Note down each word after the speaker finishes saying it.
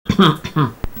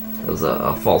That was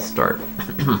a false start.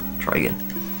 Try again.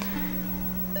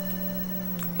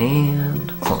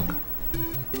 And clunk.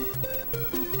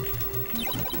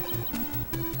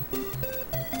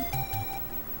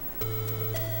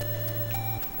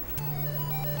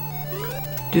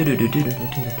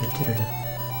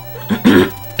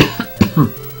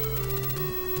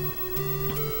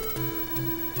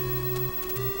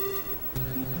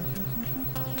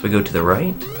 So we go to the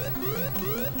right.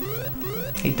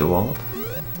 Hey, DeWalt.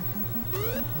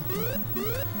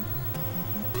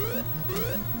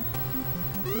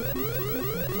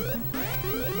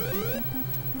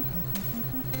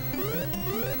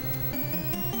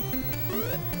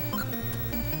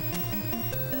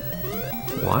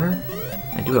 Water?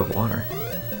 I do have water.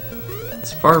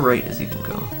 As far right as you can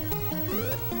go.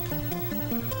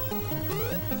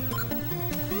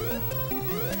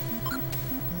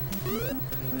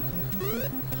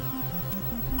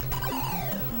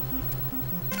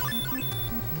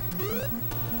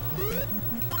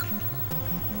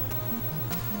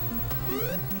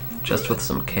 Just with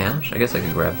some cash? I guess I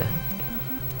could grab that.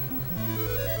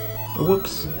 Oh,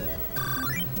 whoops.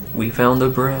 We found the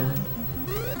bread.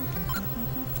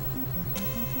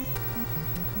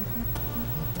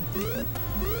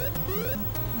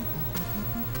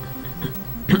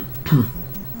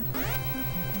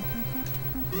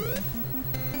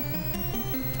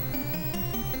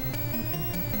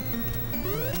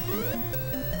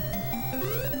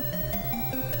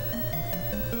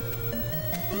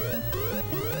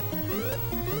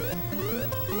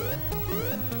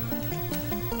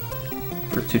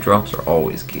 First two drops are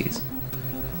always keys.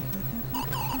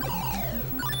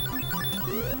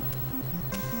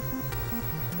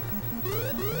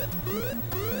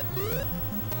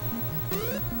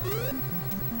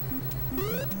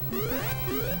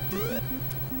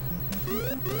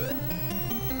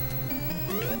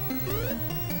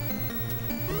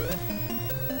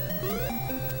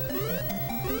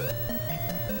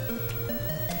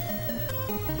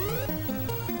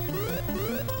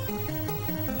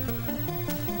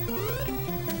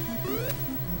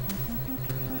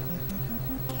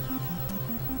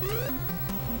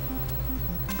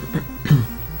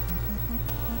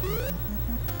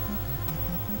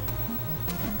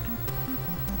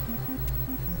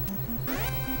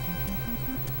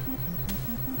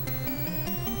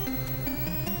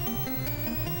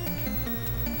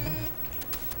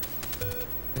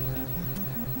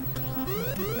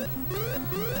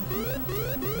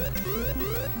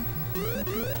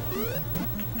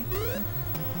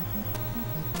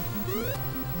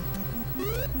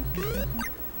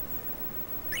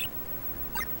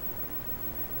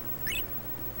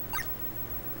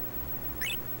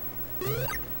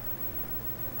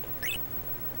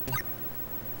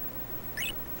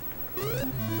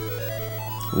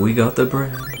 We got the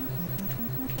bread.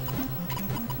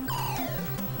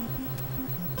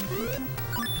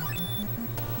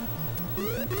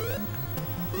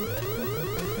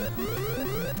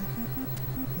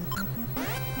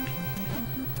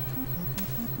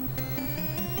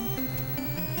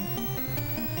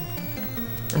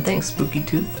 And thanks, Spooky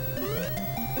Tooth.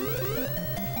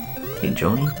 Hey,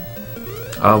 Joni.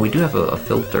 We do have a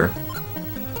filter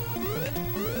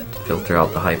to filter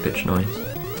out the high-pitched noise.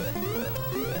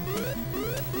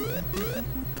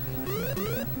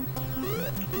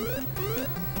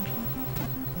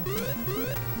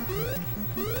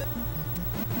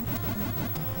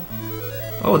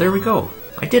 Oh, there we go.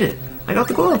 I did it. I got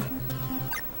the glove.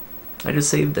 I just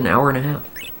saved an hour and a half.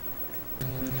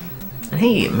 And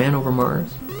hey, Man Over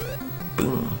Mars.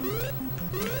 Boom.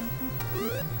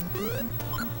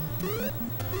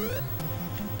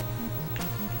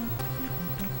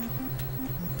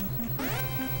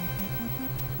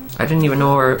 I didn't even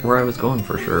know where I was going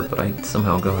for sure, but I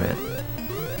somehow got it.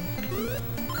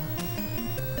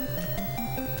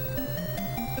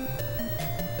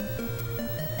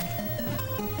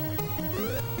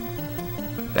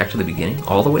 Back to the beginning?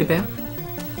 All the way back?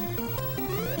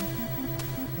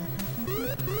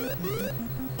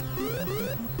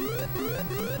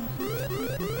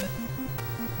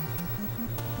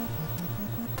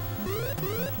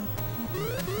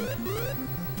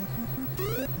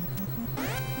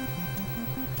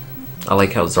 I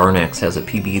like how Zarnax has a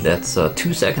PB that's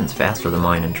 2 seconds faster than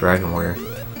mine in Dragon Warrior.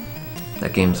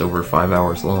 That game's over 5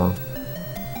 hours long.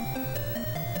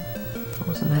 What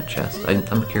was in that chest?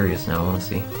 I'm curious now, I want to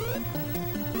see.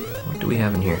 What do we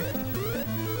have in here?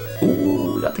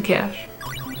 Ooh, we got the cash.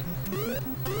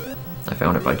 I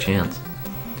found it by chance.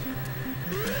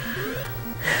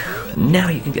 Now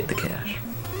you can get the cash.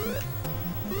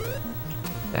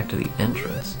 Back to the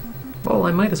entrance. Well,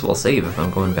 I might as well save if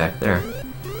I'm going back there.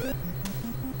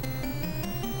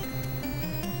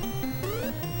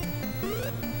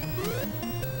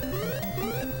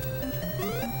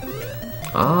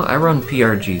 I run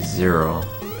PRG 0.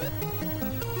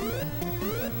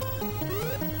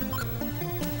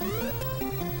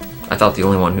 I thought the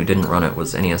only one who didn't run it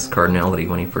was NES Cardinality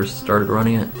when he first started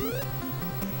running it.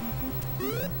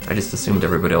 I just assumed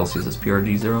everybody else uses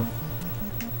PRG 0.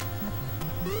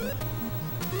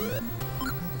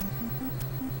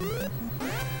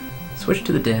 Switch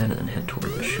to the dad and then head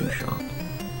toward the shoe shop.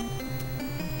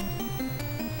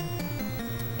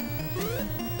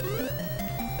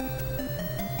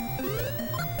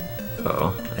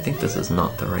 Uh-oh, I think this is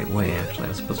not the right way, actually. I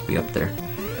was supposed to be up there.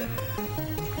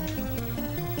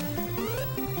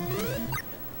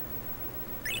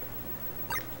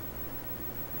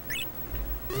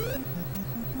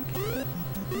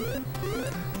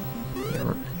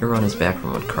 Your run is back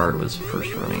from when Card was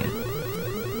first running it.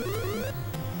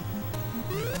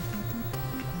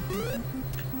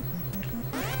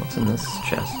 What's in this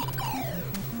chest?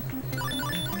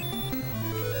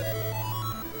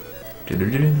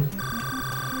 Doo-doo-doo-doo.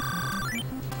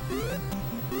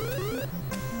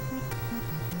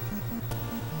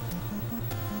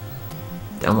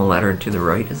 Down the ladder to the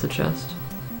right is a chest?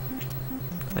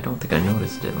 I don't think I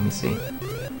noticed it. Let me see.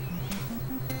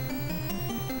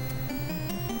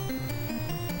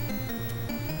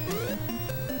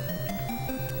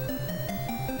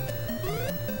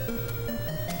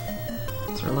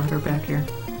 Is there a ladder back here?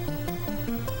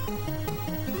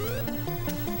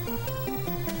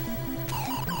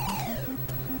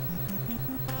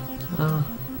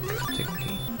 Take a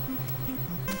key.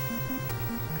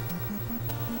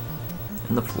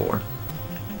 And the floor.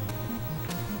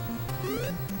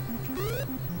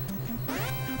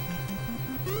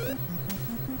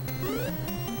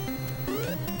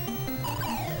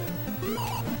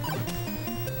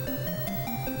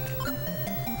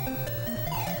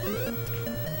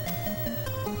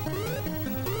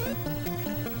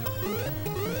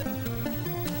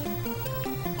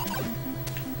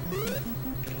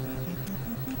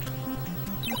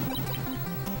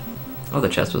 Oh, the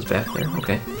chest was back there.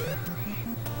 Okay.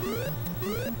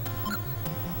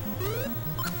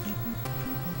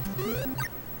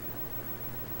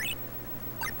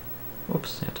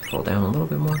 Whoops, I have to fall down a little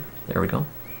bit more. There we go.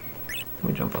 Let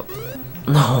me jump up.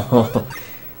 No!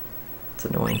 It's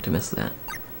annoying to miss that.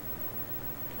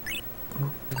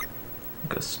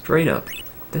 Go straight up,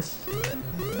 like this.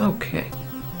 Okay.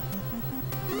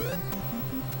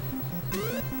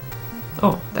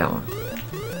 Oh, that one.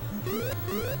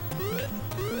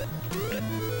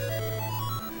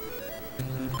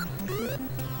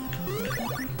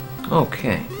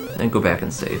 Okay, then go back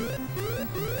and save.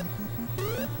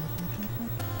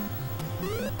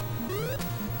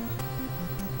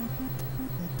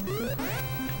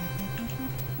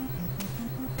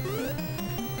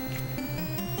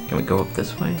 Can we go up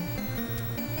this way?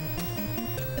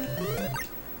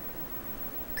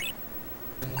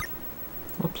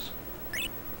 Whoops.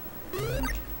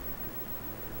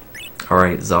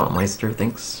 Alright, Zaltmeister,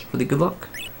 thanks for the good luck.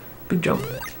 Big jump.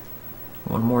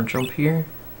 One more jump here.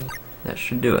 That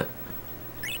should do it.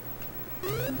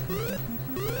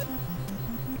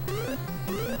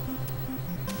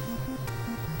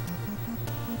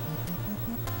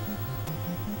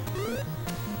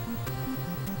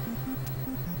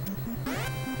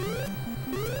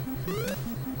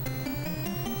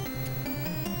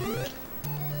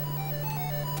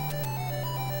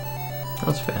 That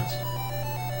was fast.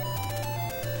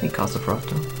 Hey,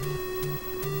 Casafrofton.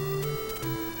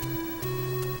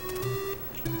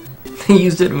 He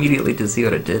used it immediately to see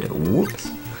what it did. Whoops.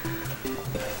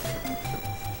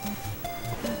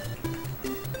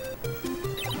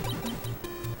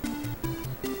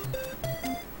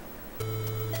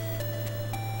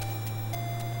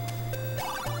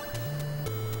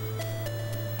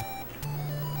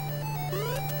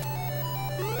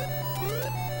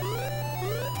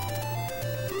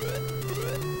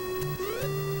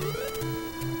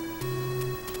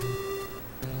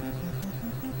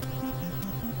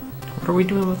 What are we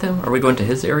doing with him? Are we going to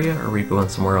his area, or are we going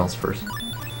somewhere else first?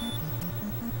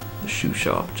 The shoe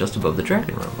shop, just above the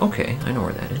dragon room. Okay, I know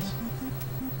where that is.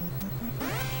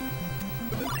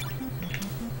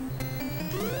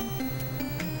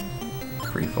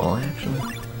 Free fall action.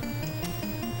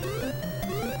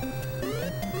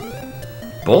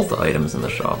 Both items in the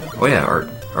shop. Oh yeah,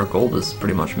 our gold is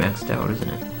pretty much maxed out, isn't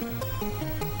it?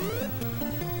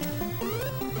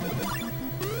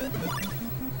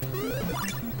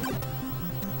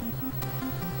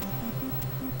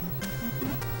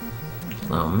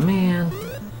 Oh man.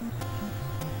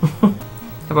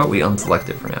 How about we unselect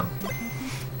it for now?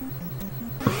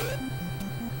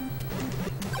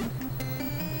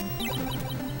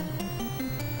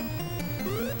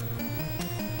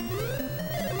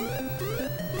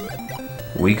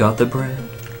 We got the bread.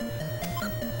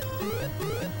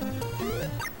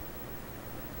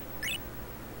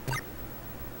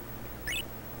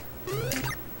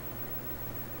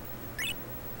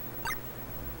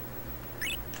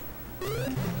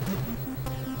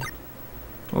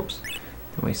 Oops.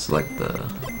 Then we select the...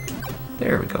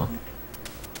 There we go.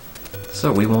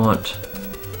 So we want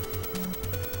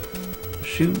the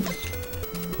shoes.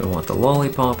 We want the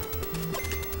lollipop.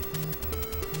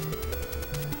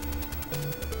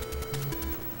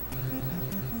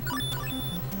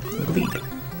 Leap.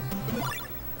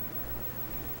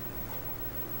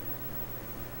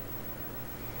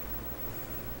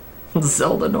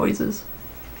 Zelda noises.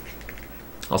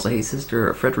 Also, hey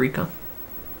sister Frederica.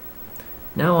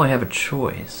 Now I have a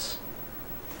choice.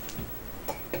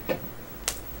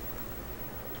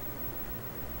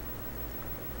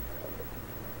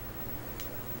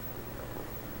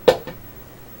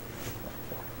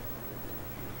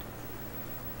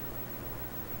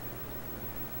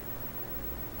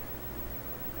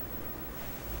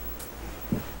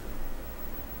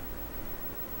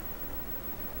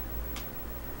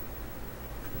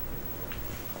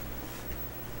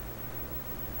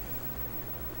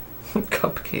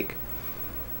 Cupcake.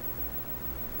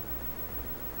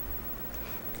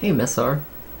 Hey, Messar.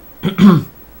 Can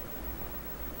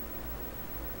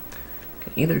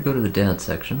either go to the dad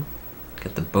section,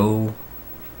 get the bow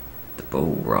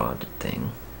rod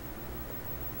thing,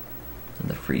 and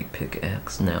the free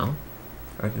pickaxe now,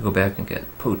 or I could go back and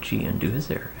get Pochi and do his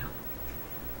area.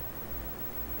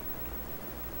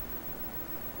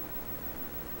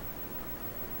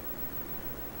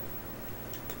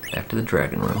 Back to the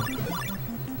dragon room.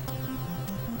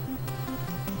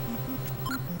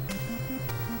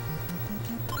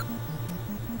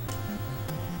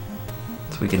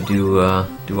 So we can do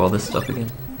all this stuff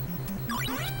again.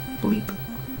 Bleep.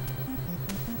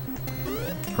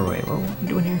 Or wait, what are we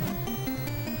doing here?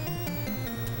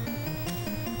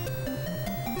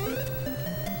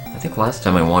 I think last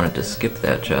time I wanted to skip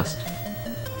that chest.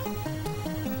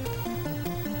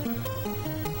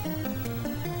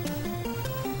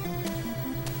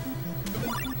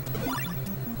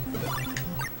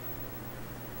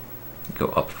 Go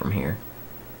up from here.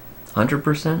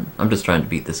 100%? I'm just trying to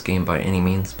beat this game by any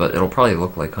means, but it'll probably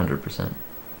look like 100%.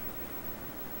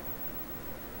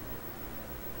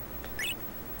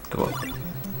 Go up.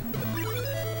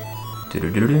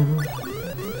 Do-do-do-do.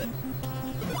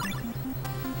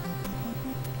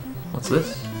 What's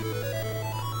this?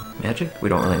 Magic? We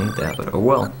don't really need that, but oh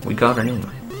well, we got it anyway.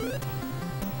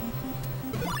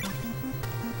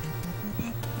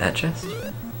 That chest?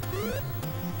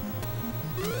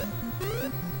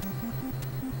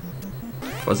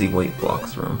 Fuzzy white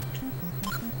blocks room.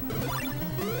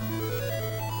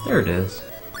 There it is.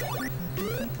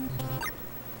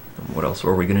 What else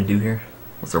were we gonna do here?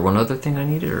 Was there one other thing I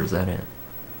needed, or is that it?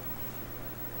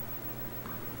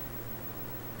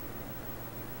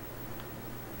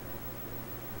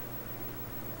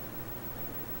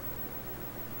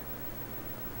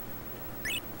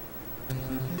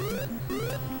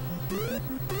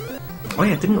 Oh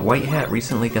yeah, didn't White Hat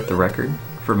recently get the record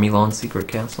for Milan's Secret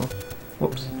Castle?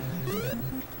 Whoops.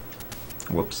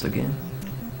 Whoops again.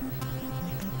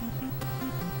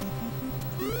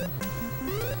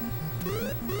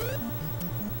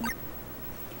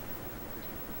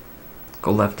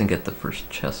 Go left and get the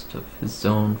first chest of his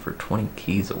zone for 20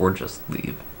 keys, or just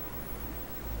leave.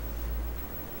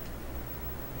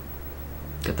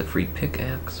 Get the free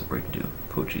pickaxe, or do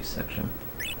Pochi's section.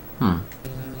 Yeah,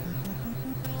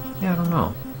 I don't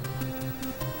know.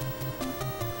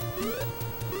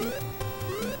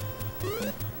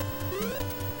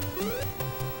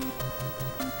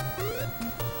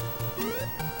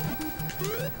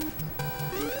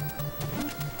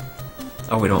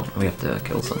 Oh, we don't. We have to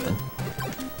kill something.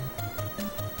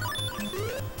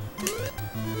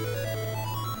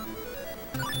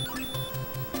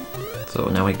 So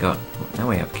now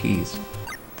we have keys.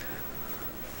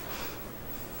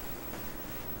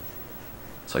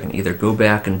 So I can either go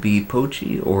back and be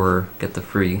Pochi or get the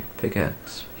free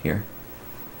pickaxe here.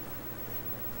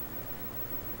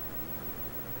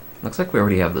 Looks like we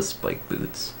already have the spike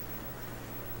boots.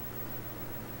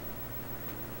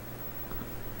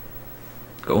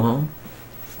 Go home.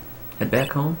 Head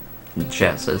back home. And the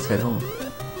chat says head home.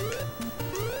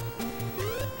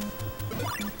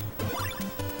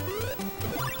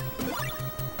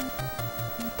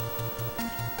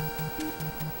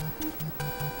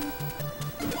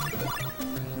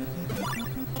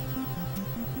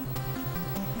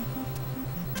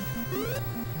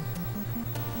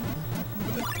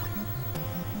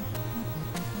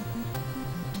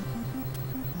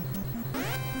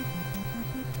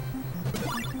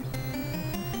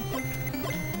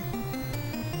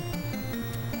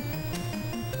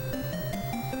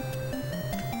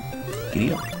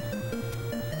 Giddy up.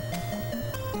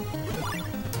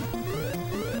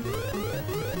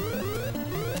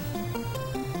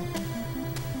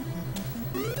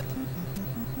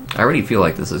 I already feel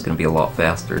like this is going to be a lot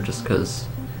faster just because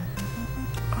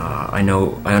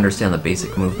I understand the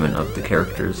basic movement of the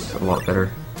characters a lot better.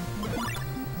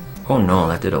 Oh no,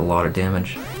 that did a lot of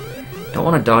damage. Don't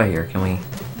want to die here, can we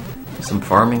do some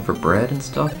farming for bread and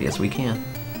stuff? Yes, we can.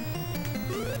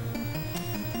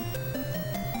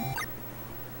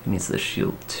 He needs the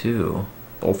shield too.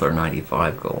 Both are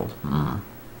 95 gold.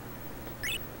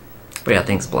 But yeah,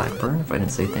 thanks Blackburn, if I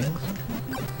didn't say things.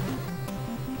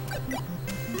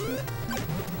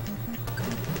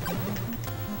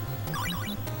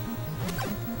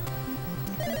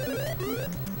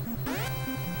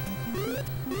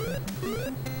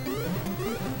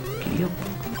 Yep.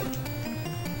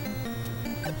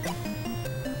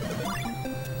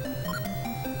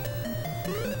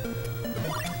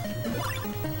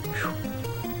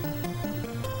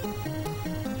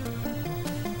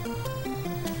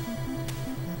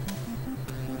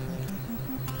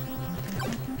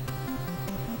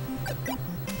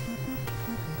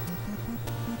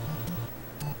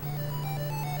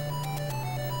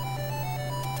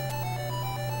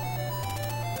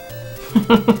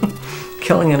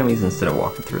 Killing enemies instead of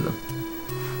walking through them.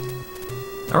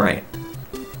 Alright.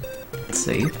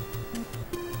 Save.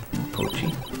 And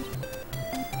Pochi.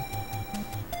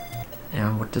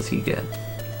 And what does he get?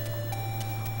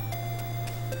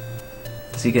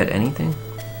 Does he get anything?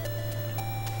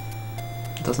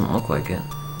 It doesn't look like it.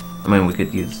 I mean, we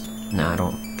could use... No, I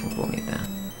don't think we'll need that.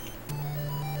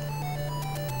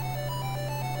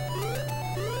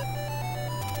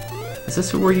 Is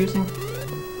this who we're using?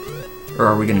 Or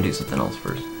are we going to do something else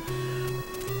first?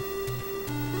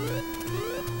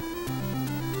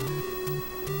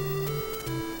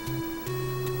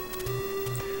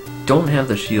 Don't have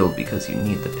the shield because you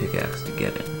need the pickaxe to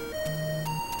get it.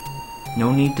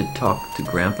 No need to talk to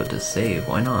Grandpa to save,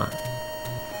 why not?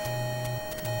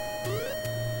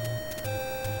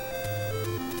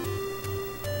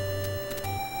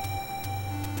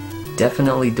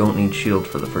 Definitely don't need shield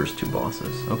for the first two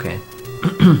bosses. Okay.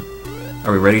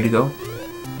 Are we ready to go?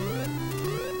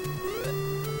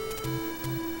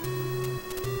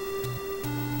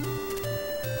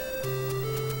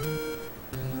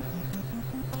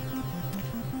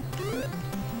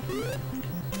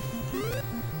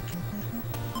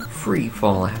 Free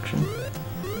fall action.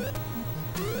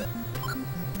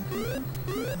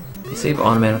 You save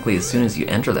automatically as soon as you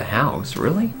enter the house,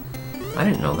 really? I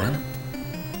didn't know that.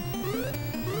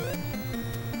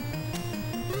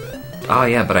 Oh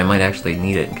yeah, but I might actually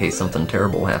need it in case something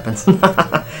terrible happens. So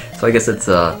I guess it's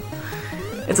a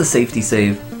safety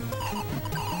save.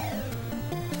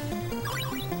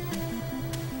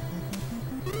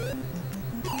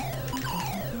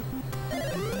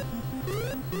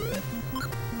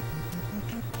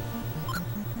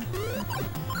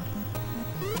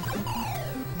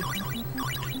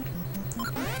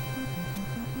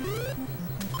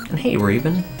 And hey,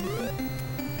 Raven.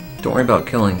 Don't worry about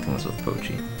killing things with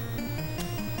Pochi.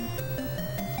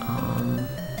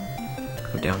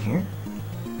 Go down here.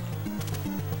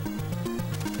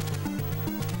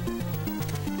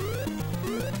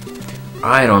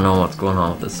 I don't know what's going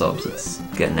on with the subs. It's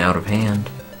getting out of hand.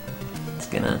 It's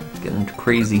getting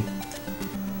crazy.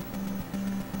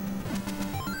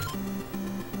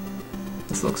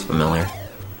 This looks familiar.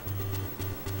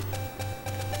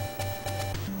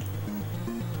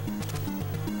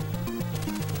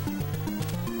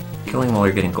 Killing while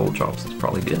you're getting gold drops is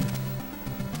probably good.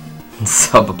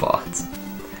 Sub-bots.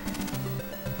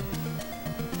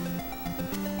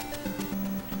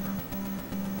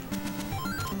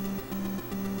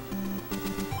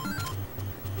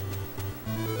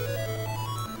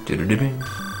 Do-do-do-do.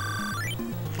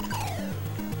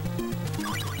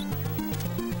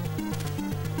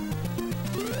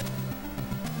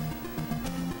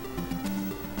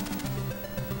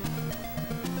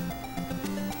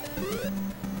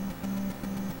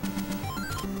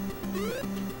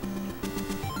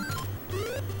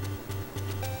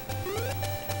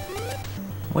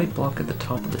 White block at the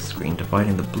top of the screen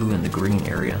dividing the blue and the green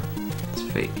area. It's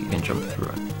fake, you can jump through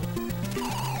it.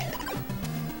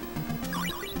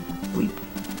 Bleep.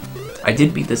 I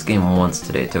did beat this game once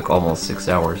today, it took almost 6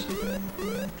 hours.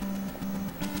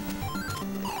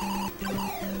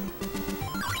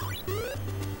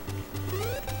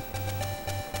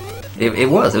 It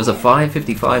was a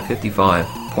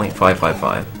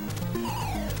 5:55:55.555.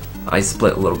 I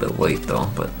split a little bit late though,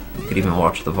 but you could even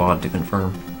watch the VOD to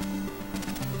confirm.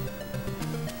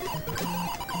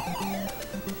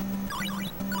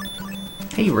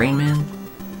 Hey, Rain Man.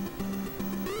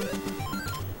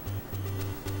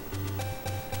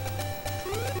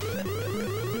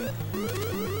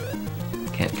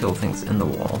 can't kill things in the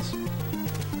walls.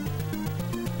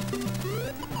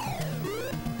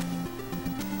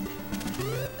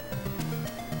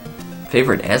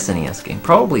 Favorite SNES game?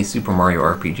 Probably Super Mario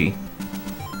RPG.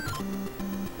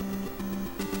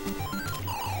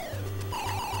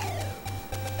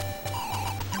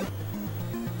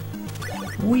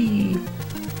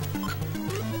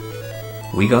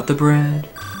 We got the bread.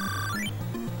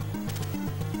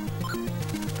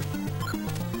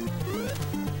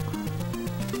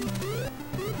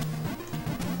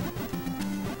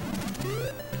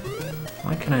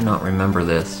 Why can I not remember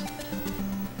this?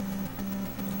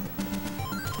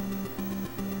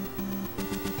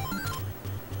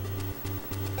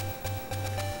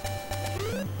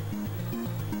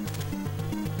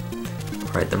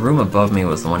 Right, the room above me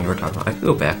was the one you were talking about. I could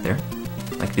go back there.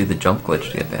 I could do the jump glitch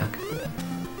to get back.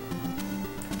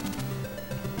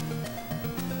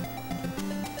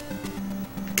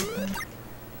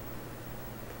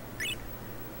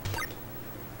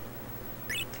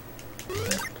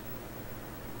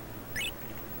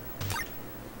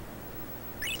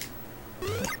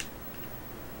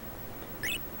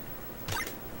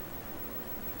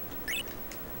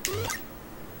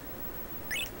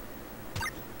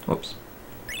 Whoops.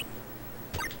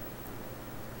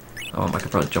 Oh, I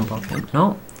could probably jump off him.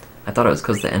 No, I thought it was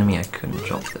because the enemy I couldn't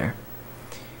jump there.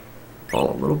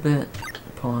 Fall a little bit.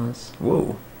 Pause.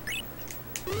 Whoa.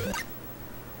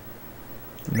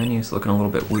 The menu's looking a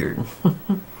little bit weird. I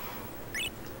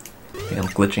think I'm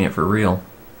glitching it for real.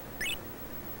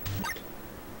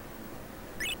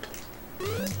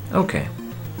 Okay.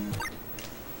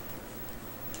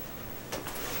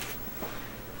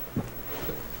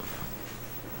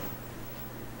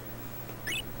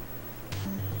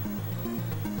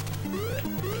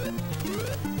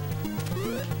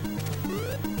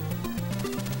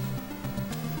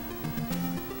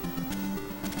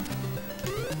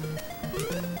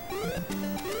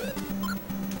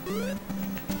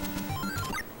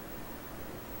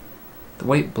 The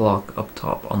white block up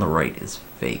top on the right is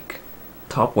fake.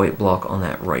 Top white block on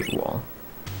that right wall.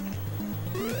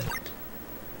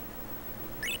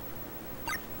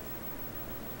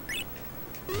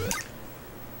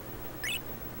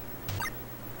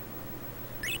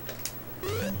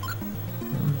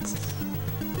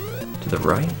 To the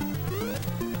right?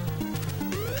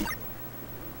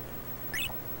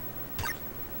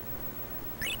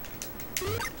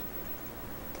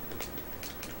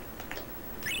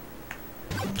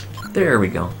 There we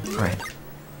go. Alright.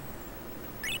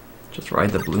 Just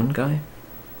ride the balloon guy.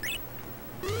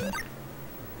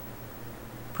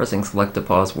 Pressing select to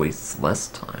pause wastes less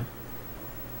time.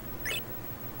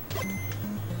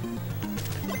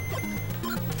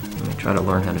 Let me try to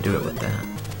learn how to do it with that.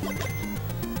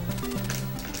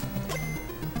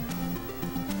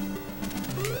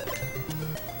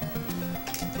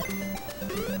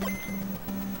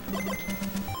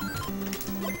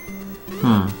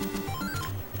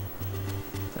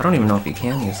 I don't even know if you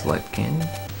can use select, can you?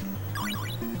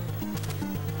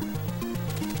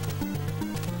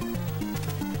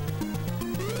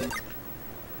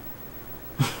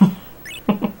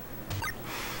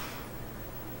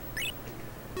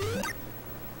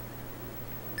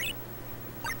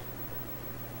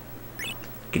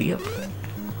 Giddy up.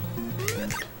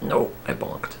 No, I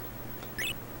bonked.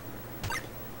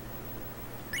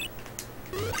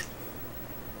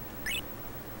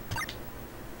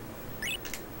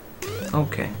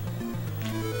 Okay.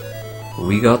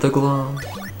 We got the glove.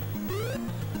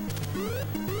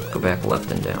 Go back left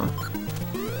and down.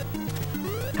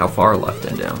 How far left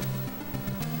and down?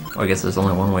 Oh, I guess there's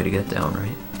only one way to get down,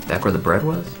 right? Back where the bread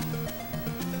was?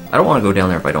 I don't want to go down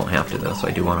there if I don't have to, though, so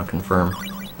I do want to confirm.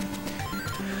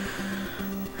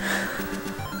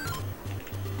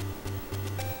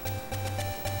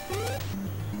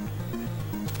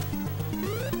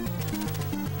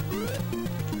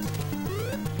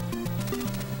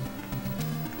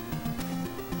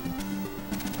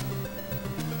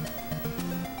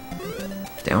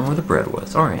 Down where the bread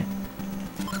was. Alright.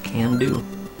 Can do.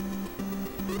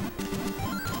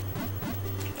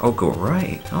 Oh, go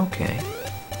right. Okay.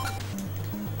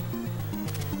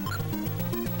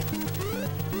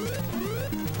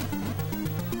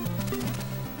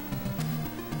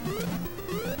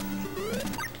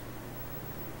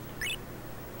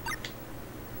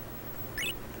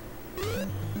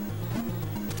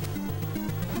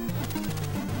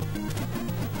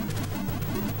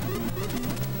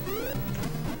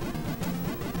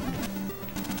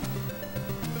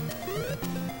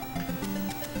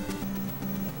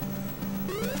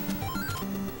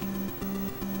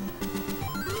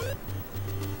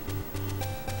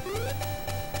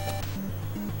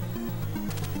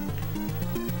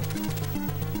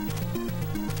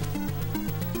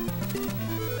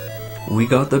 We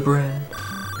got the bread.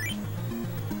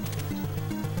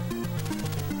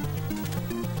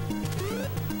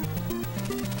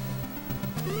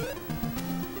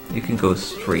 You can go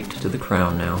straight to the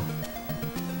crown now.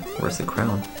 Where's the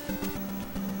crown?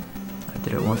 I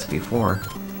did it once before.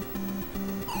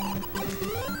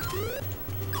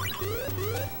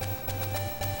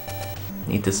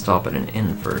 Need to stop at an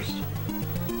inn first.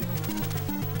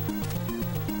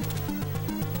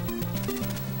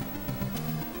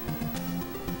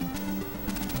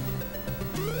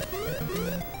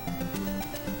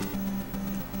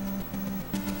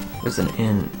 There's an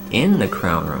inn in the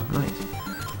crown room. Nice.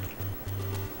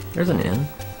 There's an inn.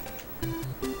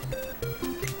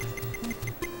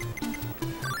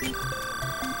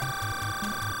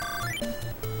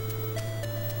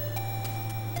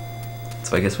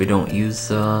 So I guess we don't use,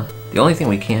 the only thing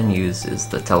we can use is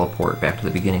the teleport back to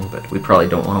the beginning, but we probably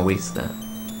don't want to waste that.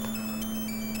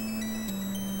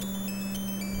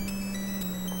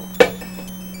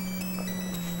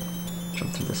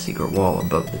 Jump through the secret wall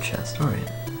above the chest, alright.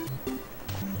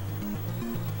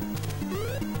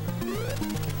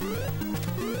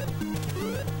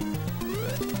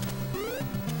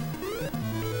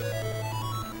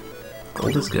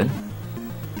 Gold is good.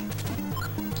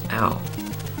 Ow.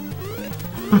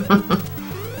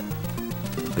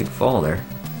 Big fall there.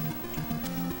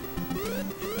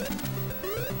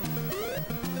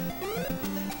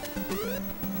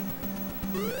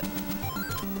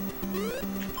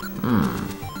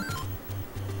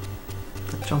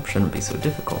 The jump shouldn't be so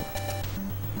difficult.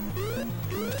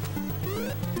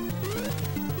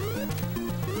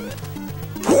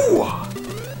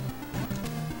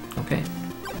 Okay.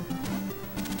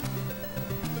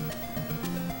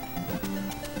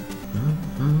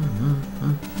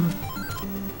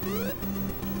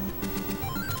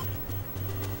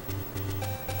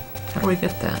 How do we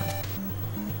get that?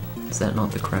 Is that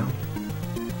not the crown?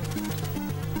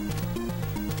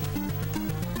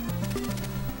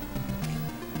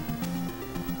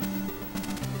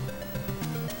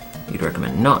 You'd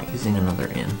recommend not using another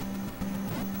inn.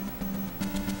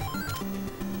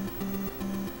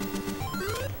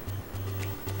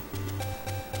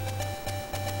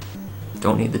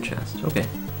 Don't need the chest. Okay.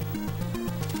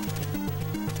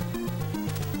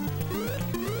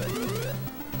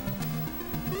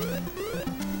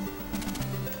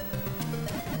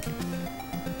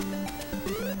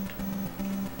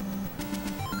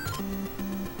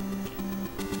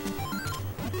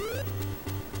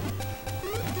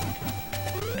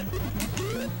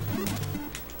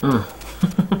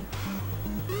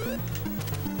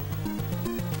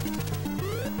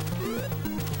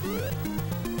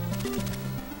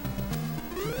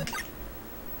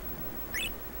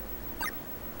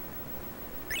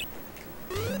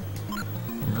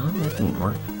 No, that didn't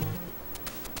work.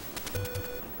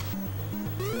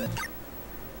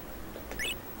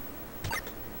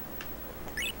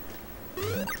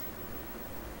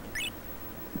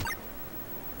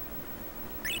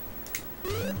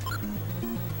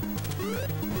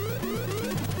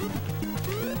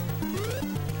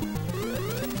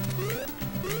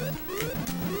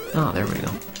 Oh, there we go.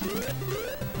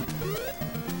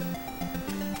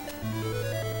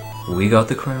 We got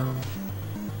the crown.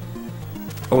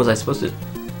 Or was I supposed to...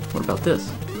 What about this?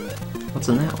 What's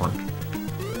in that one?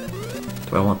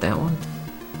 Do I want that one?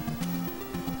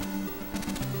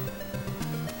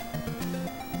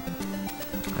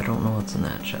 I don't know what's in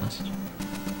that chest.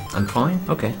 I'm fine?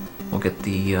 Okay. We'll get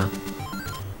the,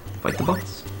 fight the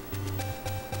boss.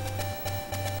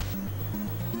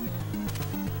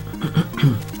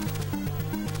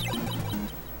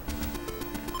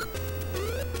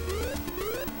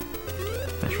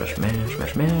 Smash, smash,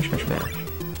 smash, smash, smash, smash.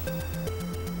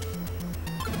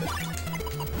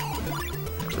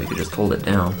 Actually, you could just hold it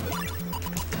down.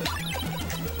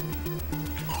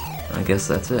 I guess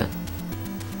that's it.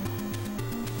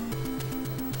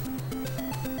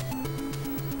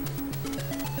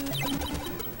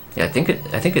 Yeah, I think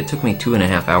it took me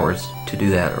 2.5 hours to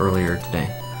do that earlier today.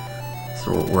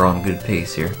 So we're on good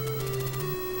pace here.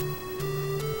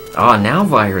 Ah, now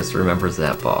Virus remembers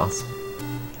that boss.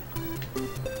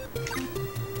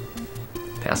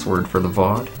 Password for the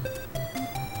VOD.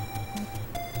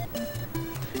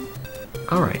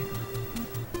 Alright.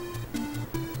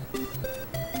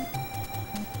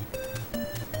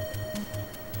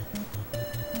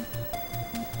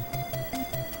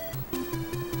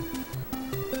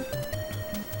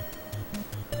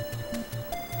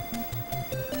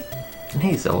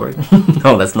 Hey, Celery.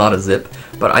 No, that's not a zip.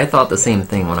 But I thought the same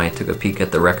thing when I took a peek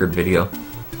at the record video.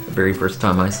 The very first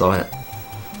time I saw it.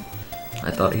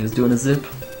 I thought he was doing a zip.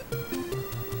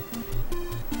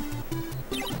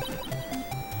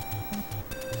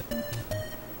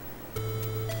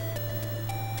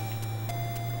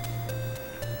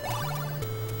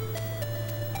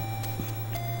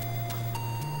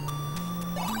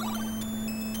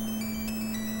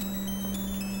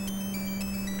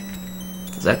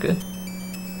 Is that good?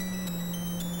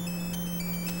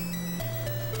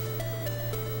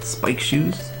 Spike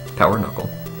shoes, power knuckle.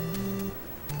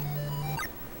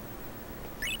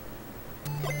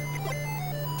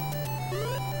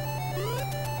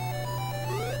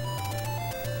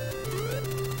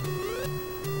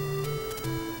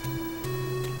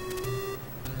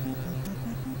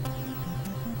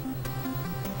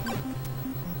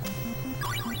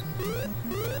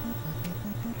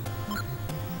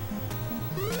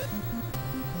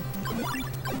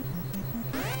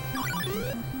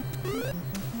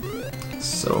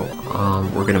 So,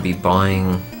 we're gonna be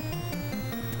buying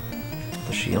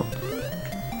the shield.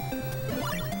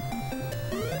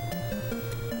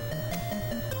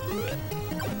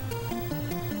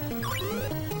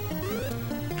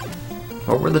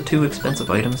 What were the 2 expensive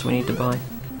items we need to buy?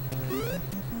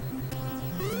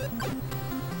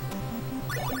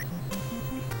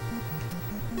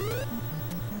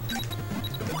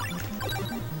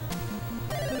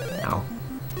 Ow.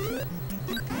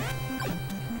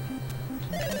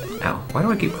 Ow. Why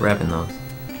do I keep grabbing those?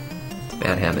 It's a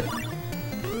bad habit.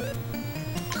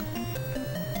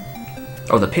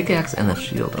 Oh, the pickaxe and the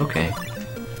shield. Okay.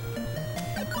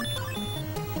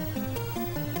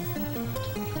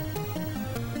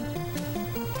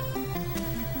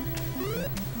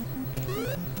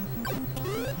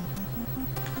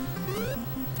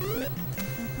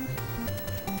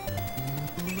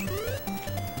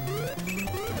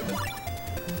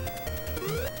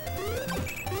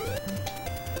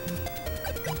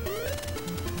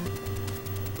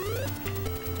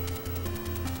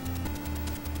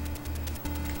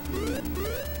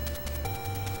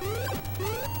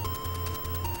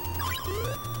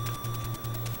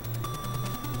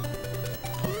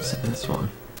 This one.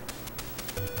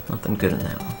 Nothing good in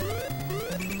that one.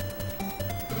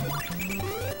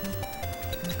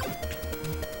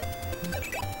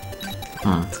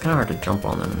 It's kind of hard to jump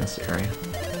on them in this area.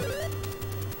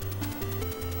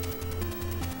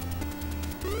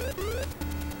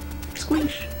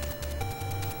 Squish!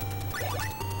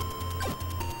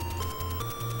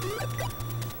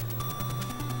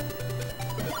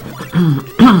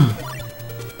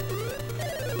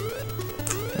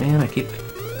 Man, I keep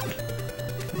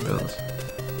those.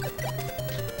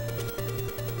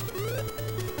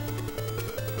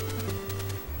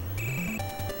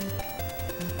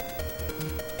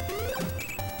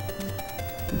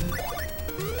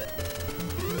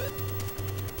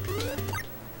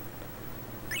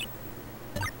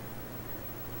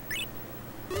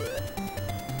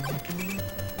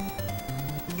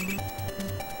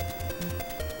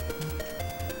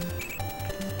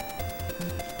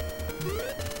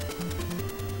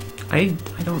 I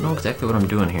don't know exactly what I'm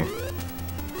doing here.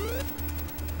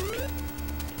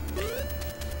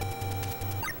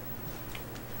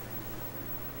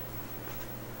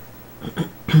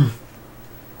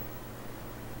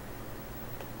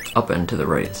 Up and to the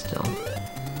right still.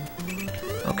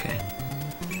 Okay.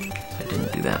 So I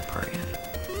didn't do that part yet.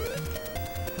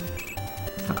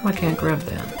 How come I can't grab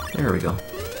that? There we go.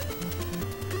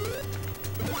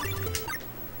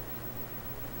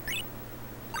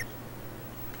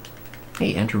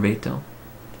 Hey, Entervato.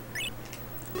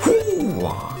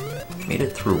 Made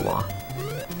it through. Oh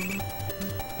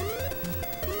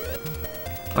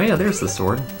yeah, there's the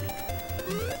sword.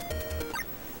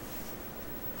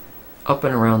 Up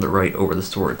and around the right over the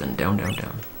sword, then down, down,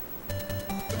 down.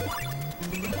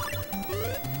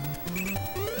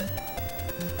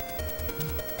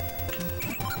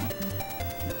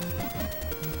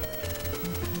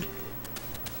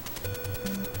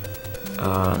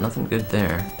 Nothing good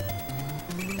there.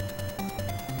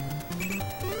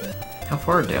 How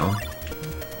far down?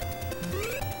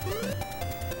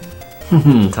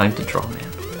 Time to draw,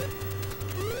 man.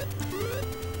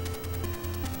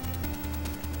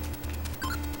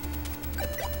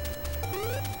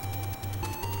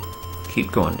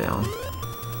 Keep going down.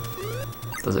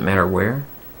 Doesn't matter where.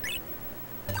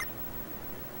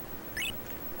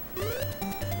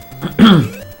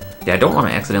 Yeah, I don't want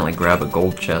to accidentally grab a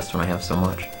gold chest when I have so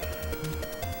much.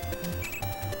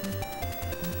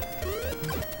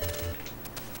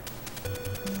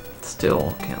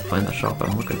 Still can't find the shop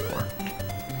I'm looking for.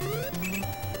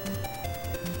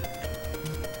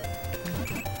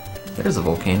 There's a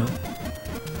volcano.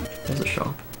 There's a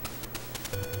shop.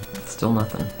 Still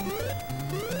nothing.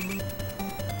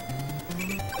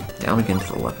 Down again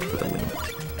to the left for the wings.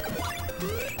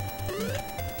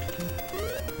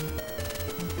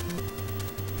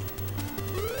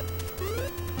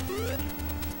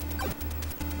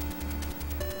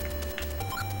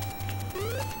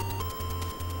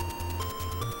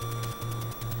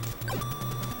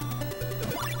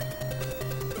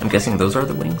 guessing those are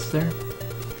the wings there?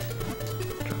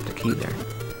 Dropped a key there.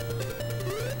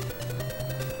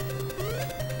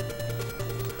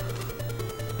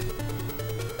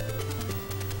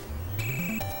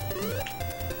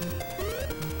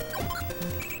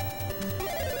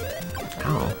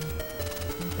 Ow.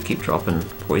 I keep dropping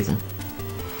poison.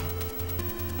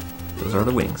 Those are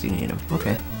the wings, you need them.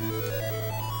 Okay.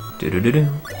 Do-do-do-do.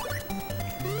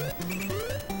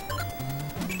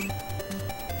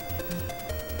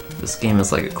 This game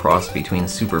is like a cross between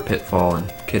Super Pitfall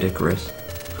and Kid Icarus. Do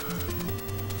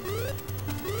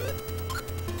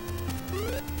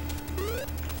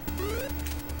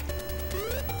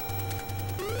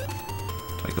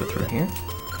I go through here?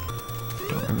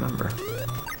 Don't remember.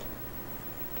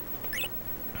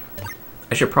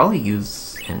 I should probably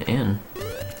use an inn.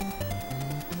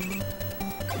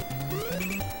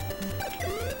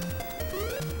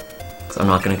 Because I'm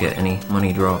not going to get any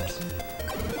money drops.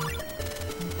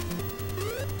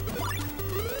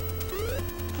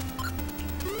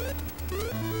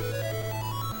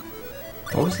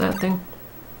 What was that thing?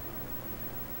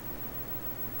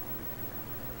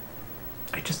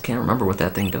 I just can't remember what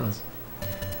that thing does.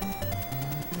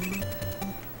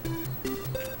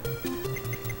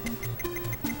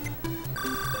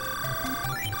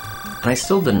 And I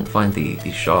still didn't find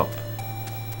the shop.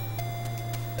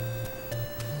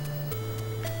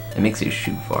 It makes you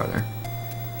shoot farther.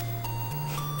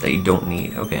 That you don't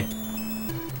need, okay.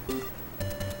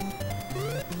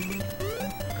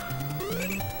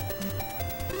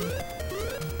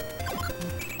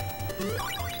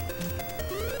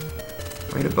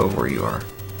 Right above where you are.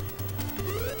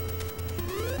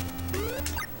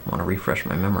 I want to refresh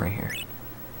my memory here.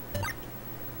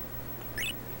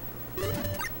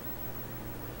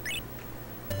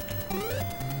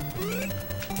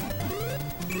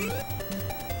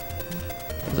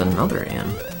 There's another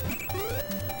inn.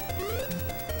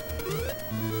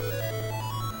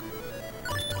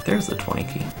 There's the 20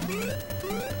 key.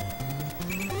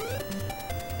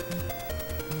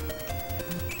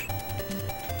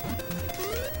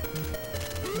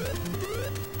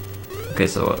 Okay,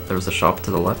 so there was a shop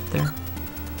to the left there.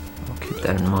 I'll keep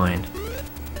that in mind.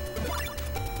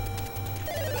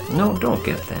 No, don't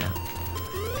get that.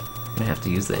 I'm gonna have to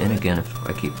use the inn again if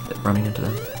I keep running into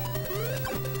them.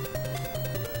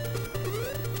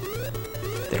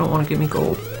 They don't want to give me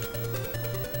gold.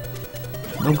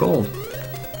 No gold.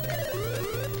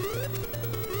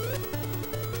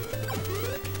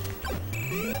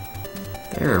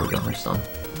 There we go, there's some.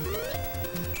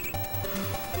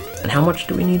 And how much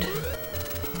do we need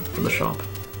for the shop?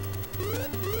 I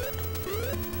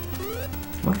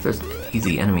wonder if there's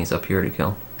easy enemies up here to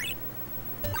kill.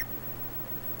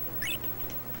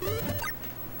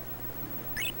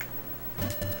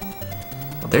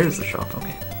 Oh, there's the shop,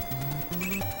 okay.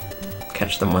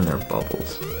 Catch them when they're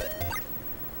bubbles.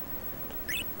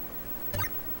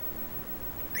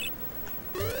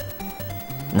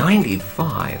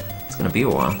 $95? It's gonna be a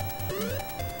while.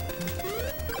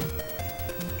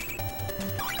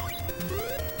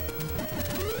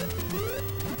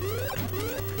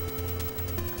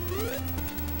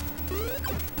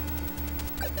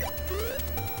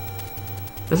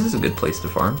 This is a good place to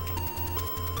farm.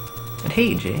 And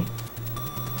hey, Jay.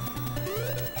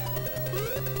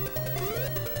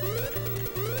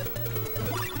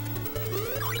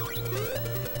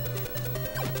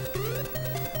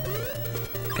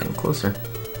 Getting closer.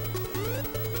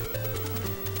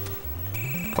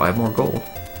 5 more gold.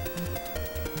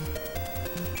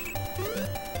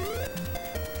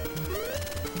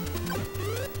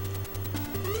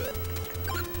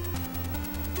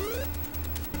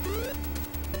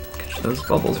 Catch those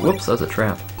bubbles. Whoops, that's a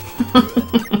trap.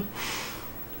 I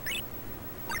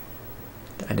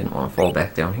didn't want to fall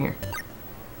back down here.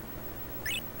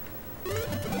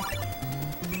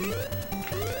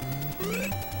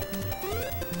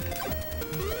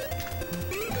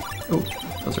 Oh,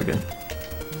 those are good.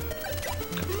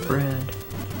 Got the bread.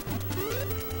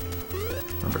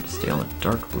 Remember to stay on the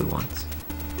dark blue ones.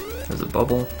 There's a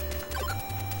bubble.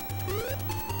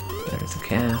 There's the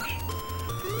cash.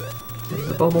 There's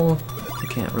the bubble. You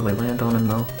can't really land on him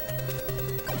though.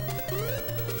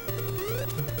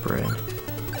 Bread.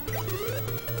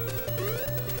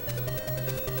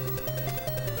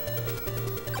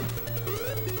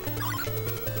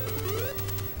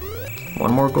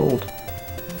 One more gold.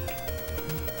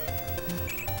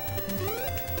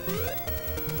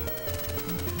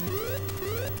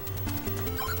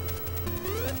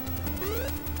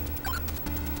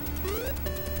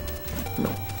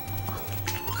 No.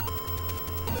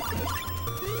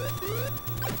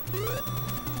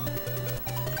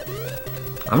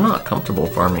 I'm not comfortable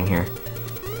farming here.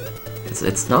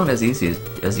 It's not as easy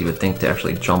as you would think to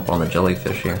actually jump on the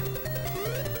jellyfish here.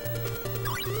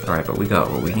 Alright, but we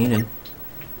got what we needed.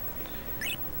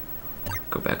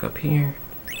 Go back up here.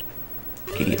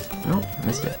 Giddy up. Nope,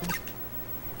 missed it.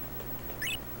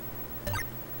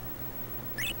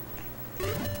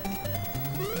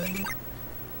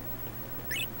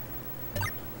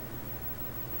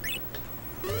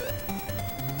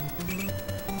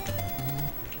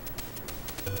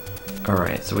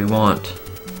 Alright, so we want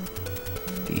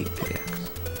the pickaxe.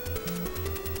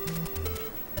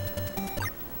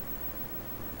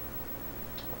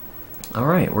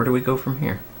 Alright, where do we go from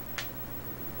here?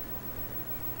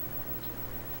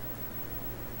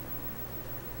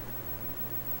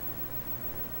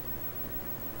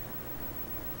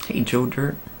 Hey, Joe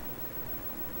Dirt.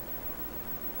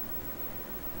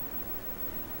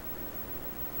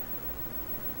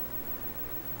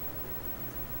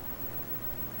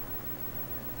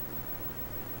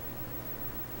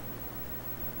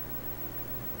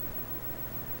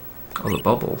 Oh, the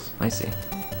bubbles. I see.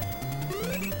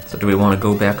 So do we want to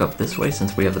go back up this way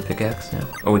since we have the pickaxe now?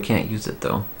 Oh, we can't use it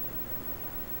though.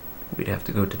 We'd have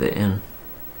to go to the inn.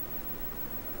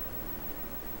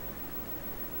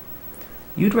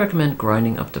 You'd recommend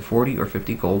grinding up to 40 or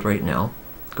 50 gold right now.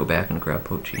 Go back and grab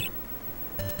Pochi.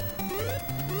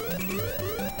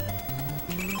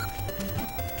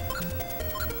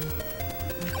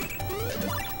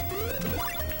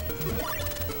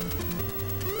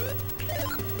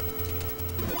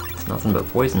 It's nothing but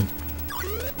poison.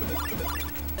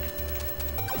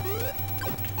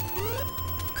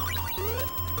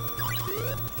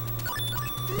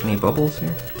 Any bubbles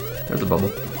here? There's a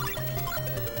bubble.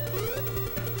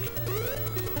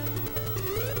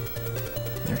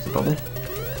 There's a bubble.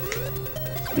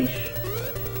 Squeesh.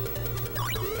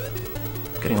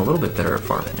 Getting a little bit better at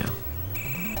farming now.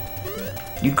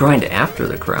 You grind after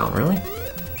the crown, really?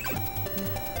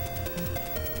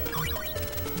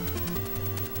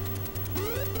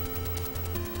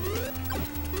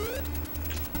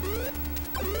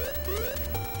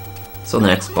 So the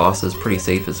next boss is pretty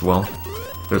safe as well.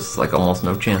 There's like almost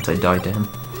no chance I die to him.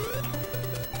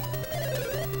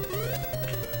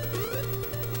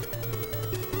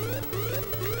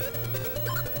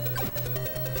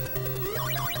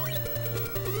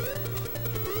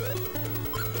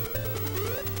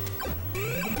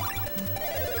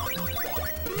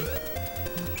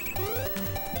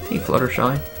 Hey,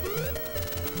 Fluttershy.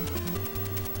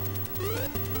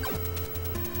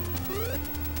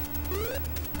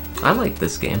 I like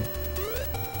this game.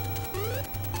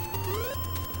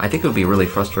 I think it would be really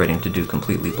frustrating to do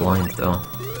completely blind, though,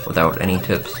 without any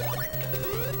tips.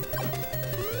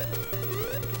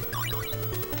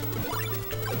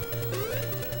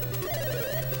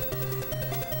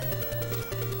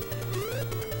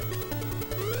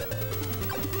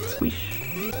 Squish.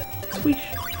 Squish.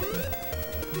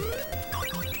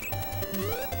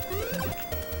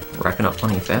 Racking up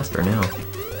money faster now.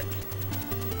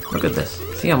 Look at this.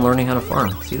 See, I'm learning how to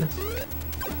farm. See this?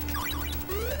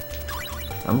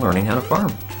 I'm learning how to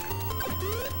farm.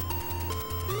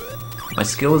 My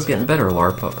skill is getting better,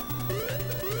 Larpup.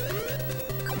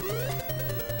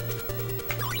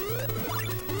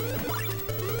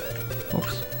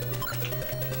 Oops.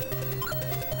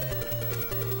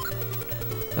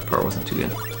 That part wasn't too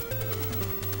good.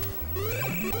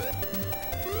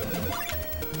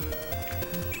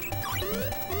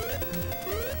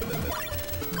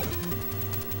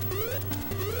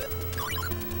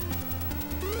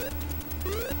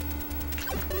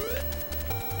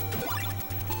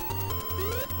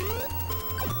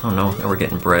 Oh no, now we're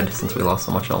getting bread since we lost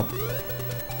so much health.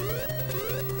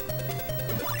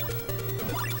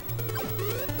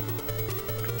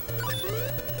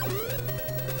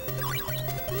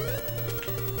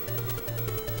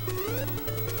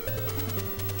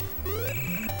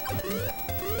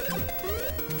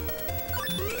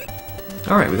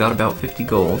 Alright, we got about 50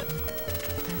 gold.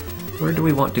 Where do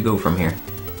we want to go from here?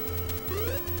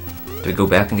 Do we go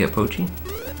back and get Pochi?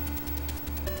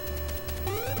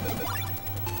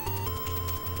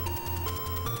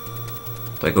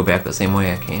 Do I go back the same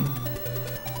way I came?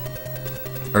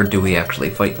 Or do we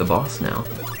actually fight the boss now?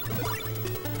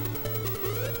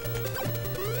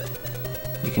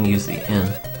 You can use the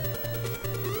inn.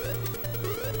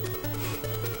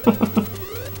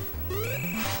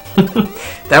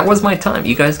 That was my time.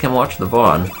 You guys can watch the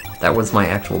VOD. That was my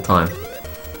actual time.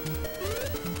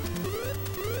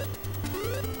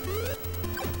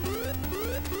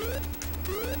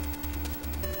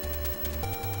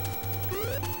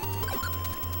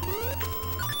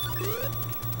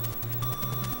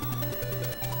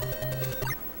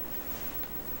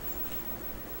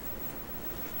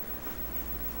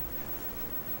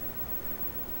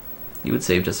 You would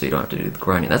save just so you don't have to do the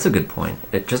grinding. That's a good point.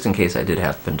 Just in case I did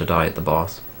happen to die at the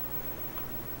boss.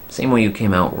 Same way you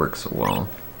came out works well.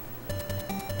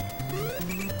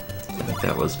 I think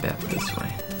that was back this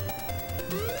way.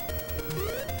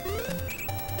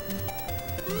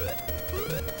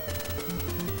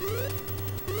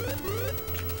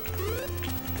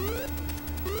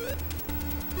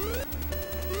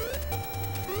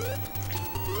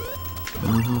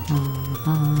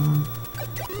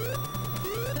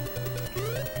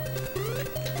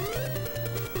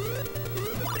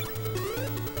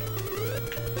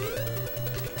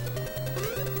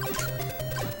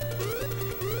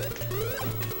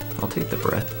 I'll take the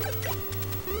bread.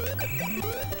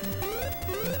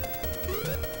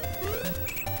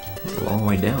 It's a long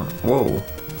way down. Whoa!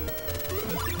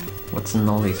 What's in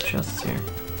all these chests here?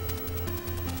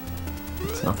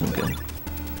 It's nothing good.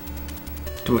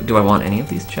 Do I want any of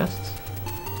these chests?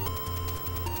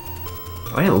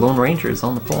 Oh yeah, the Lone Ranger is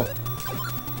on the pole.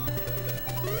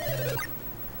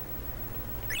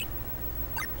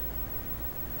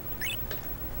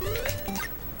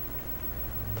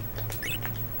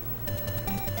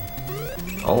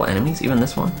 All enemies, even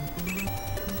this one?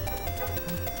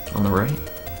 On the right?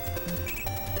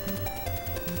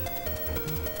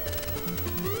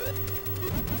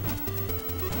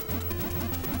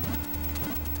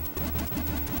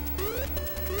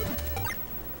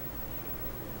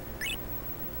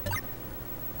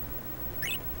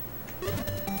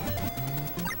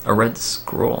 A red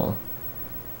scroll.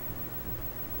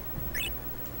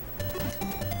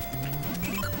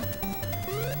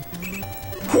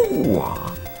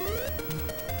 Hoo-wah.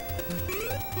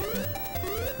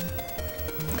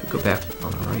 Could go back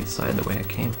on the right side the way I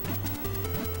came.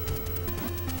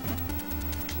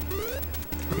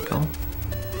 There we go.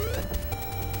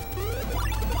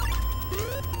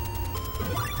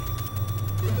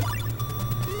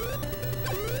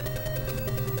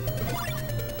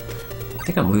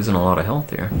 I think I'm losing a lot of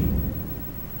health here.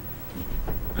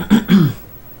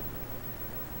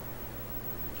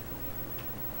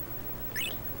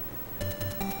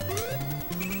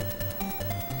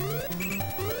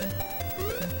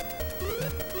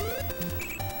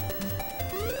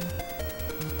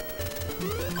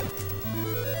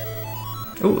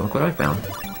 Oh, look what I found.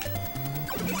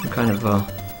 Some kind of,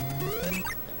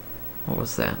 what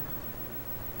was that?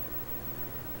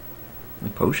 A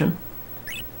potion?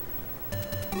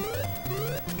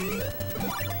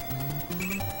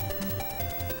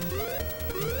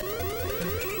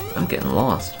 I'm getting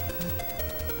lost.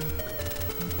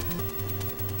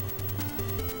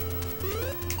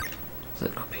 Is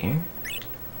it up here?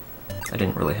 I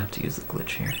didn't really have to use the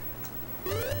glitch here.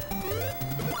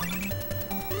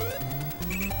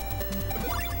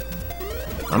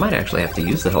 I might actually have to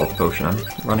use the health potion. I'm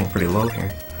running pretty low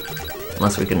here.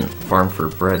 Unless we can farm for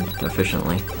bread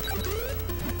efficiently.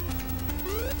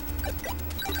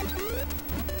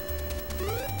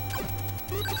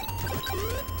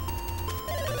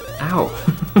 Ow!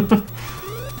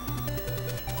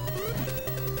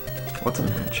 What's in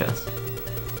that chest?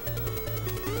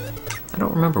 I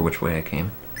don't remember which way I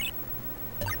came.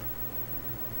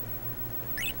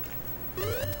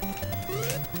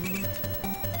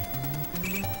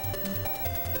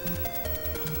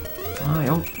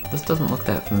 Oh, this doesn't look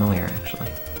that familiar, actually.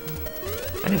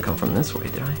 I didn't come from this way,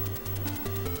 did I?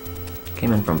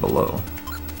 Came in from below.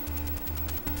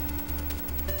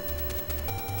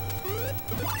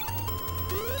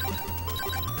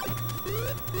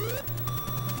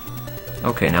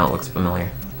 Okay, now it looks familiar.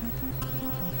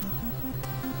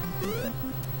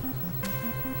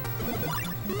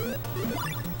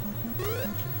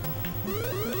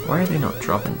 Why are they not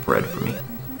dropping bread for me?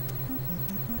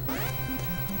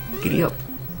 Giddy up.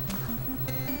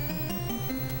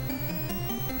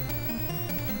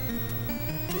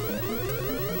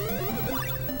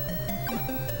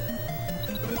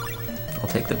 I'll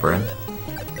take the bread.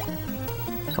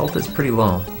 Health is pretty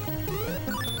low.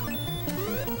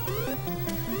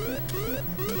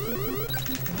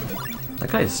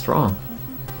 That guy is strong,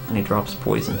 and he drops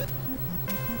poison.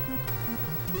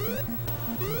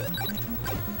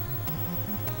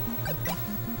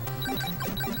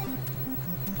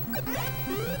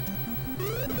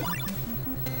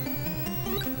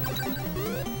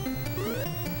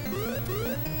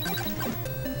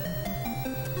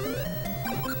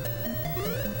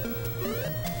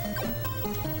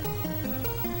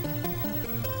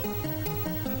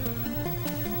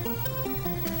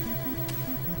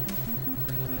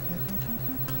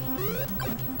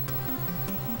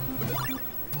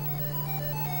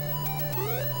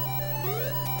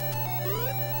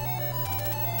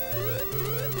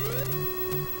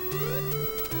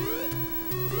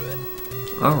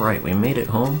 Alright, we made it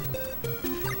home.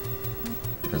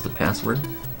 There's the password,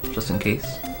 just in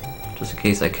case. Just in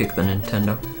case I kick the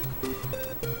Nintendo.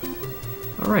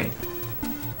 Alright.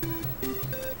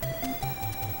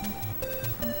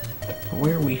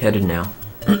 Where are we headed now?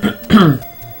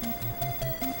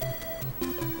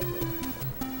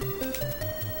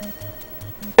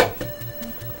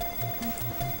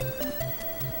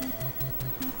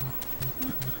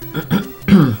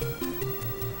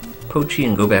 Pochi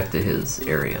and go back to his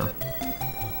area.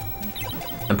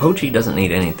 And Pochi doesn't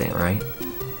need anything, right?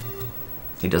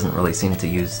 He doesn't really seem to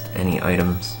use any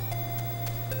items.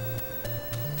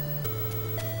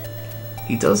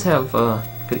 He does have,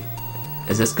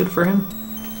 is this good for him?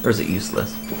 Or is it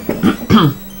useless?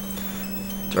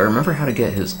 Do I remember how to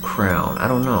get his crown? I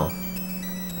don't know.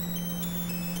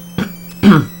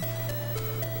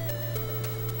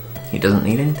 He doesn't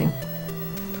need anything?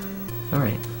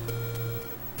 Alright.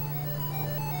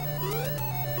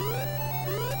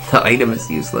 The item is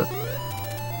useless.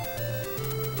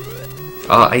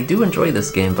 I do enjoy this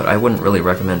game, but I wouldn't really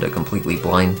recommend a completely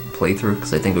blind playthrough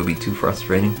because I think it would be too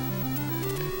frustrating.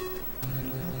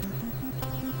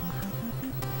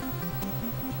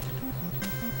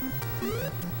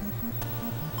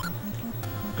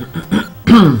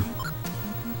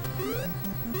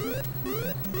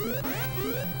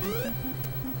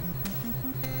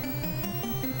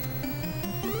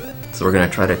 So we're gonna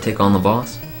try to take on the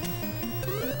boss.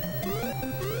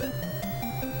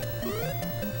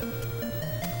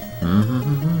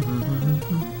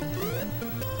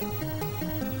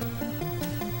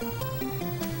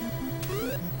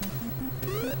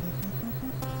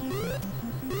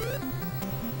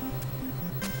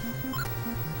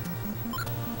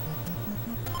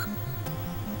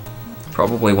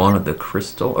 Probably wanted the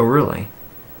crystal. Oh, really?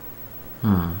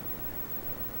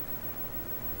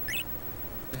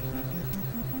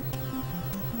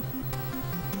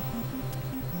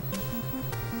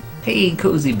 Hey,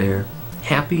 Cozy Bear.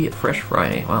 Happy Fresh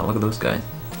Friday. Wow, look at those guys.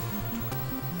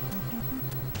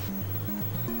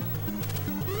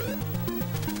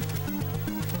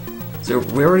 So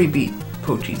we already beat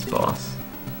Pochi's boss.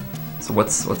 So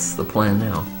what's the plan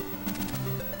now?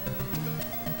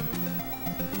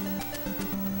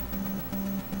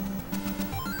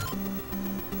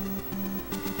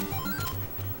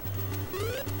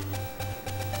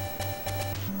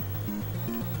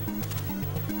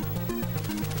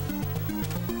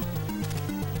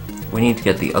 We need to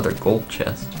get the other gold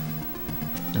chest.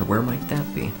 And where might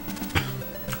that be?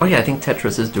 Oh yeah, I think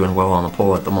Tetris is doing well on the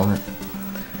poll at the moment.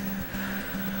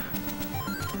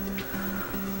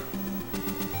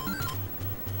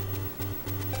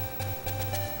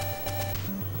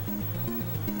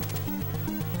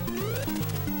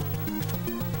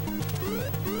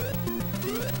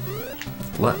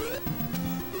 Left.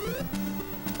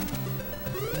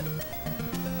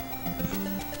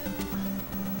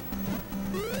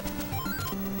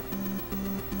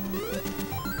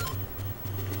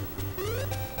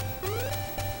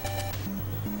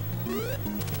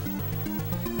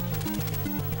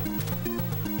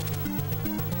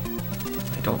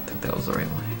 I don't think that was the right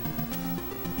way.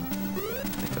 I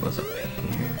think it was up here.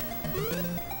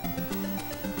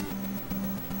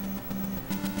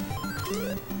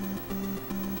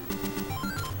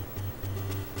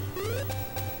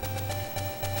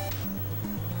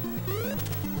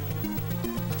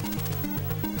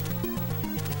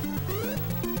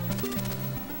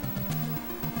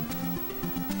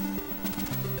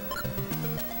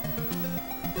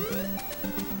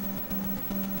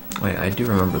 Wait, I do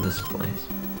remember this place.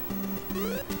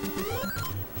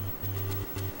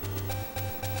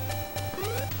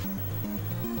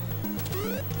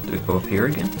 Do we go up here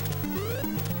again?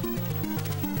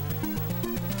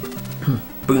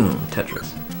 Boom,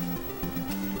 Tetris.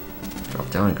 Drop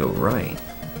down and go right.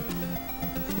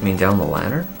 You mean down the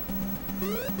ladder?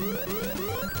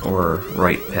 Or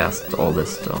right past all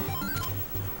this stuff?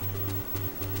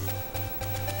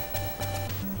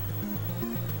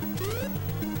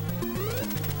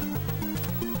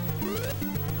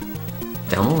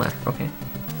 Down the ladder, okay.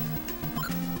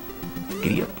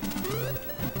 Giddy up.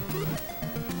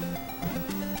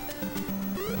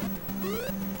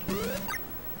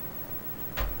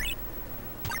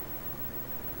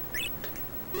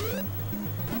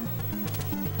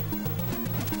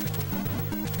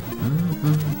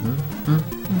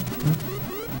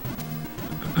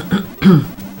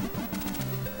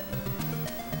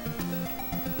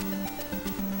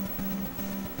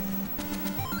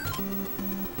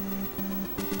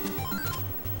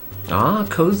 Ah,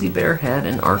 Cozy Bear had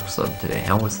an Arc sub today.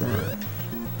 How was that?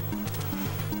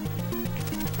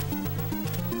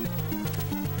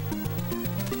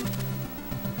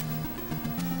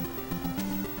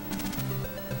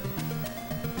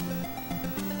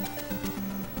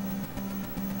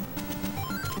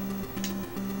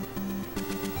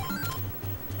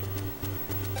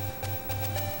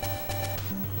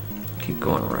 Keep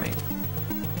going right.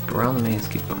 Go around the maze,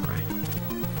 keep going right.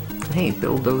 Hey,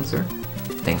 Bulldozer.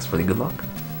 Thanks for the good luck.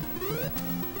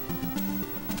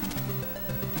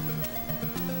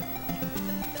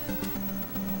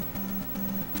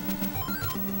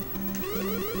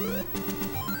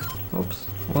 Oops.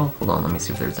 Well, hold on, let me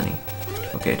see if there's any.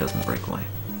 Okay, it doesn't break away.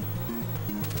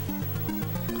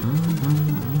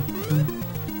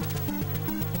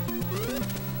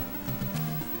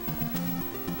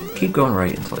 Keep going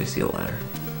right until you see a ladder.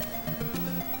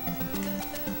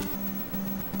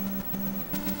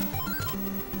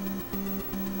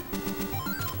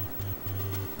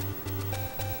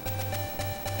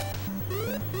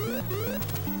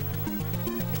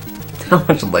 How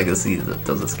much legacy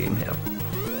does this game have?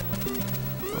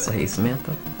 Also, hey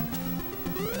Samantha.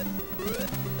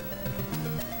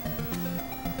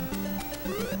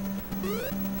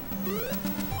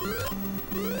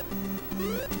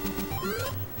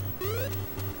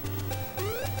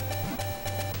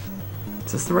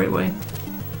 Is this the right way?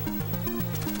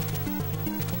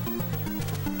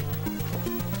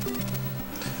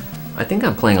 I think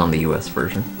I'm playing on the US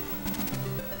version.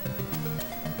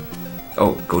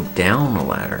 Oh, go down the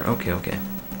ladder. Okay, okay.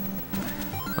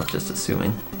 Not just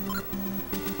assuming.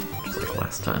 Just like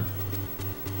last time.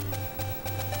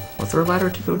 Was there a ladder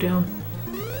to go down?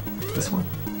 This one?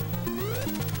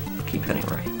 Keep heading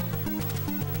right.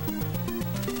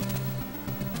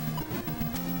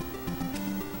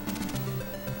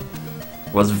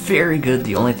 Was very good.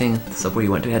 The only thing the subway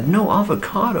you went to had no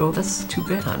avocado. That's too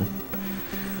bad.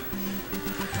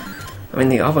 I mean,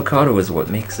 the avocado is what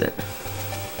makes it.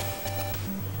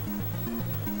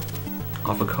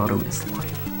 Avocado is life.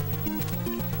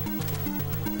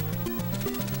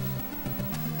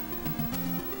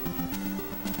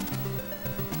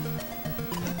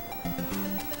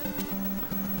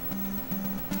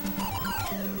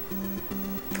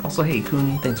 Also, hey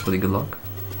Cooney, thanks for the good luck.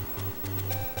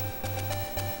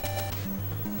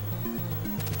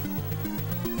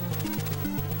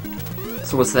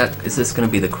 So what's that? Is this going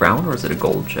to be the crown or is it a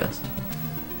gold chest?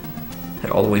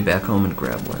 Head all the way back home and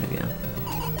grab one again.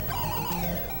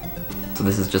 So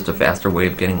this is just a faster way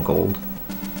of getting gold.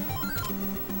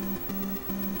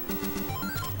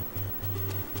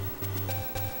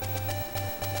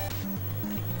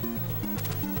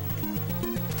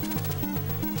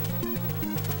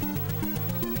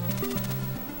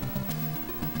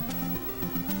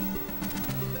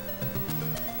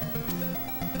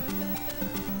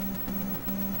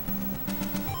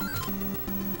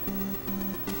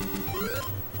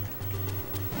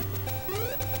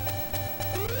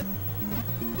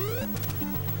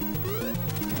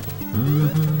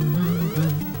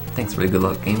 Thanks for the good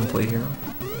luck, gameplay hero.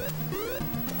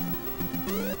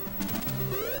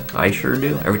 I sure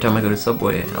do. Every time I go to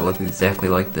Subway, I look exactly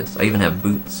like this. I even have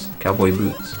boots, cowboy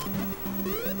boots.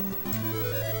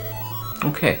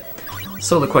 Okay,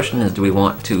 so the question is, do we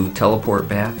want to teleport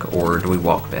back or do we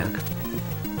walk back?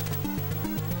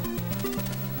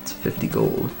 It's 50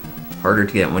 gold. Harder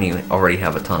to get when you already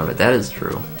have a ton of it. That is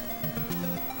true.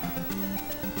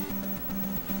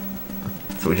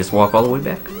 So we just walk all the way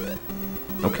back?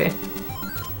 Okay.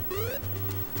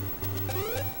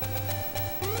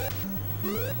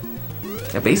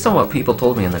 Yeah, based on what people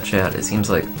told me in the chat, it seems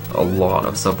like a lot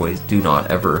of subways do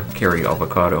not ever carry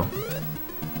avocado.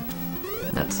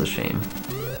 That's a shame.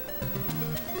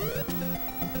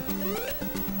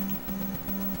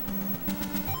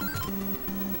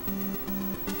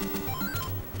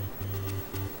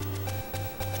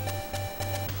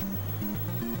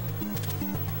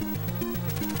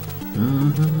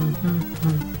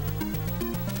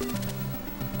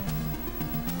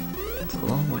 It's a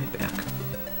long way back.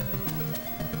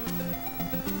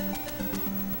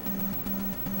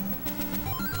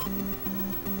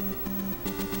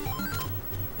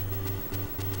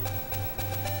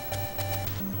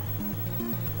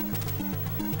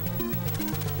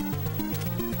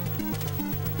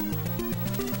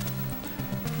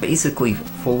 Basically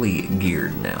fully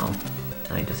geared now.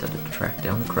 I just have to track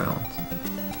down the crowns.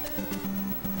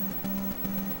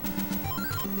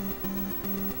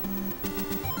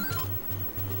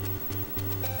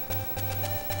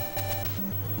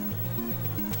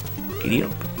 Giddy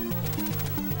up.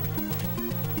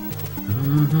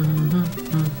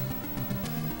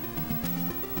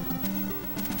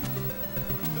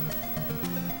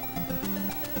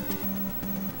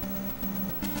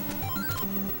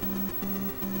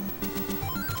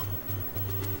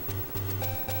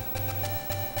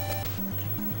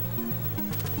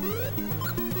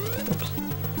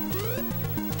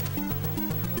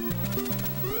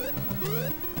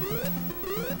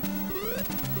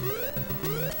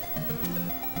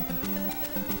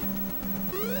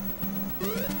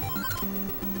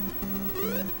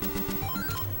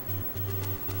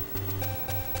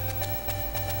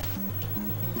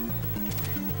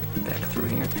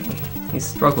 He's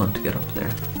struggling to get up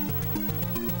there.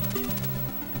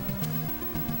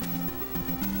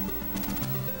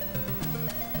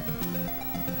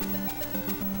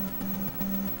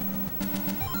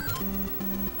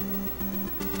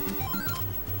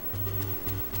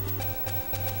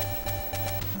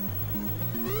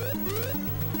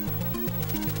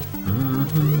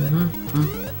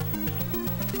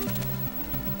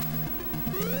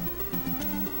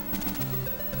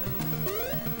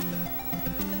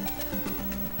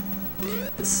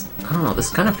 I don't know, this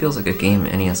kind of feels like a game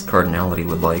NES Cardinality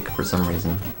would like for some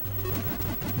reason.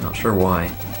 Not sure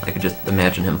why. I could just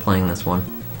imagine him playing this one.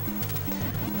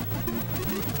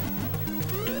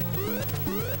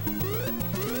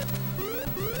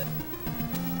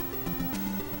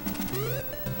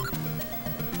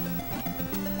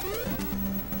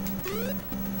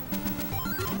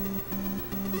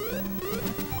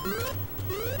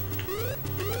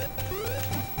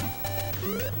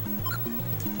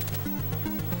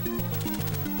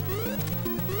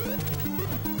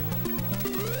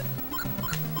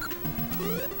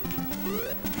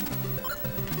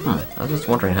 I was just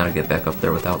wondering how to get back up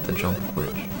there without the jump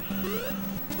glitch.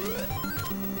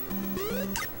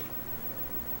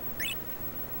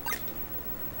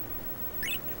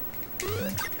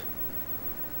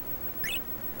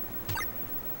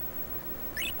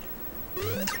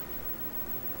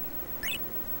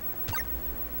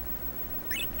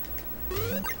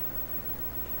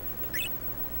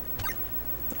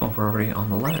 Oh, we're already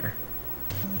on the ladder.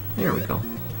 There we go.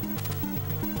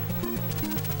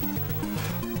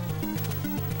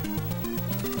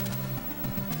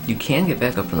 You can get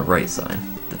back up on the right side.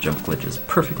 The jump glitch is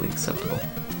perfectly acceptable.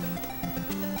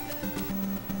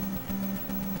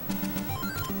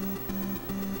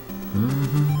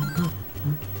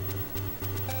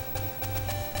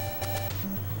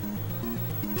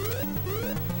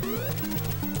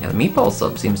 Yeah, the meatball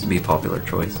sub seems to be a popular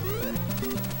choice.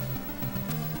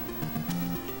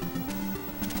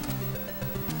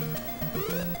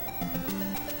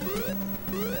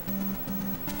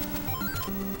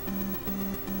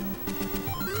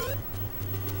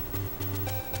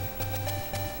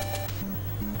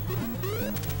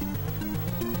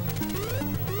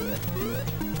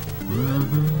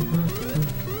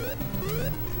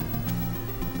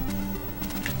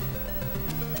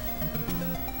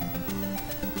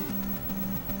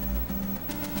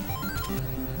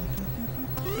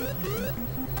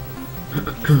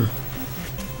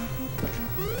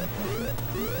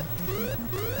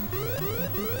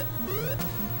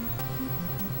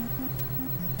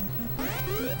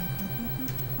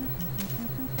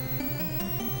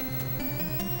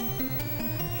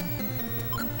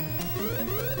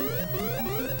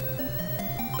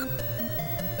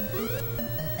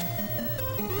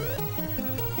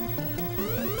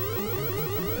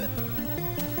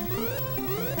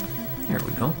 Here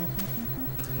we go.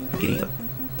 Giddy up.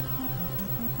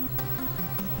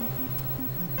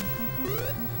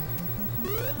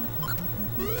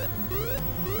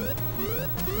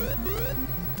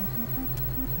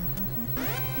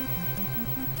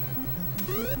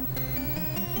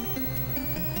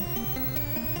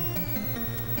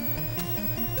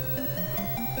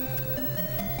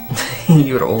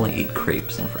 You would only eat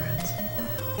crepes in France.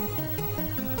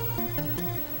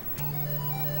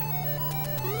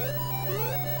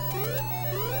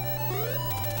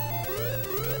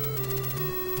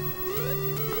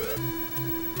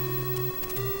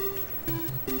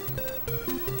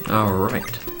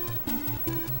 Alright.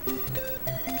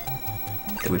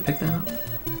 Did we pick that up?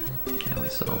 Yeah, we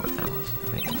saw what that was.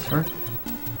 I think it's her.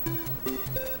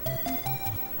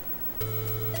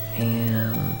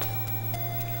 And...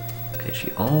 okay,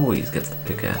 she always gets the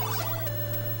pickaxe.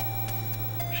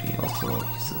 She also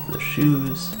uses the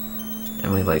shoes.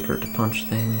 And we like her to punch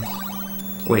things.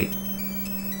 Wait.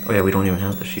 Oh yeah, we don't even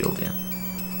have the shield yet.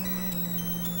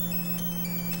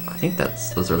 I think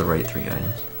those are the right 3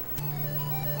 items.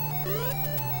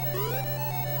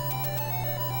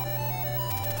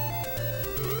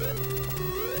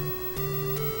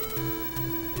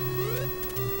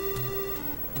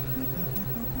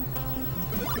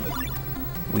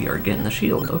 We are getting the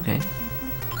shield, okay.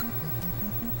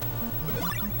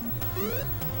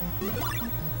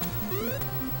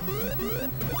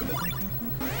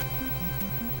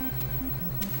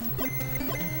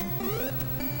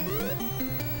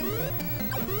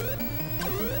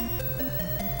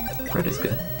 Red is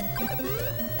good.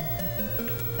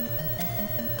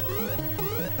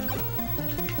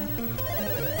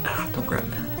 Ah, don't grab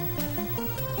that.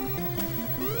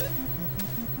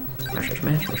 Smash,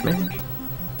 smash, smash, smash.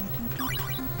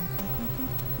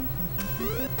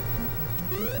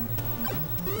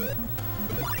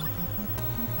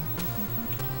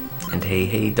 And hey,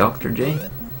 hey, Dr. J.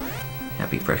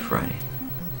 Happy Fresh Friday.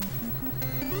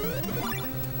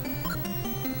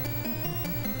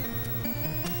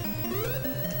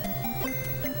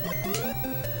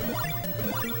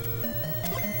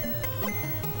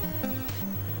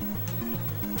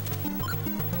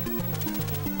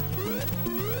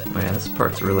 Oh yeah, this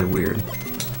part's really weird.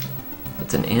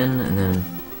 It's an inn, and then...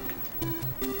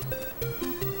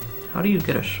 How do you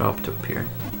get a shop to appear?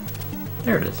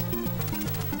 There it is.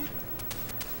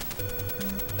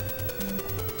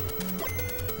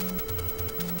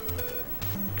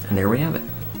 And there we have it.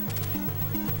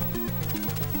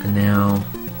 And now...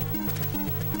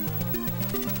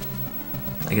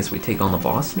 I guess we take on the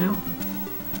boss now?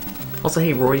 Also,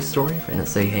 hey, Roy's story, if I didn't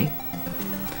say hey.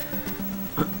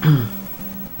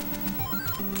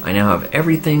 I now have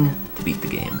everything to beat the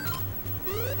game.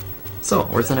 So,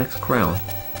 where's the next crown?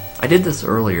 I did this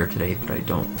earlier today, but I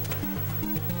don't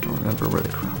remember where the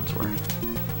crowns were.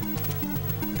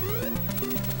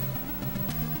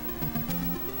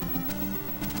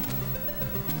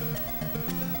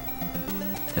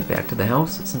 Head back to the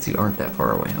house, since you aren't that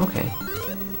far away. Okay.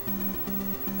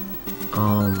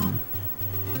 Yeah,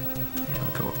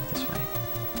 we'll go up this way.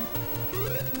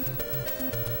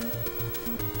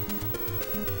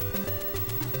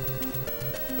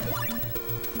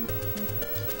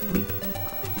 Bleep.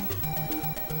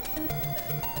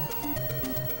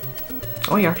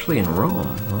 Oh, you're actually in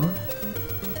Rome, huh?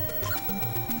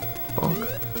 Bonk.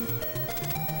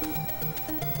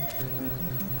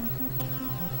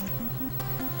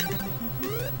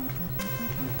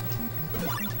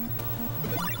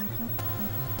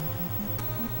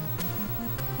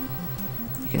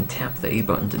 You can tap the A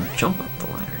button to jump up the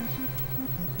ladders.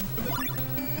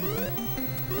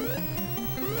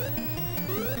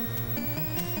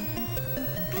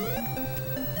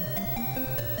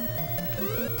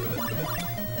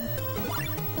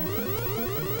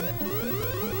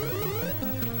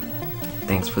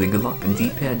 Thanks for the good luck and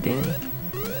D-pad, Danny.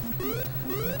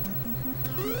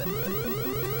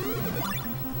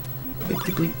 Bleep,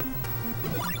 bleep, bleep.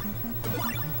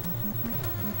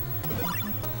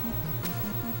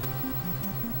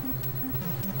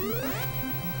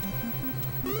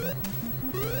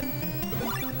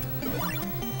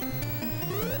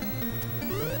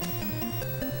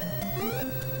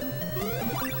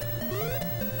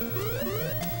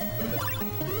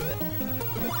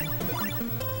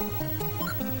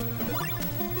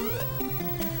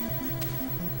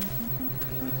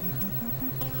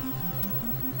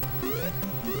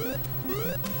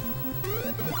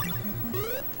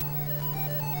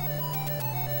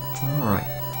 Alright.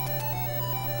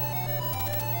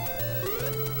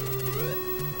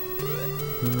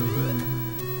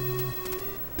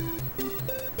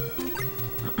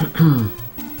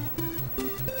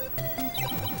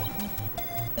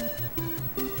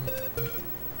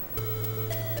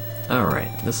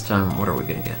 Alright, this time what are we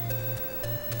gonna get?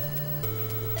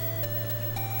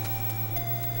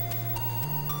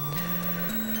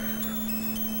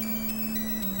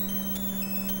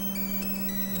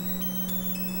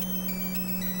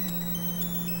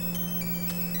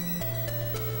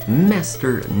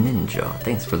 Master Ninja,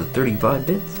 thanks for the 35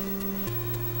 bits.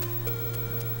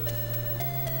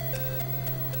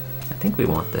 I think we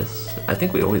want this. I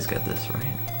think we always get this,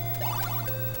 right?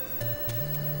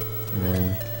 And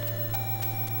then...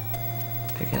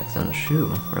 pickaxe on the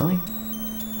shoe, really?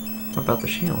 What about the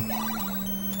shield?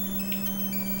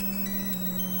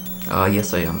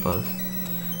 Yes I am, Buzz.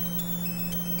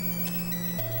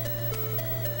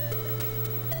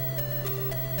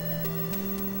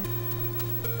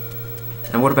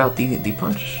 And what about the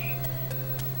punch?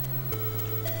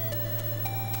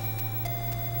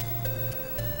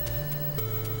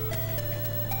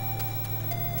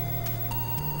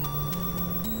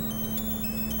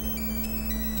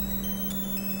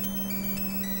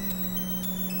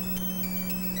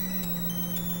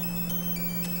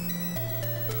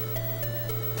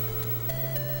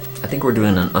 I think we're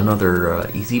doing another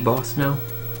easy boss now.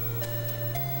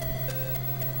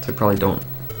 So we probably don't...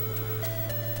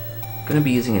 Gonna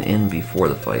be using an in before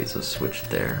the fight, so switch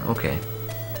there. Okay.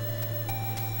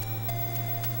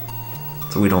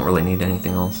 So we don't really need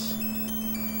anything else.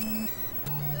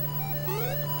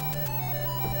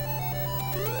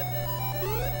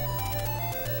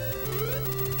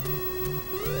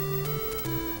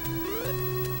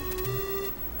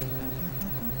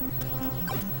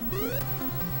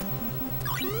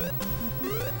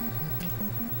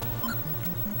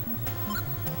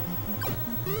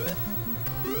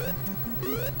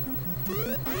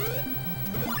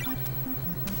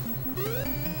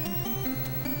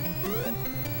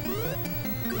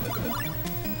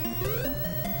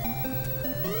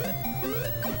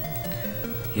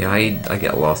 Yeah, I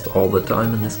get lost all the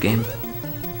time in this game.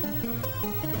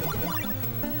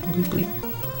 Bleep bleep.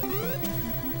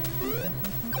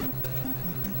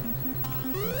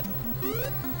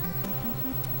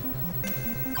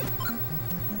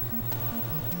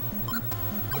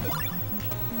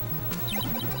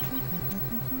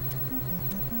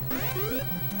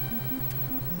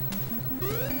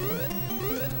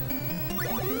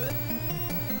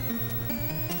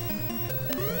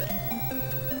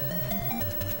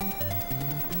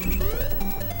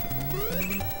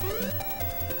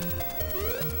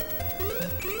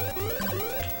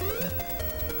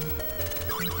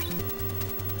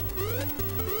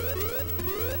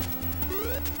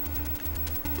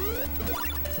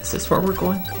 Is this where we're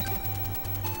going?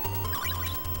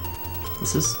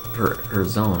 This is her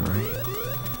zone, right?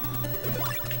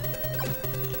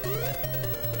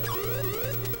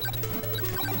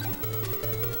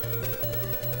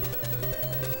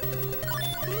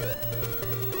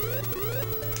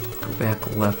 Go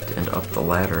back left and up the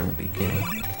ladder in the beginning.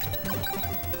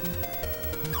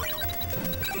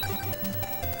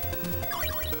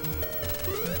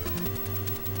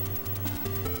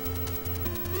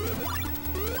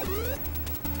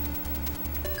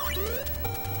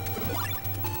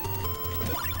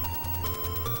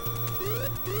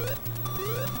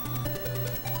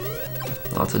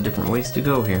 Lots of different ways to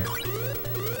go here.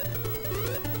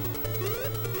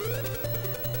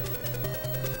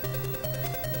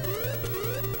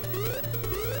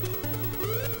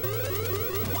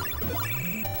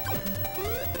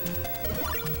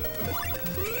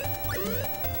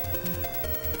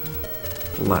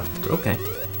 Left, okay.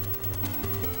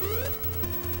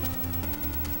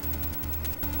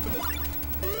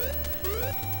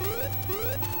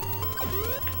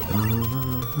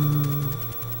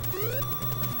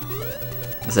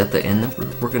 Is that the inn that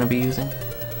we're going to be using?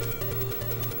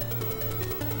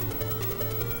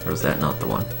 Or is that not the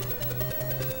one?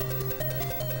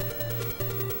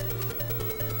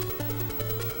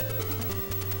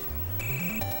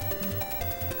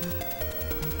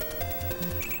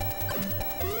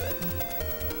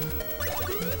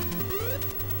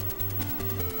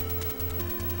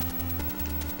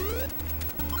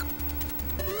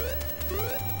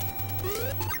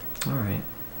 Alright.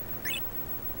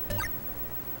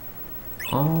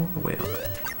 All the way up.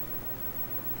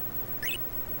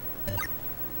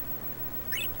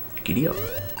 Giddy up.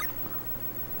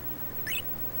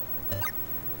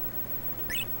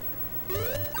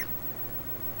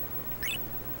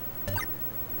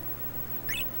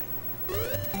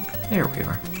 There we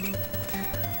are.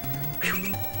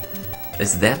 Whew.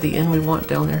 Is that the inn we want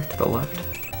down there to the left?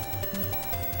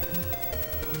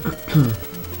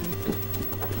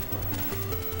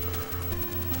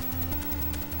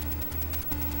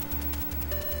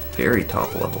 Very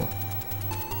top level.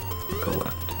 Go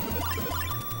left.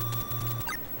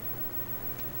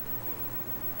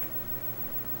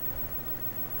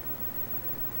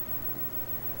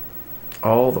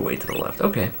 All the way to the left.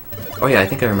 Okay. Oh yeah, I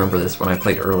think I remember this when I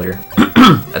played earlier.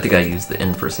 I think I used the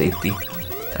inn for safety.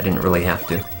 I didn't really have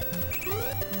to.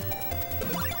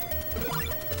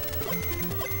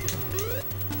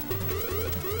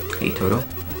 Hey, Toto.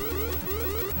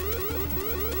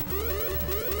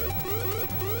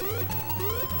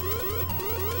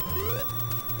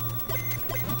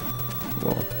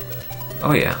 Whoa.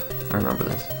 Oh yeah, I remember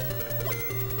this.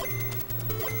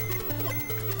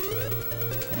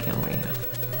 Can't wait.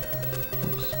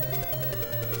 Oops.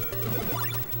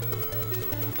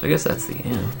 So I guess that's the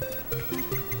end.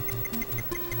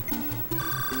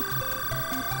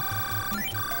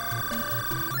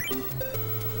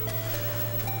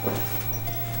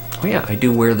 Oh yeah, I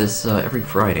do wear this every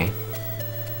Friday.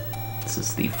 This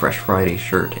is the Fresh Friday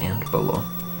shirt and bolo.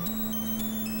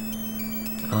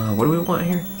 What do we want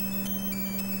here?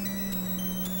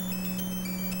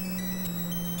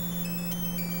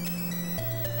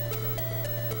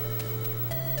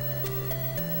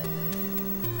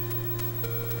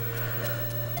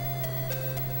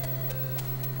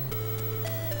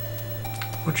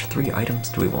 Which 3 items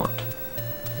do we want?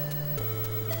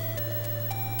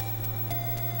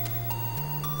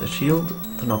 The shield,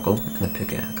 the knuckle, and the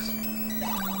pickaxe.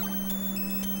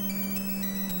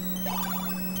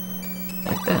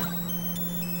 Like that.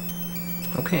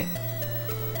 Okay.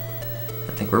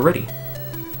 I think we're ready.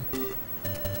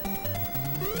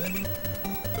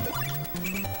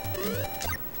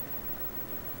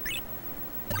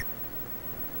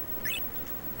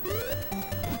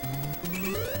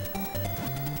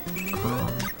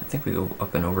 I think we go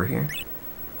up and over here.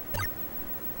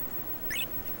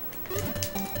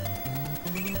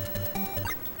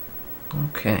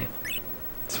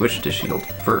 So switch to shield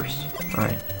first.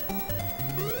 Alright.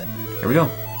 Here we go.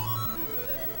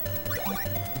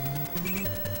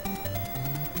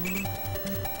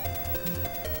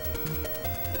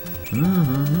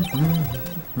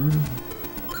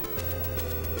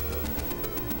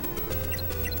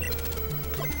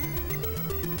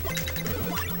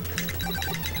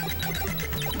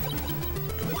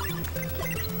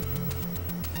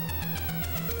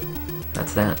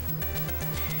 That's that.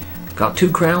 Got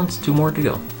 2 crowns, 2 more to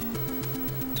go.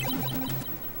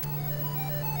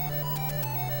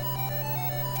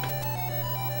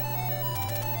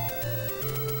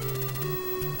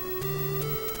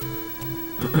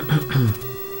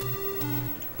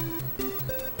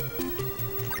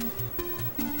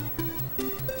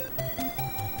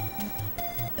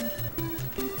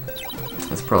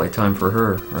 It's probably time for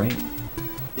her, right?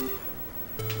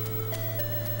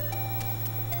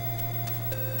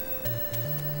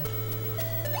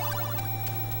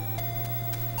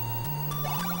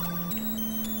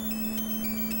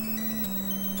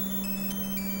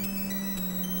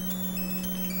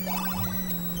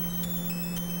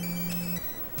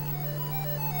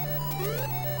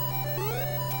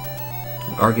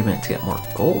 An argument to get more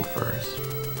gold first.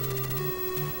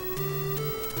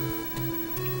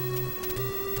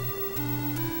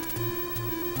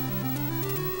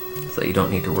 So you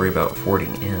don't need to worry about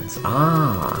fording ends.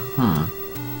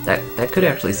 That could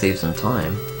actually save some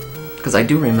time. Because I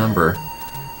do remember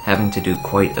having to do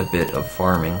quite a bit of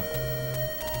farming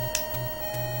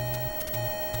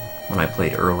when I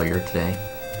played earlier today.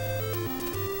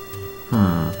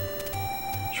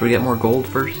 Should we get more gold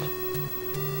first?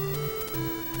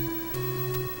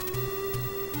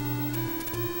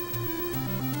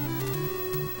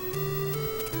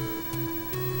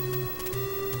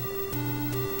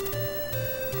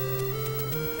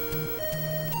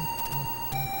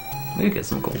 We could get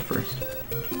some gold first.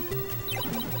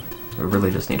 We really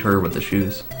just need her with the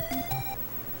shoes.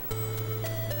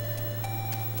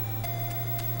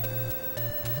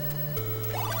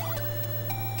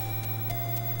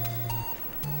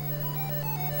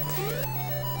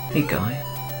 Hey guy.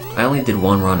 I only did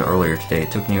 1 run earlier today.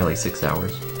 It took nearly 6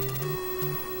 hours.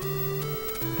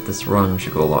 But this run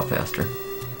should go a lot faster.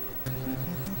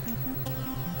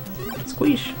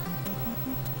 Squeeze!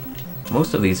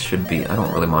 Most of these should be... I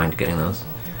don't really mind getting those.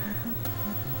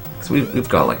 Because we've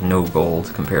got like no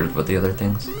gold compared with the other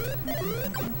things.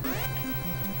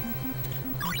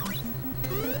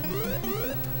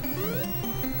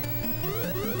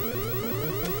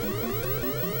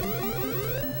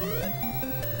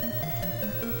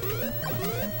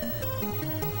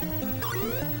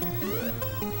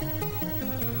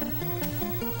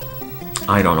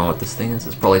 I don't know what this thing is.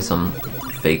 It's probably some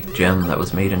fake gem that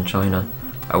was made in China.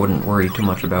 I wouldn't worry too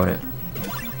much about it.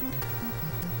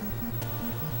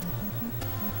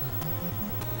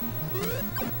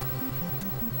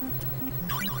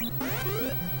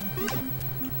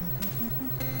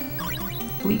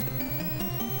 Bleep.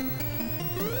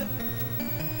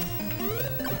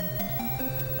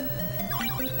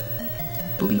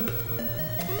 Bleep.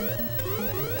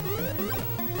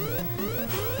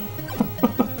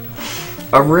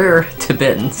 A rare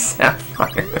Tibetan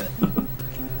sapphire.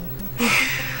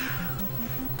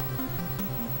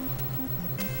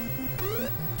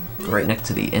 Right next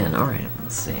to the inn. Alright,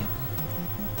 let's see.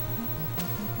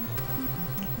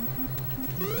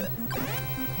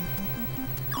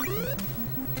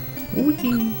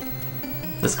 Whee!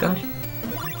 This guy?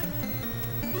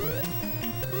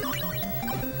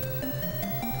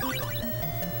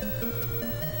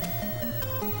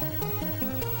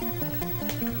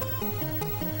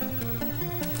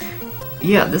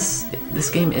 Yeah, this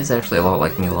game is actually a lot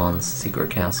like Milan's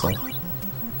Secret Castle.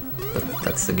 But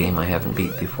that's the game I haven't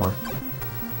beat before.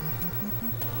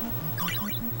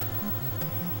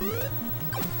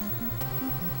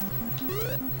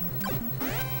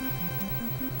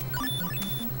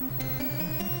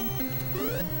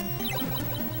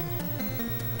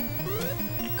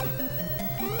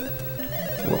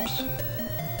 Whoops.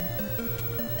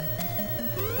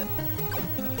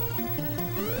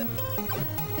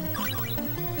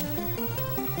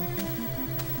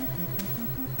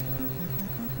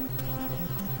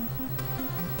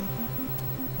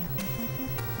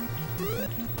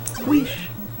 Squeeze!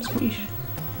 Squeeze!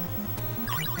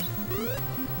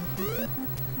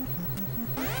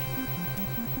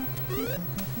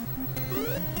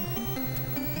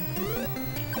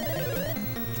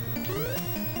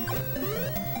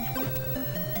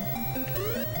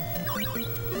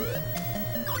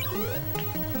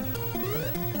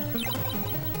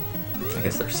 I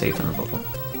guess they're safe in the bubble.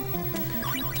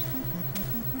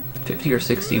 50 or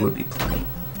 60 would be plenty.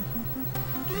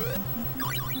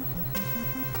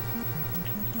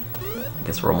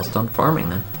 Guess we're almost done farming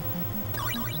then.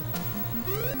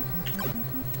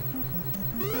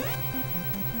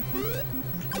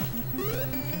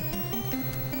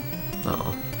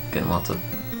 Uh-oh, getting lots of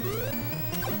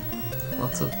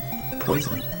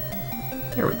poison.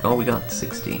 There we go, we got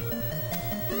 60.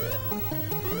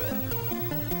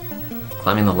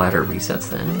 Climbing the ladder resets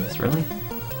the enemies, really?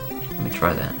 Let me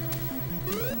try that.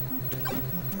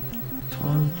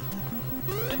 1,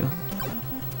 2,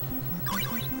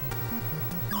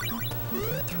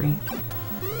 3.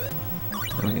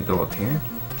 Then we can go up here.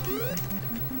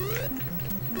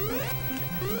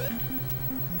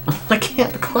 I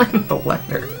can't climb the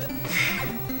ladder.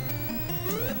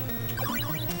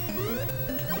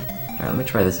 Alright, let me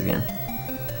try this again.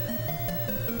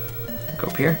 Go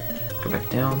up here, go back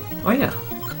down. Oh yeah.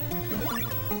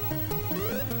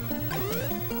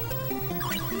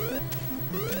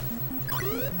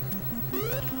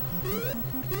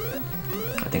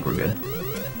 I think we're good.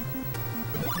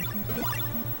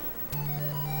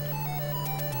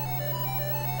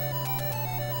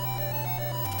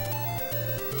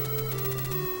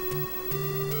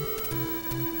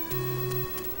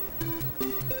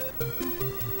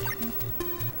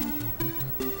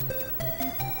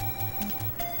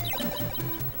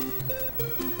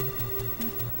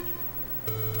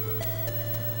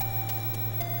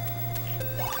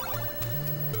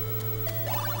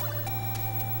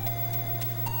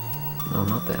 No,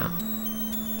 not that.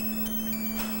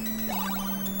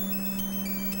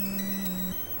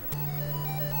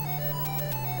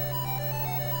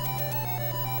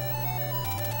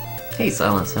 Hey,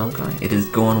 Silent Sound Guy. It is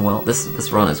going well.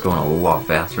 This run is going a lot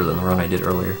faster than the run I did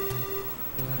earlier.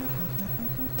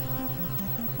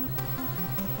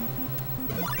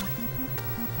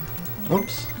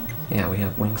 Whoops. Yeah, we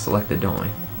have wings selected, don't we?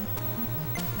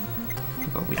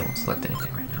 But we don't select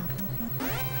anything right now.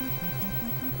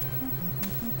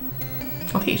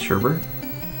 Oh, hey, Sherbert.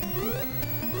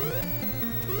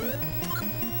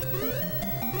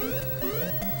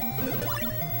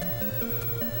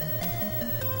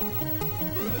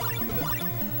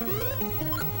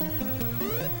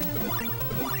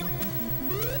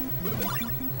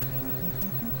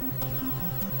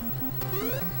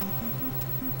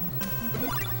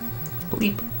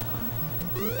 Bleep.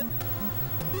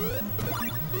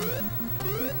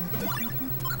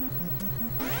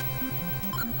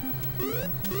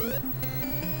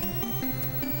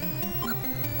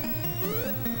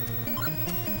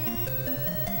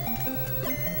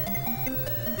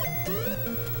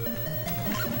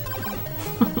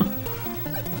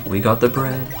 We got the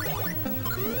bread.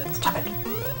 Stop it.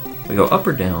 We go up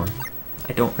or down?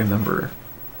 I don't remember.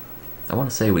 I want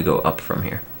to say we go up from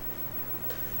here.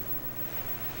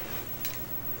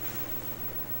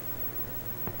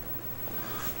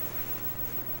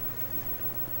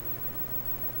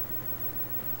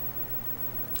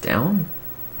 Down?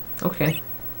 Okay.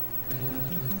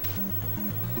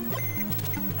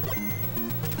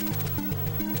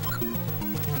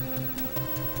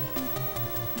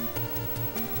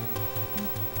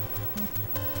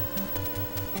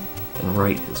 Then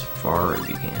right as far as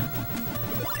you can.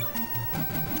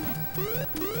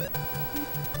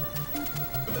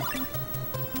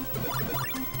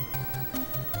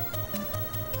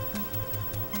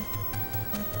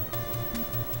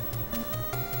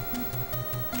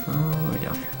 Oh,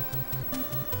 down here.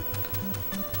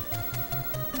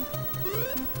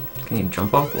 Can you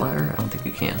jump off the ladder? I don't think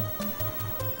you can.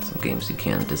 Some games you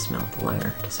can dismount the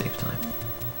ladder to save time.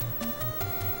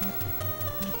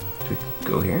 Do we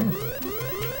go here?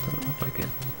 Doesn't look like it.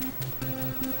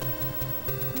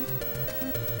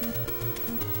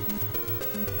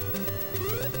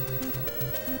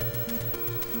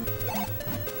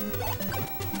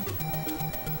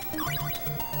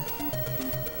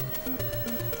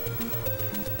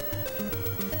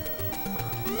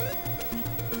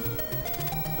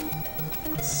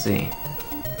 Let's see.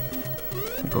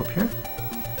 Go up here.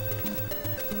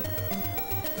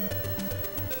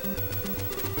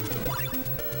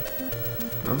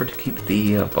 Remember to keep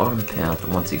the bottom path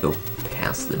once you go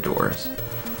past the doors.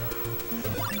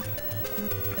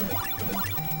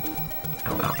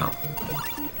 Ow, ow, ow.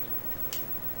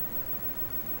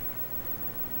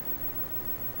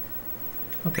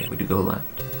 Okay, we do go left.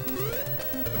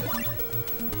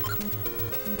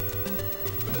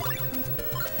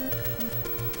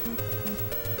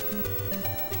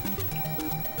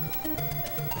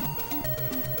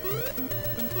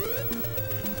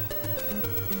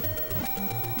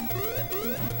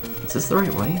 Is this the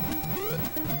right way?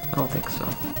 I don't think so.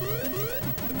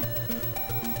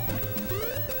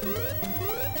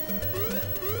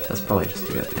 That's probably just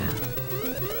a good path.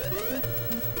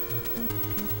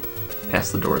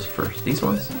 Past the doors first. These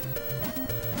ones?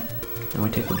 Then we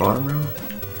take the bottom row?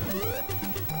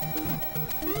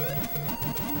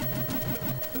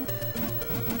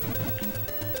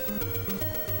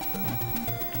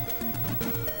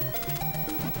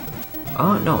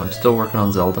 Oh, no, I'm still working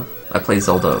on Zelda. I play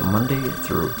Zelda Monday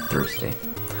through Thursday.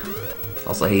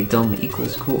 Also, hey, dumb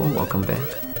equals cool, welcome back.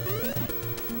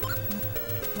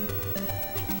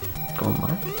 Going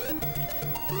left.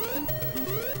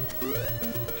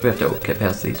 Do we have to get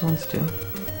past these ones too?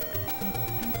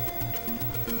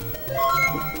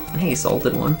 Hey,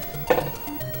 salted one.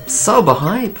 Sub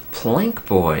hype, Plank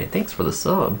Boy. Thanks for the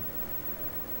sub.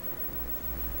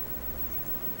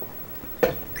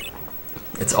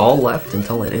 It's all left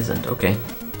until it isn't. Okay.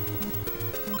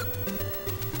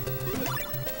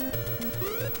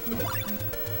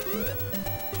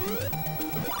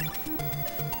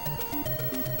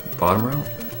 Bottom row.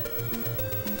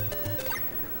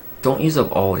 Don't use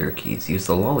up all your keys. Use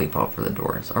the lollipop for the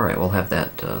doors. Alright, we'll have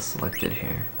that selected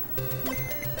here.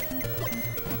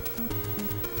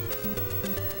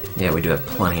 Yeah, we do have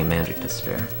plenty of magic to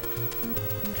spare.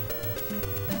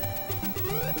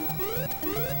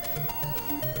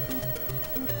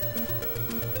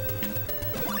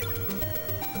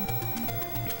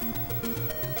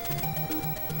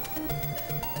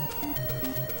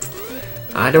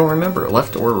 I don't remember.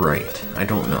 Left or right? I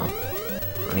don't know.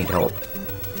 I need help.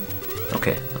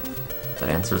 Okay, that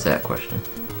answers that question.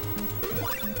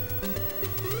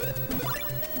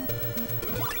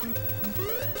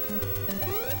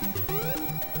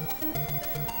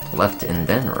 Left and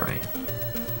then right.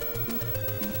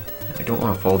 I don't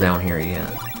want to fall down here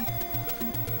yet.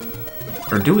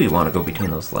 Or do we want to go between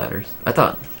those ladders? I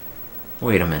thought...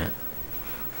 Wait a minute.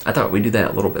 I thought we'd do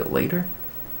that a little bit later.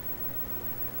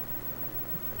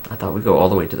 I thought we'd go all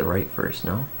the way to the right first,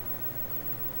 no?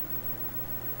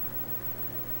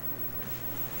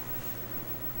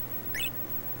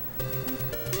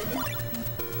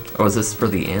 Oh, is this for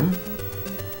the inn?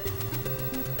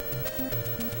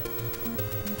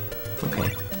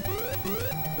 Okay.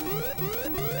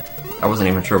 I wasn't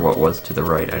even sure what was to the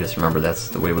right, I just remember that's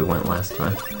the way we went last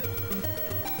time.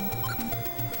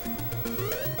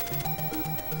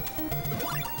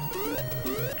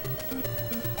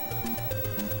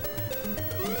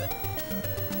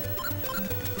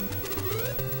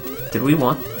 Did we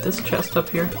want this chest up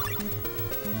here?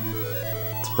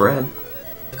 It's bread.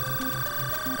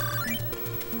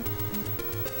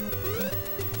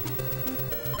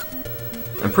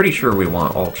 I'm pretty sure we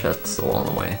want all chests along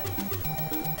the way.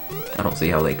 I don't see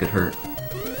how they could hurt.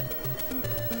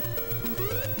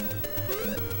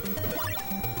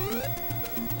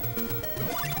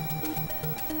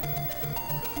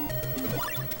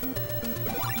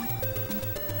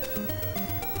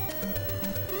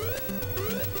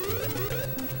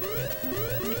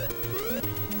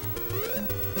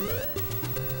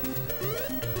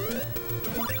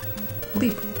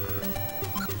 Leap.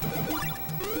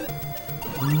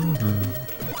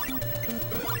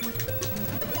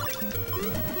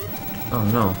 Oh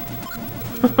no.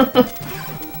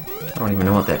 I don't even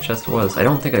know what that chest was. I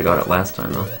don't think I got it last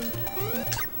time though.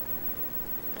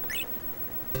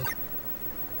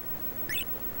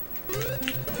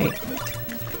 Hey.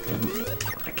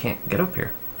 I can't get up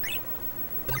here.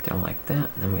 Down like that,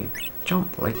 and then we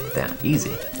jump like that.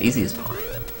 Easy. Easy as pie.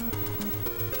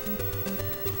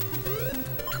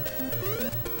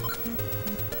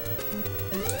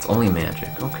 It's only magic,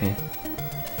 okay.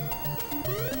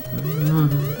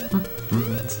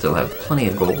 Still have plenty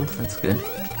of gold, that's good.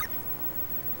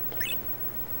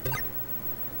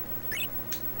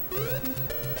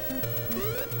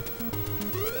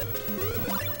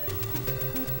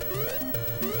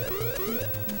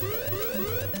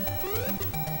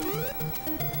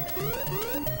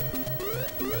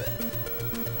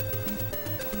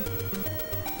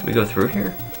 Do we go through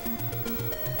here?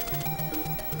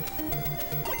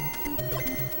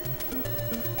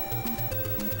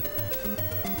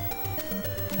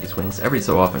 These wings every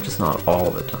so often, just not all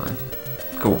the time.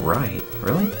 Go right?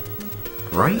 Really?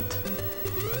 Right?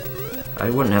 I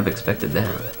wouldn't have expected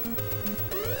that.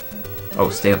 Oh,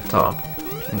 stay up top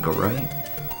and go right?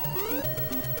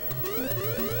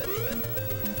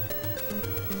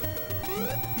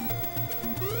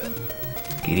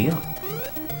 Giddy up.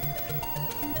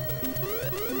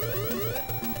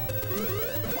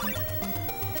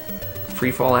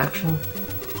 Free fall action.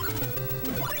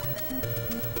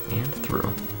 And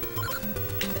through.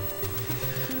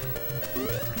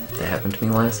 That happened to me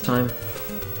last time.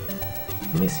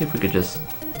 Let me see if we could just...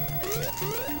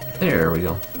 There we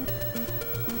go.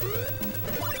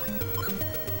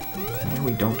 And there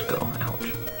we don't go.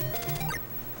 Ouch.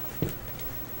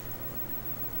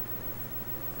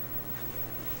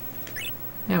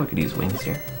 Yeah, we could use wings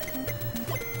here.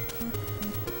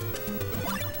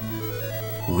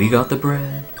 We got the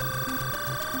bread.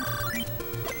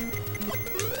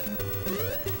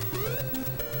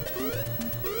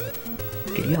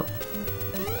 Giddy up.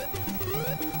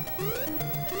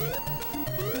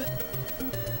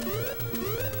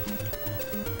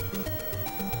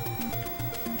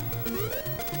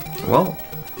 Well,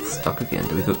 stuck again.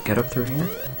 Do we go get up through here?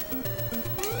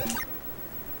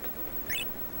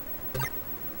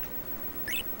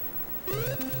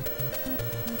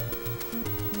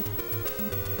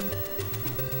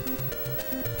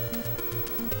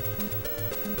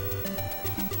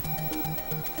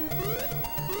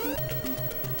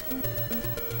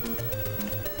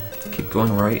 Keep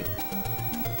going right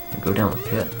and go down the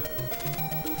pit.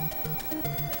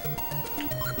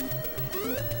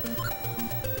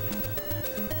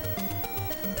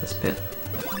 This pit.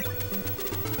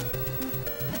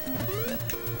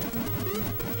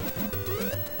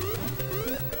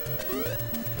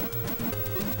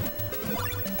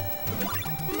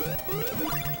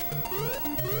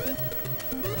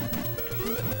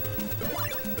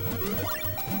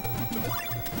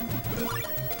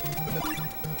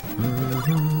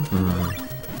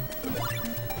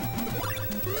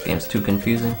 This game's too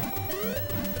confusing.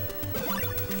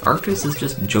 Arcus is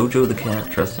just Jojo the cat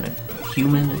dressed in a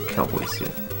human cowboy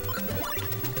suit.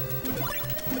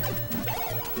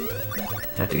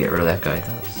 Have to get rid of that guy,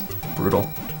 that was brutal.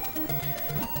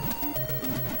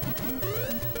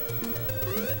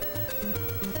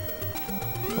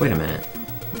 Wait a minute.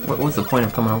 What was the point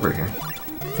of coming over here?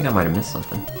 I think I might have missed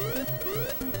something.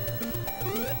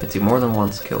 It's you more than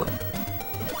once, kill it.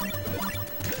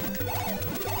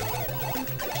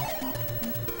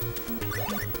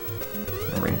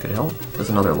 A ring could help. There's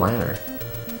another ladder.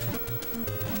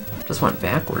 Just went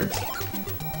backwards.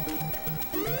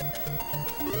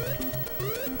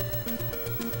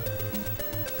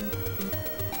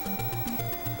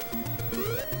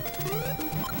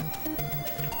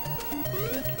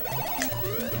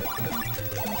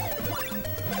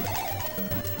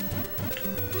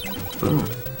 Boom.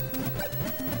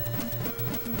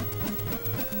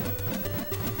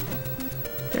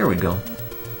 There we go.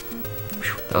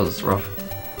 Whew, that was rough.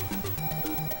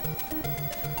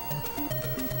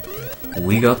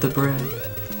 We got the bread.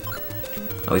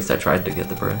 At least I tried to get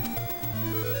the bread.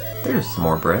 There's some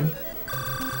more bread.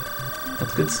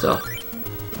 That's good stuff.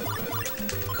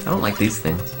 I don't like these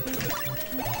things.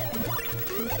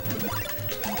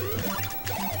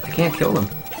 I can't kill them.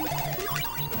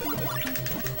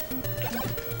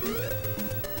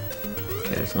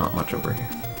 Okay, there's not much over here.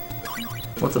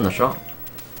 What's in the shop?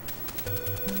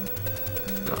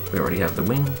 We already have the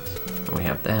wings, and we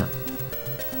have that.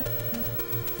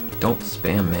 Don't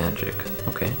spam magic.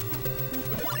 Okay.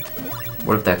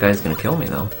 What if that guy's gonna kill me,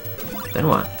 though? Then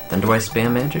what? Then do I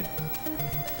spam magic?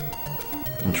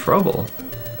 In trouble?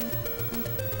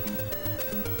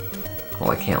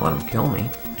 Well, I can't let him kill me.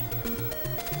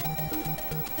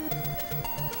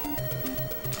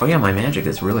 Oh yeah, my magic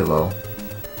is really low.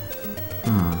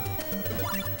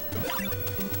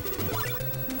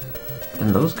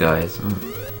 Then those guys...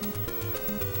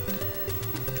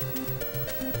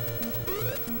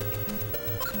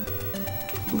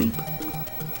 Leap.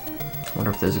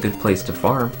 Wonder if there's a good place to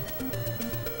farm.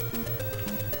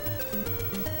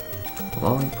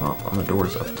 Lollipop on the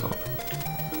doors up top.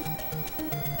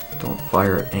 Don't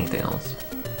fire at anything else.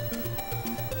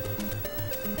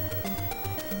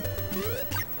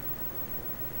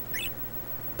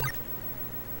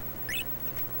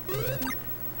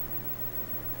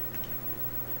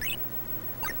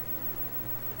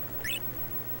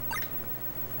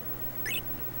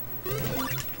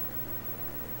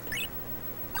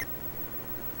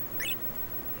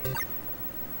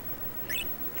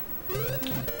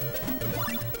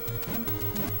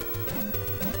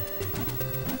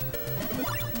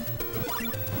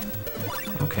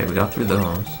 Okay, we got through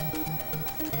those.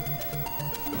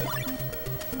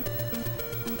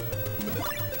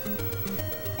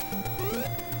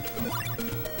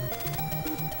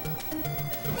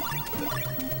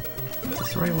 Is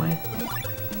this the right way?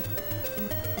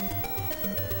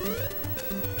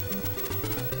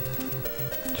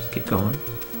 Just keep going.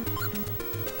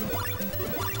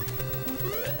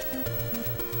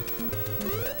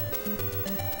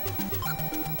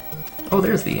 Oh,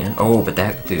 there's the end. Oh, but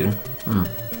that dude.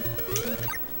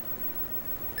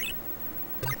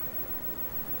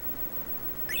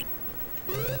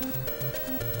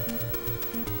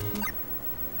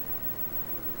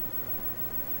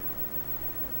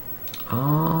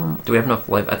 Do we have enough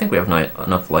life? I think we have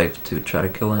enough life to try to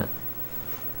kill it.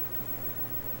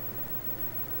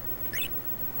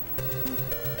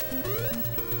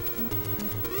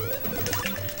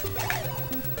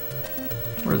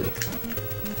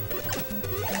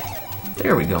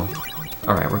 There we go.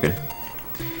 Alright, we're good.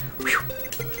 Whew.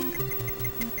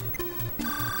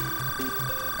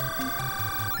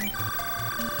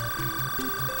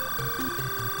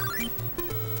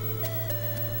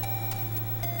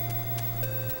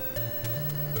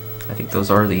 I think those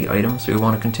are the items we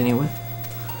want to continue with.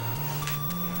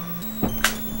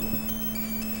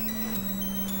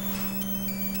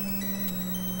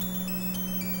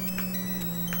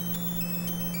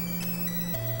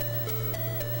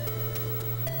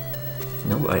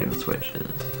 No item switches.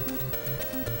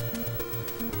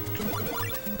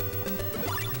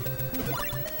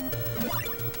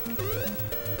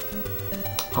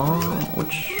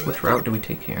 Which route do we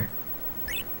take here?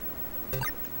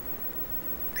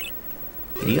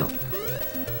 Giddy up.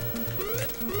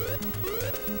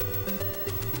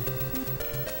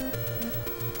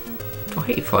 Oh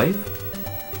hey, 5.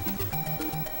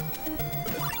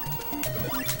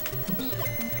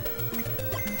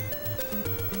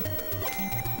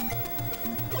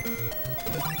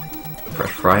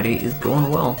 Fresh Friday is going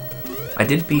well. I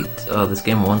did beat this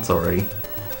game once already.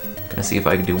 Gonna see if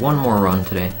I can do one more run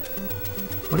today.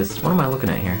 What am I looking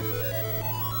at here?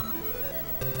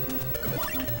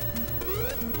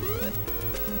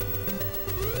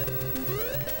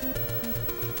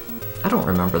 I don't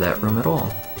remember that room at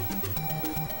all.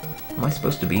 Am I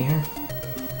supposed to be here?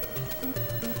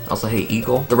 Also, hey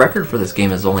Eagle, the record for this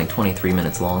game is only 23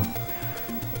 minutes long.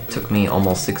 It took me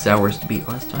almost 6 hours to beat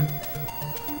last time.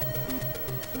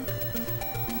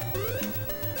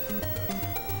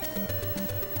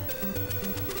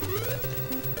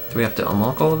 Do we have to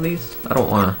unlock all of these? I don't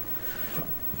want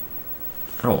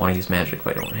to use magic if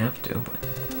I don't have to, but...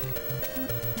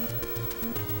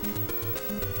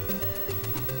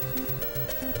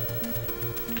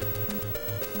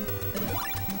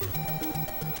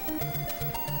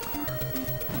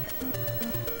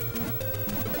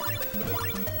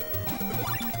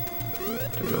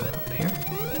 Do we go up here?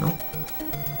 No?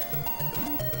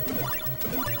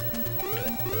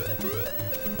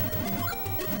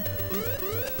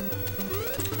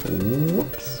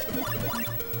 Whoops.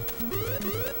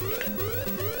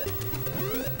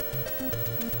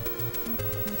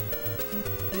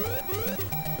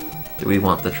 Do we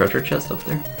want the treasure chest up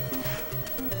there?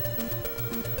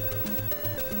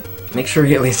 Make sure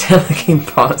you at least have the game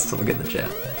paused to look at the chat.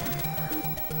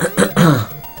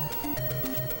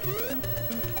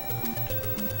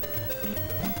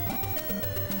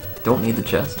 Don't need the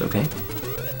chest, okay.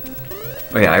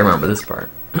 Oh yeah, I remember this part.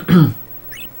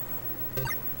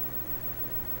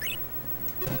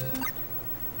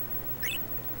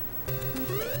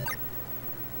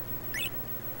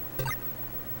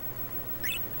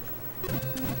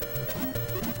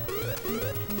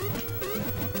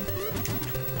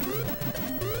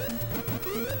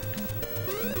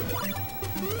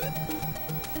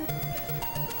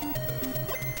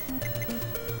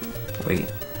 Wait.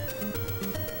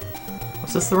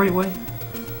 Was this the right way?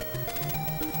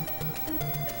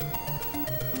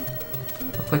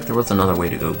 Looked like there was another way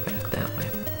to go back that way.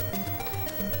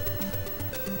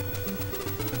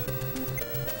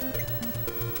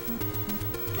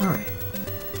 Alright.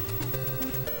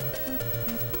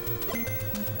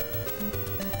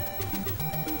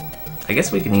 I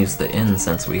guess we can use the inn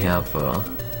since we have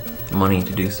money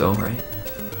to do so, right?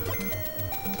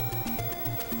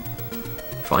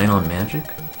 Fine on magic?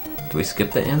 Do we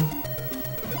skip the inn?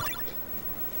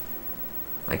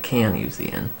 I can use the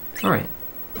inn. Alright.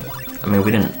 I mean,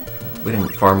 we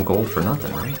didn't farm gold for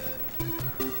nothing, right?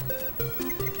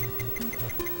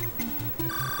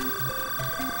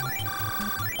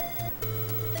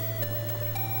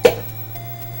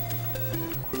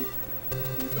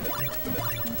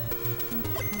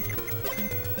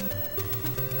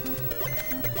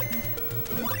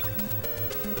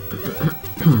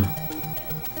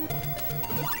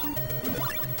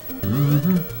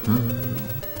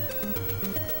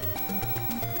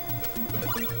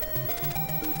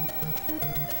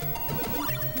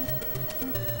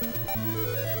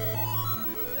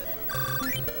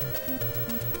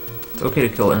 It's okay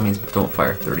to kill enemies, but don't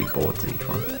fire 30 bullets at each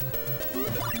one.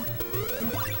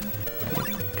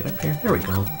 Get up here. There we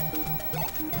go.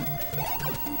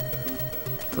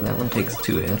 So that one takes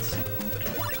 2 hits.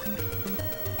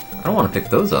 I don't want to pick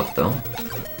those up, though.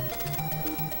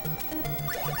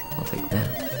 I'll take that.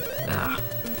 Ah.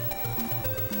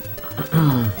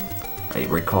 I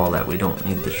recall that we don't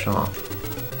need the shop.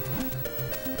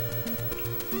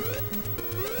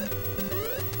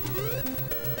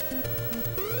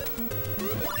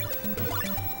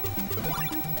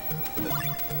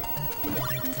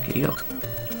 Giddy up.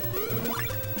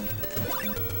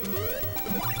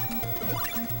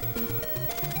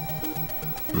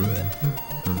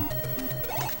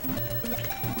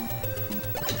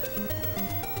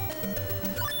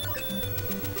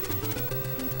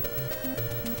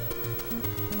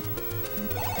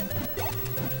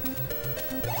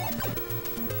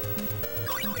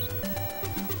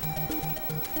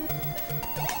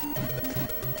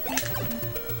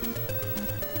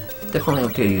 Definitely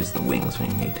okay to use the wings when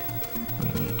you need to,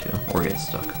 or get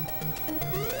stuck.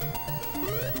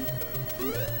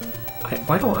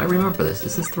 Why don't I remember this?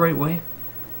 Is this the right way?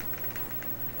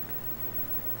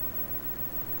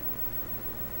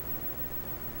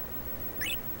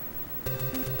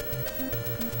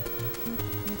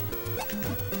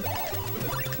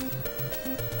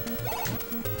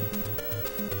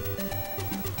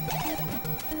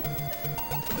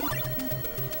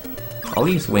 I'll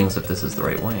use wings if this is the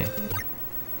right way.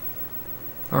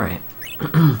 Alright.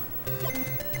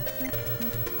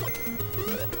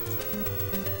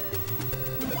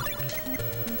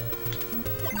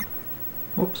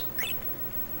 Whoops.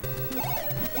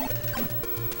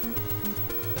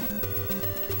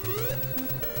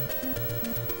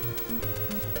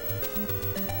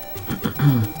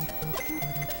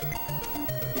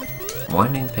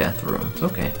 Winding path rooms,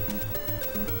 okay.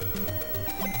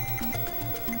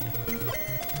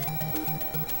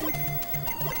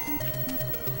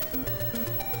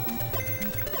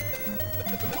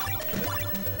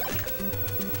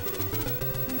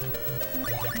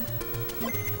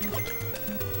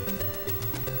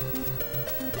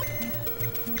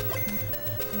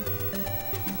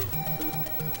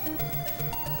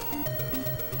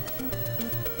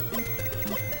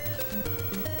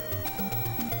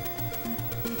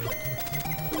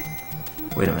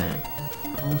 Wait a minute.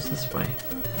 What was this way?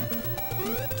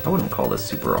 I wouldn't call this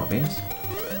super obvious.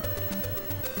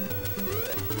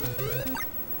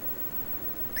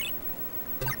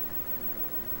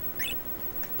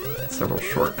 Several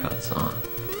shortcuts, huh?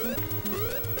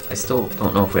 I still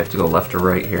don't know if we have to go left or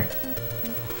right here.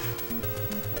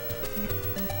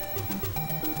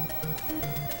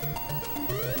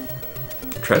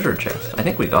 Treasure chest. I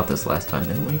think we got this last time,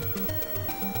 didn't we?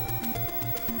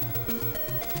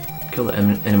 Kill the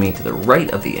enemy to the right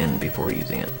of the inn before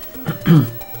using it.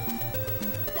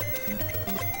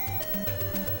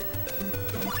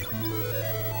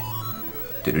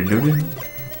 Do-do-do-do.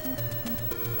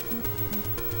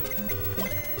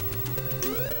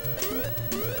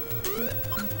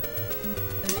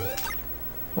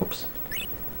 Whoops.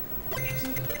 Just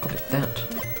like that.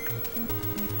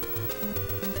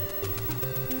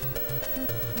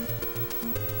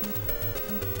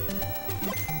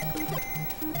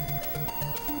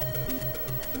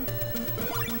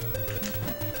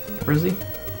 Where is he?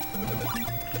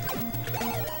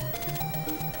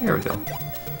 There we go.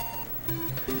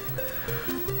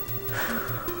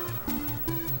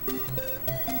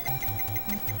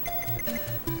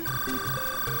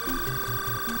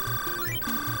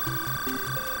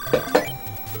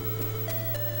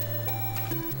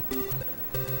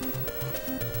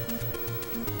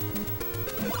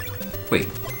 Wait,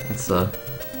 it's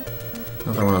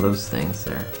another one of those things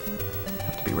there.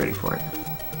 Have to be ready for it.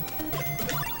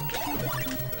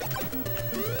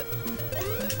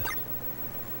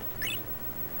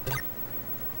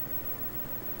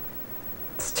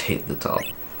 Stay at the top.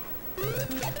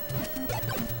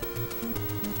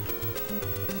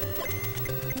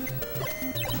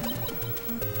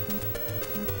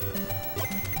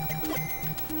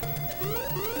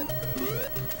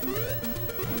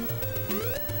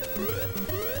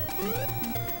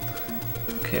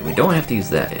 Okay, we don't have to use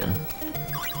that in.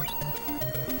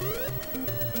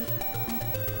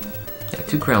 Yeah,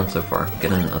 2 crowns so far.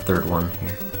 Getting a third one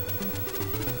here.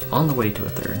 On the way to a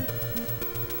third.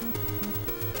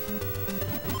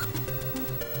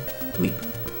 Leap.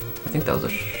 I think that was a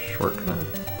shortcut.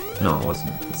 No, it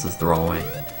wasn't. This is the wrong way.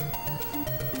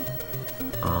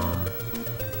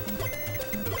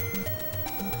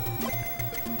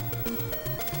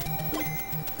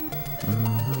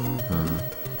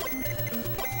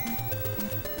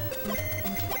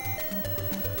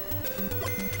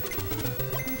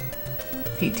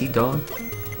 Hey, T-Dog.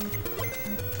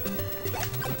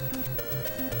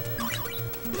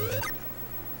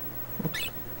 Oops.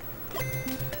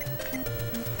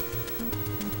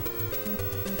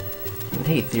 And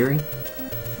hey, Theory.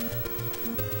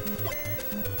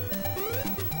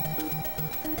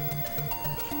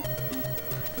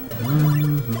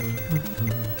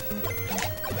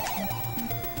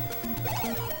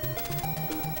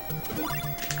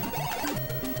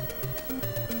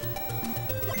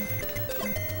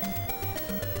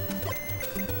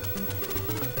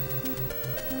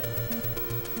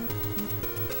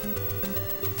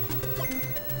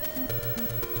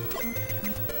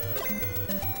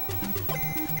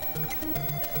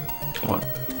 What?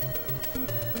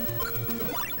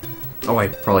 Oh, I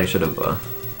probably should have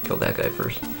killed that guy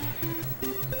first.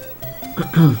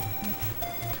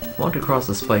 Want to cross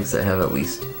the spikes that have at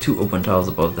least 2 open tiles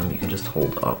above them, you can just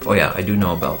hold up. Oh yeah, I do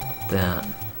know about that.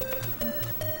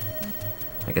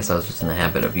 I guess I was just in the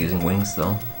habit of using wings,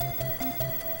 though.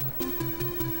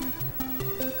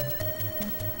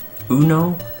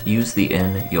 Uno, use the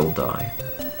N, you'll die.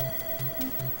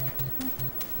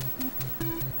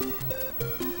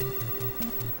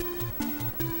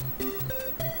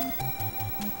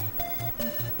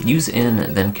 Use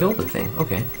N, then kill the thing.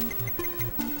 Okay.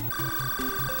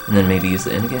 And then maybe use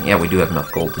the N again? Yeah, we do have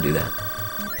enough gold to do that.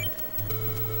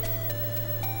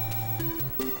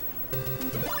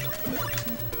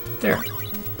 There.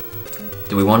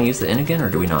 Do we want to use the N again, or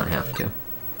do we not have to?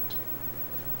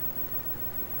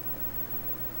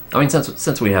 I mean,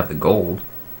 since we have the gold,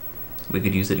 we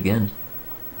could use it again.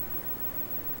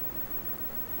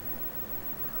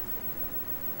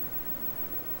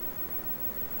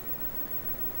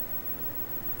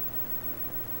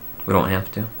 We don't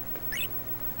have to.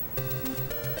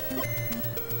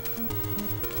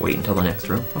 Wait until the next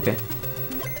room? Okay.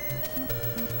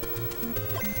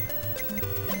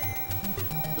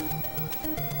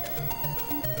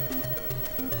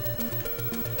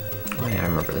 Oh yeah, I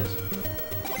remember this.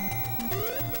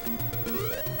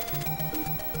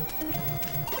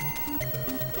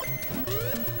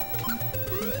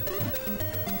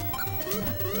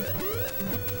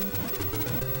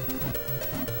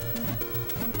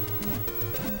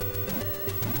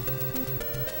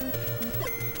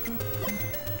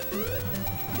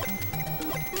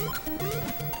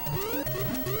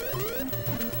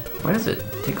 Why does it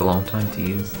take a long time to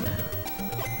use that?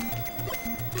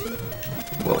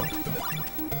 Whoa.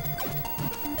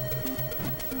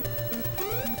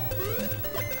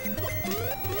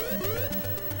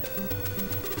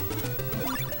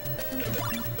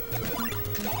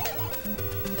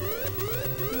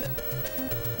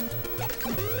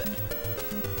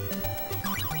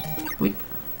 Weep.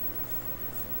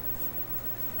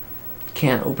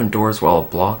 Can't open doors while a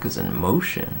block is in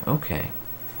motion. Okay.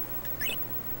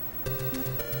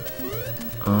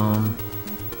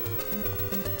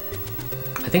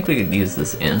 I think we could use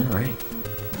this in, right?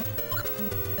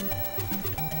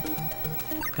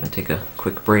 Gonna take a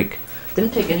quick break.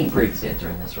 Didn't take any breaks yet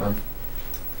during this run.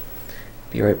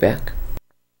 Be right back.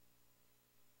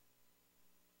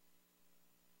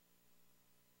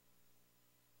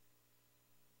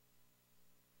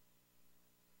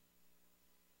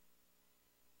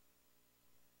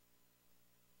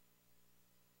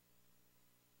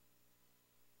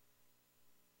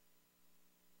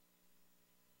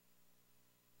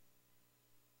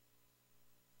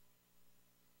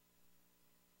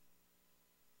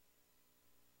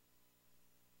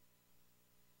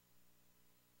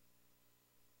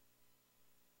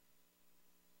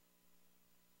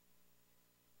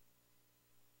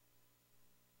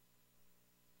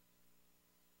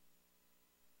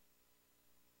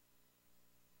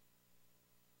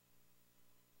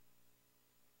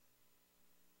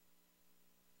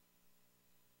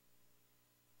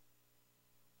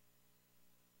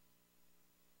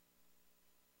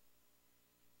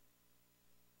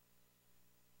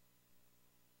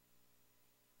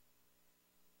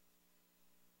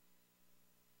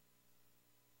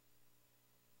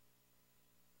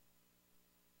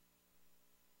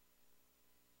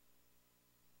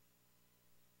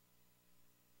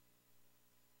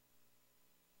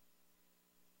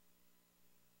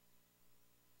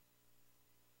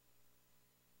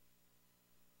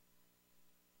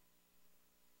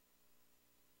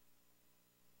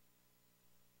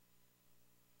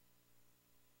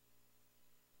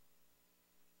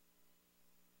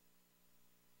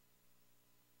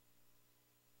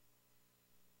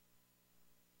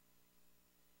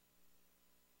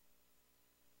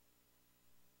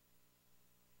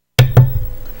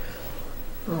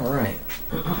 Alright.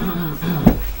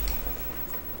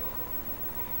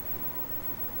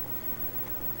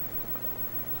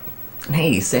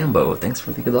 Hey, Sambo, thanks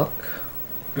for the good luck.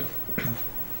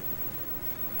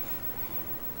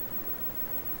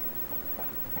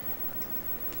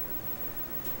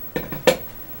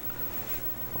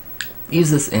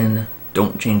 Use this in,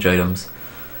 don't change items.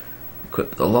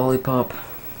 Equip the lollipop.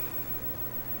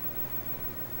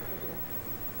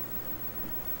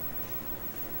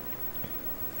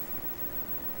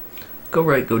 Go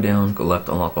right, go down, go left,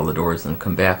 unlock all the doors, then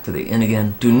come back to the inn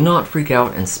again. Do not freak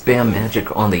out and spam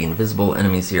magic on the invisible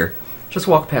enemies here. Just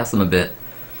walk past them a bit.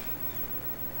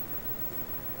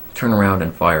 Turn around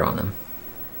and fire on them.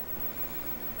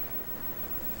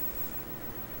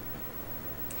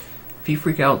 If you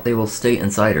freak out, they will stay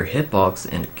inside your hitbox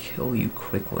and kill you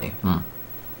quickly.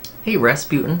 Hey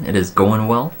Rasputin, it is going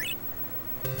well.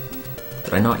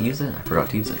 Did I not use it? I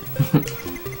forgot to use it.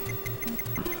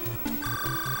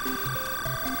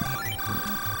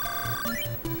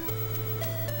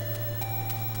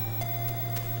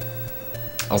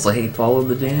 Also, hey, follow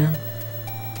the Dan.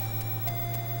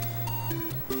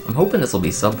 I'm hoping this will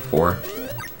be sub 4.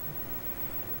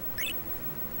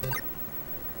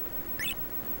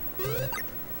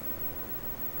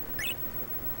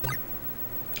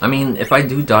 I mean, if I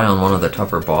do die on one of the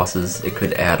tougher bosses, it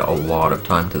could add a lot of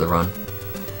time to the run.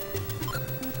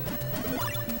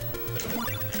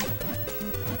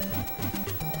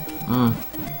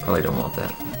 Probably don't want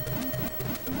that.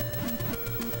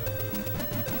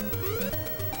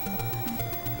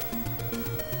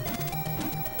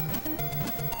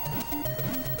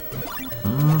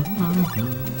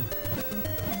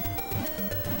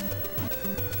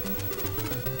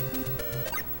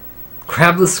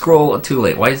 Grab the scroll. Too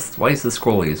late. Why is the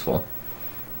scroll useful?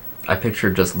 I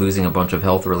pictured just losing a bunch of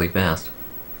health really fast.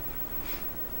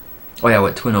 Oh yeah,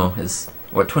 what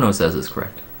Twinno says is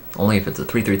correct. Only if it's a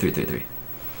 33333.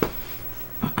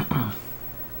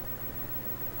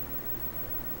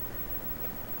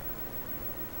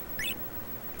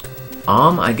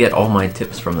 I get all my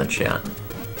tips from the chat.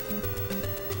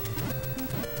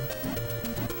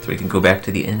 So we can go back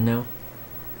to the inn now.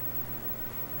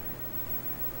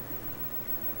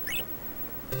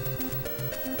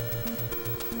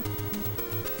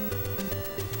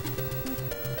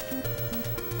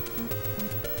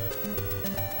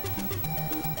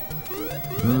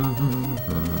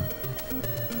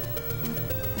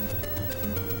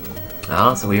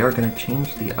 Ah, so we are going to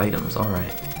change the items,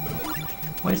 alright.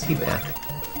 Why is he back?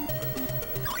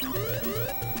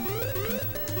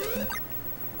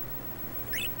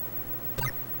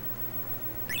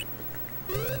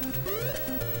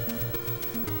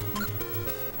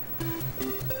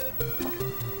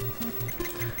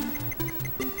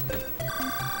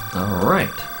 Alright.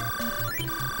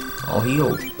 All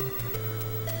healed.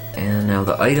 And now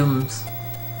the items...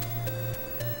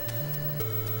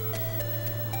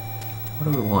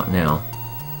 What do we want now?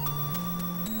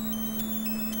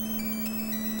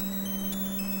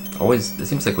 It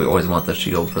seems like we always want the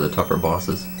shield for the tougher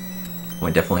bosses.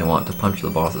 We definitely want to punch the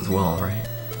boss as well, right?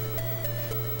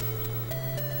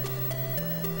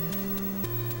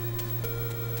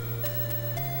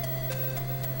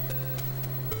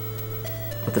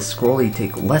 With the scroll, you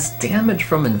take less damage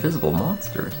from invisible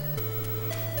monsters.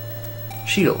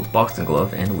 Shield, boxing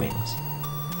glove, and wings.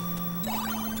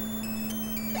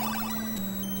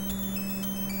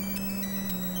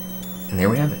 And there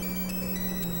we have it.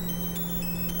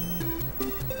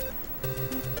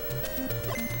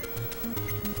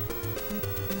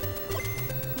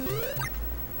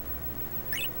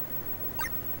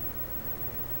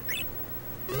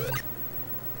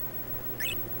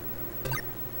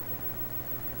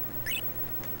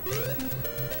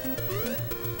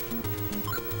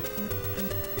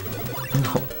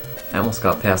 No, I almost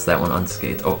got past that one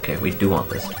unscathed. Okay, we do want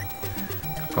this.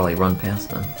 Could probably run past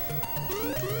them.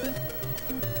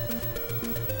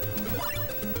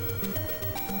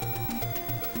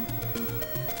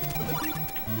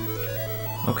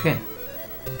 Okay.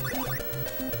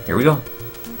 Here we go.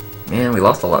 Man, we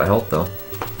lost a lot of health though.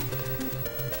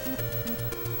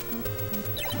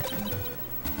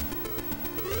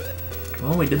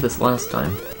 Well, we did this last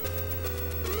time.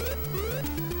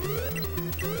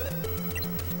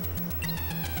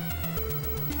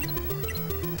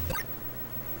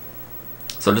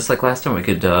 So just like last time, we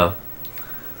could go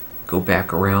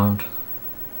back around,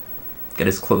 get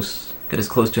as close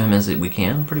to him as we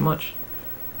can, pretty much.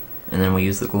 And then we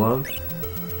use the glove?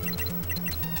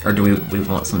 Or do we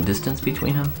want some distance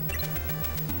between him?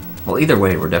 Well, either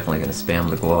way, we're definitely going to spam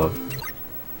the glove.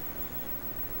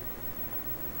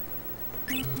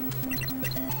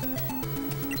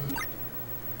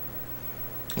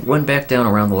 Went back down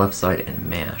around the left side and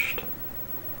mashed.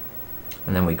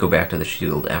 And then we go back to the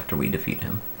shield after we defeat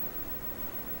him.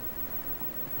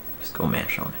 Just go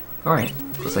mash on it. Alright,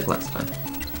 just like last time.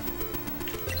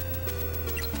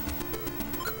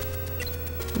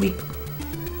 Leap.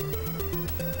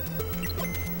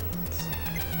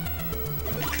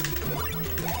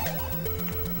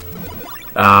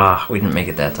 Ah, we didn't make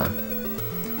it that time.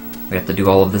 We have to do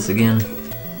all of this again.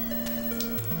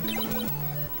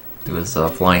 He was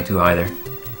flying too high there.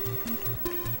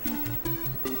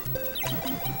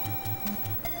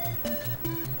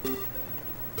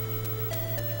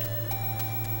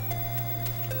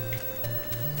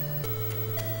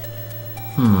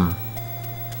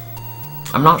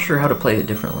 I'm not sure how to play it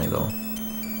differently, though.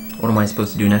 What am I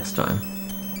supposed to do next time?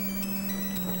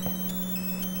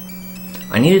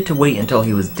 I needed to wait until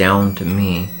he was down to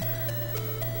me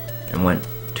and went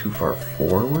too far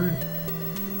forward?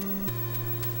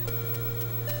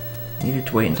 Needed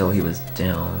to wait until he was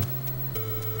down.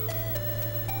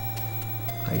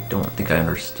 I don't think I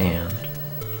understand.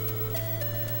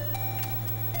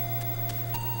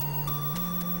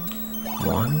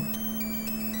 One,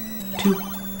 two,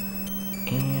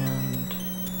 and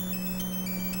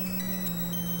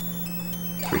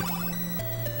three.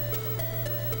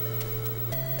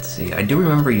 Let's see, I do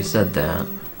remember you said that.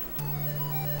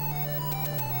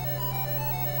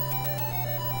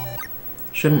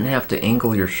 Shouldn't have to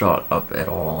angle your shot up at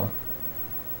all.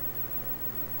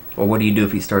 Well, what do you do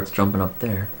if he starts jumping up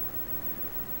there?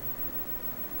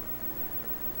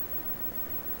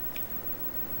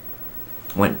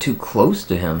 Went too close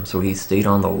to him, so he stayed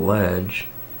on the ledge.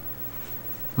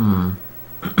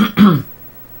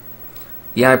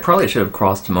 Yeah, I probably should have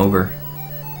crossed him over.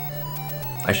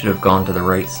 I should have gone to the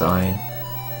right side.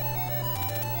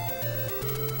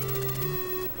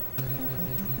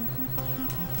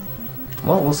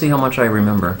 Well, we'll see how much I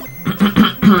remember.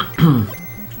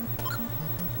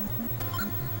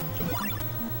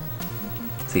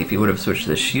 See, if he would have switched to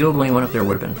the shield when he went up there,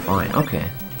 would have been fine. Okay,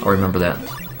 I'll remember that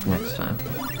for next time.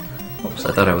 Oops,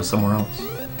 I thought I was somewhere else.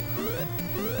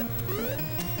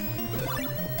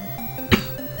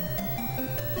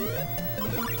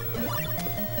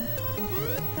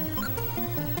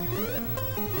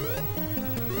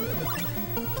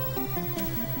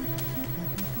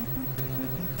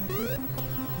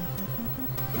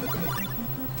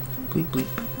 Bleep bleep.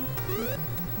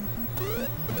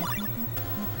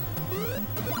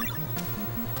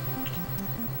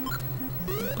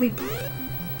 Bleep.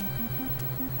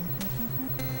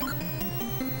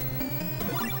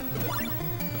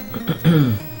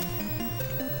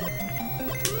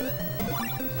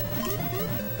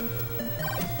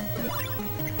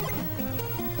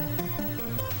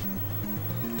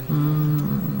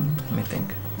 Let me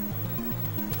think.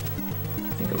 I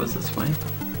think it was this way.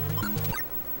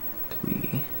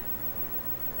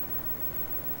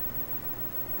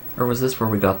 Or was this where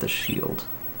we got the shield?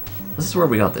 This is where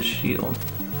we got the shield.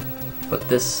 But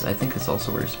this, I think, is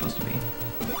also where you're supposed to be.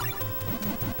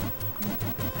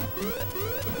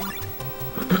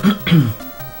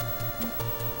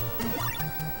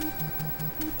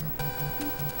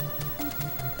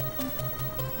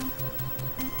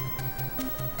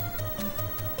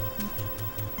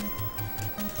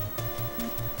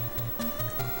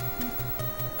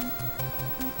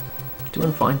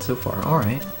 Doing fine so far,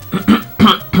 alright.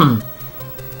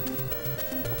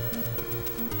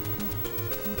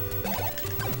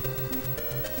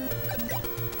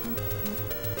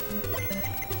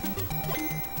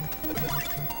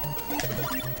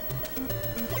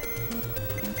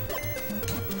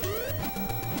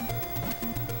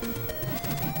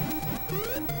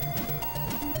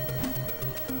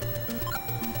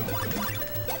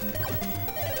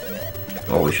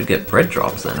 Well, we should get bread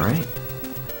drops then, right?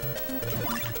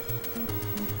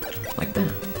 Like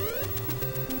that.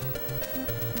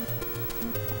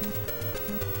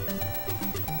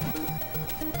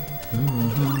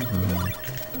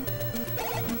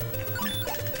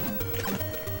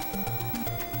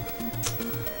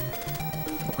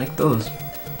 Like those.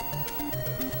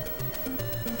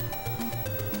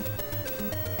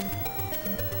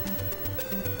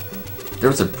 There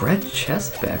was a bread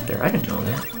chest back there. I didn't know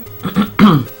that.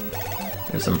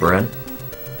 There's some bread.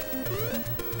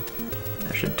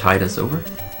 That should tide us over.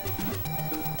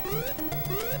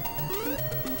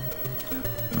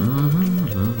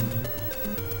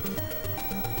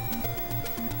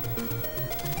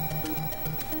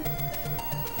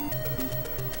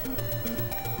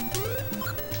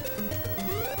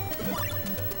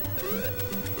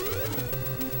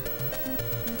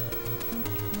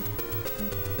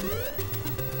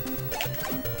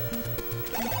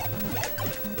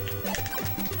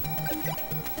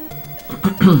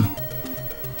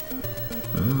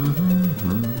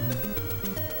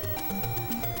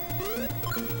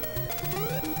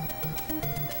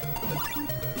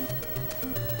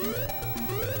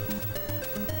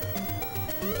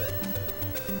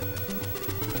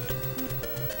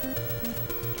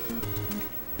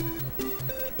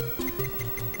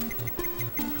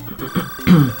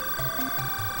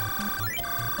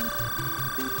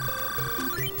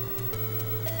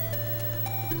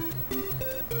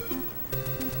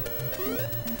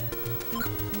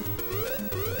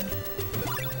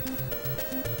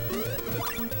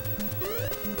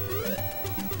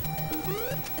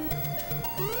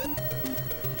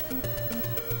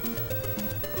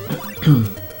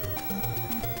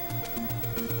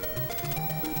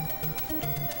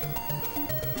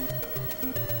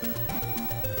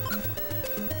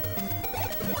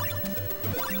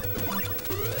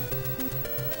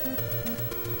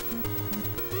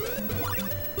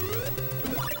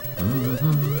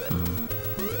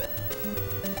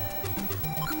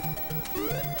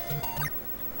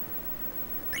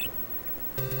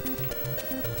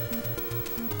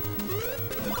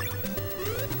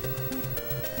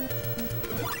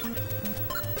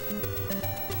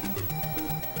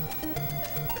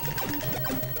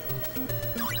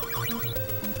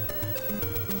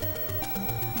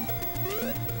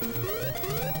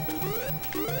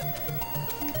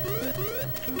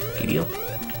 Giddy up.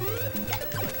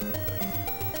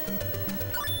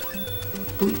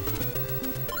 Bleep.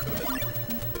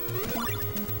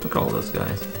 Look at all those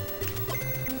guys.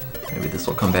 Maybe this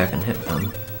will come back and hit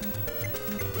them.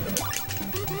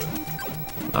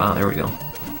 Ah, there we go.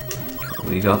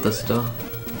 We got this stuff.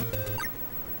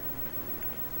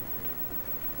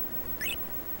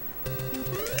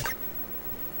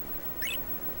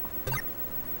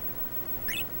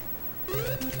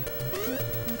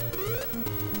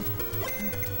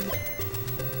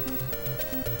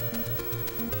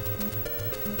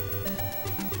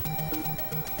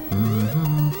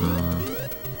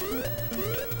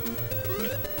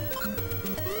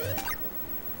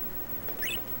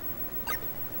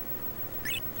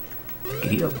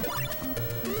 Giddy up.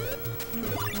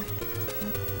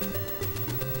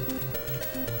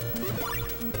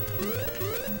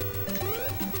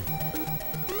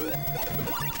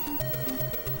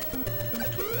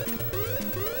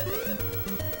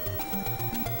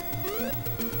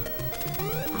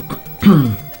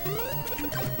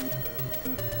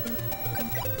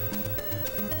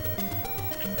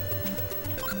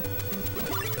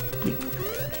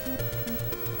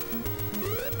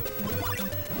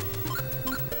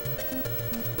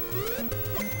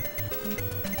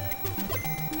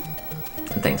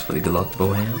 And thanks for the good luck,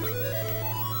 Bohan.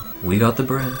 We got the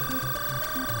bread.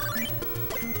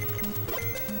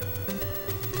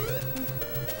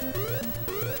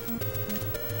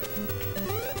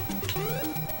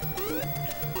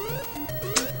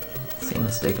 Same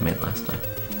mistake I made last time.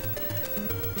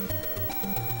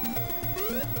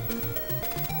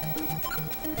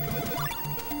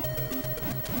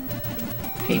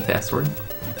 Hey, password.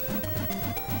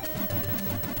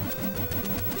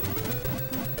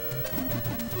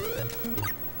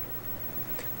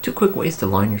 Two quick ways to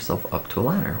line yourself up to a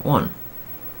ladder. 1.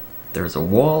 There's a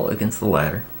wall against the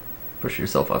ladder. Push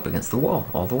yourself up against the wall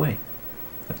all the way.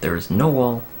 If there is no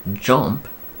wall, jump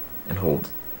and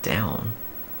hold down.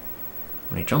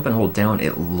 When you jump and hold down,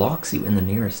 it locks you in the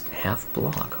nearest half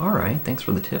block. Alright, thanks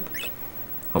for the tip.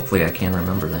 Hopefully I can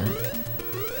remember that.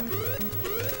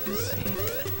 Let's see.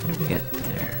 How did we get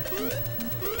there?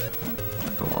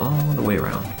 Go all the way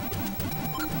around.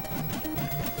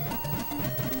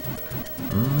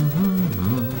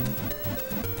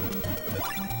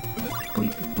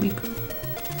 Bleep, bleep.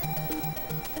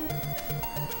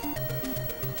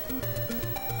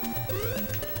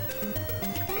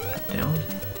 Down.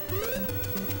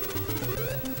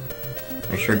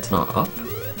 Are you sure it's not up?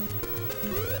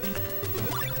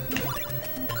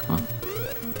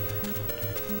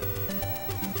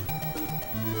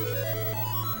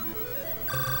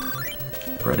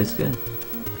 Bread is good.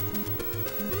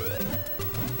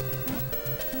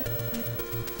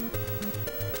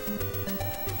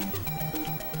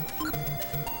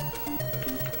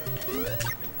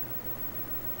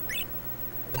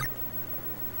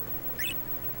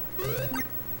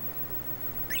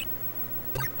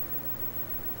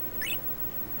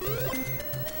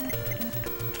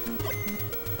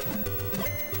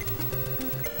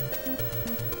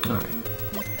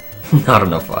 Alright. Not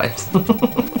enough vibes.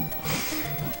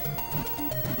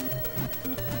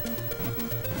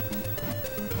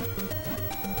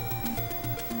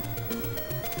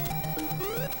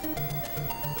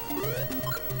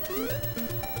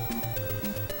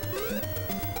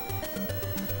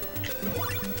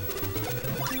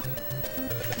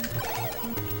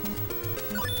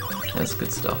 That's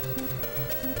good stuff.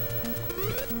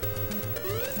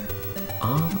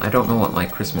 I don't know what my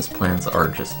Christmas plans are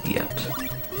just yet.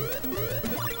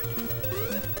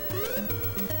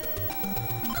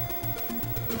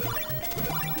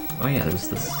 Oh yeah, there's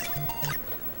this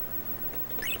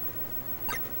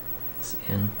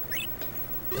inn.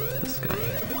 This guy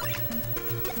here.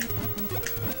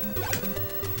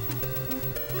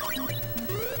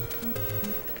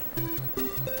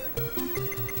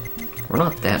 We're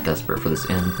not that desperate for this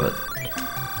inn, but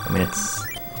I mean it's...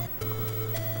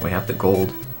 we have the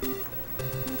gold.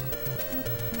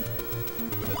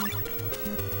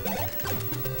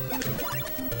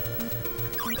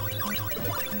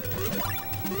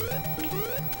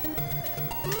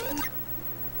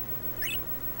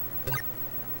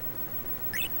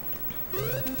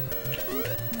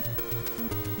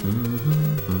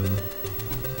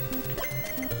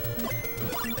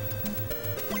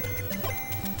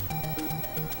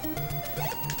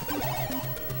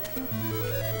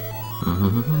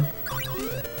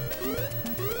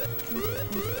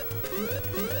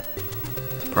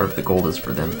 Part of the gold is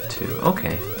for them too.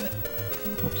 Okay.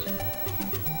 Oops.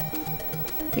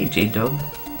 Hey, J-Dub.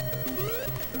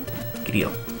 Giddy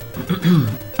up.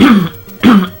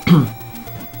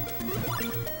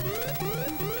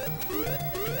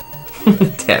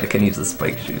 Dad can use the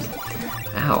spike shoes.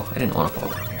 Ow, I didn't want to fall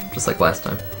down here, just like last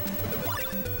time.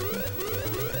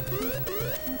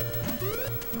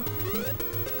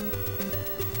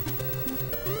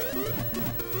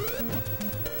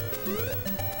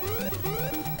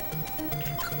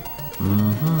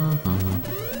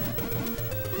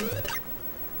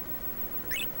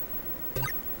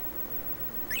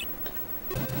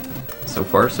 So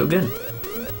far, so good.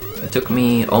 It took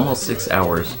me almost 6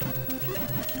 hours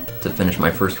to finish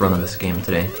my first run of this game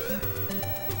today,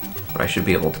 but I should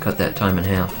be able to cut that time in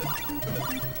half.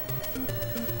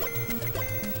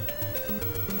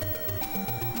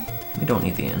 We don't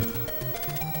need the end.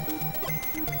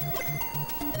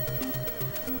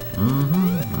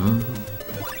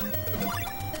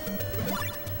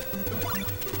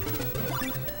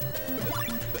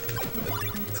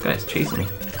 This guy's chasing me.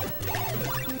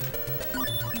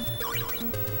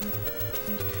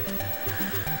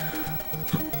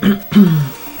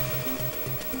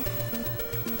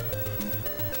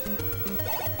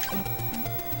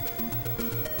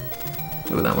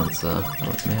 Oh, that one's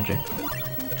magic.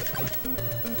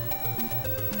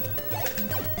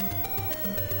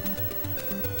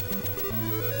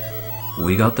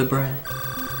 We got the bread.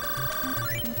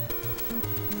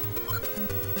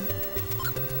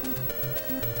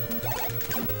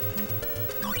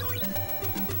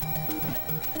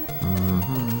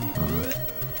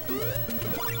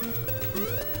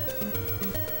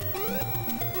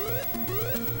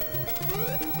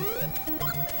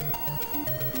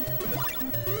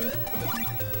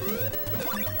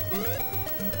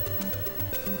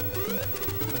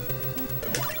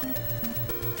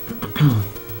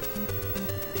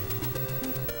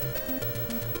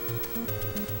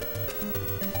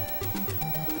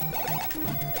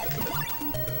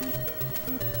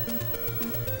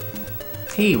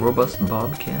 Hey, robust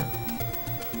bobcat.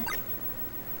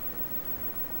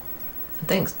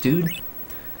 Thanks, dude.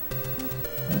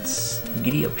 Let's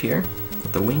giddy up here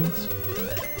with the wings.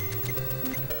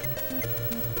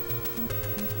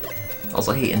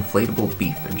 Also, hey, inflatable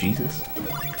beef, Jesus.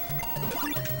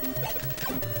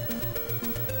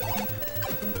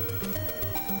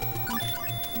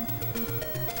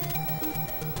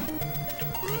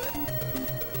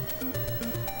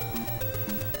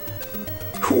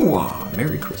 Hooah!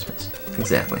 Merry Christmas.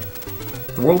 Exactly.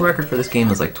 The world record for this game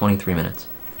is like 23 minutes.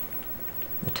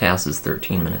 The task is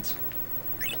 13 minutes.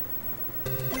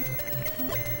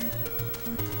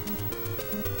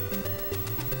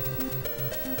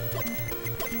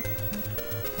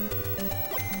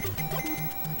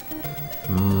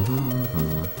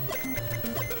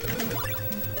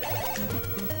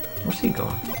 Where's he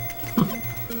going?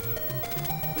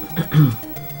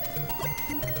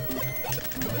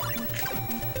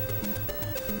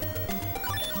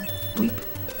 Bleep.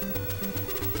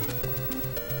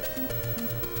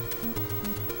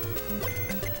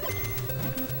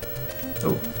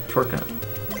 Oh, shortcut.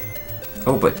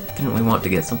 Oh, but didn't we want to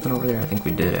get something over there? I think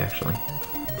we did, actually.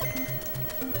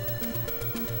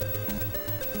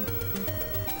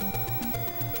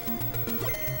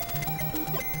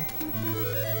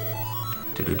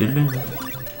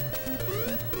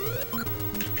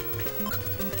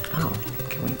 Oh,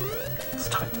 can we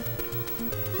stop?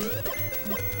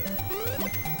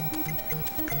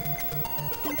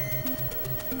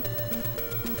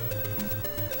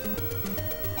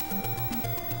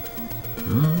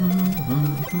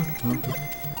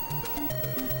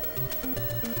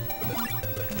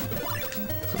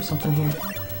 Is there something here?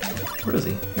 Where is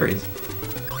he? There he is.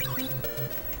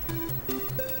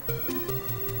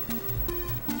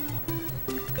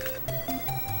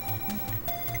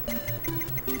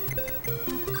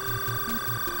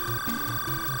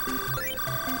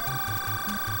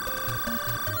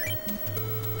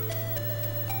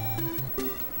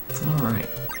 Alright,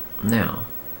 now,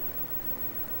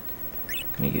 I'm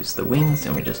gonna use the wings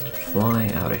and we just fly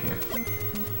out of here.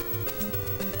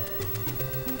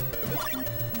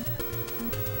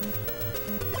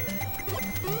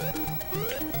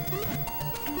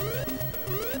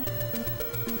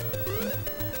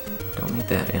 Don't need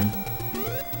that in.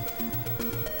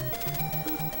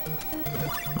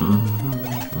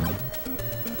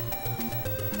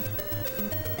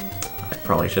 I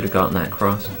probably should have gotten that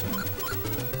cross.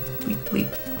 Bleep,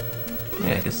 bleep.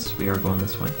 Yeah, I guess we are going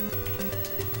this way.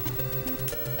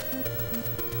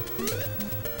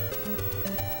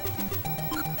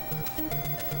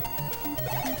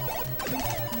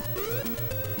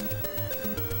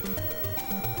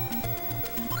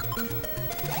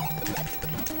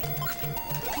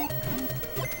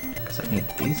 Guess I need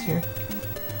these here.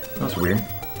 That was weird.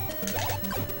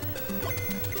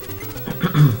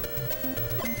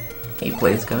 He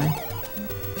plays guy.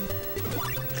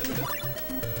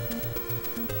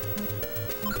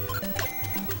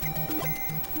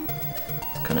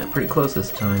 It's kinda pretty close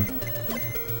this time.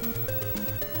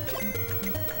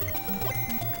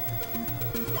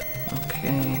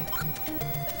 Okay.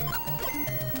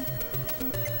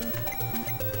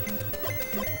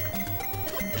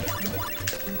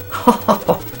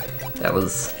 that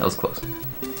was close.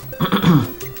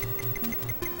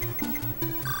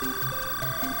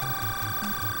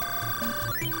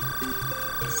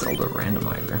 Zelda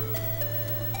randomizer.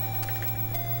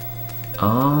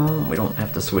 We don't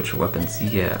have to switch weapons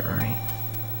yet, right?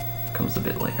 Comes a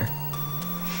bit later.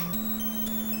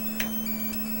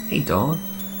 Hey, dog.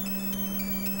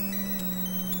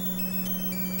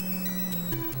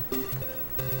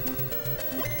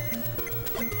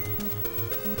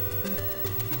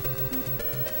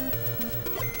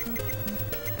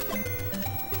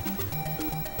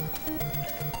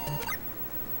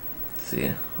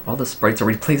 See, all the sprites are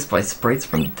replaced by sprites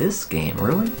from this game,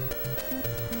 really?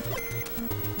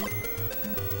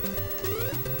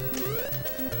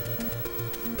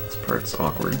 This part's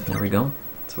awkward. There we go.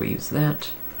 So we use that.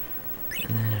 And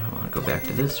then I want to go back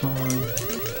to this one.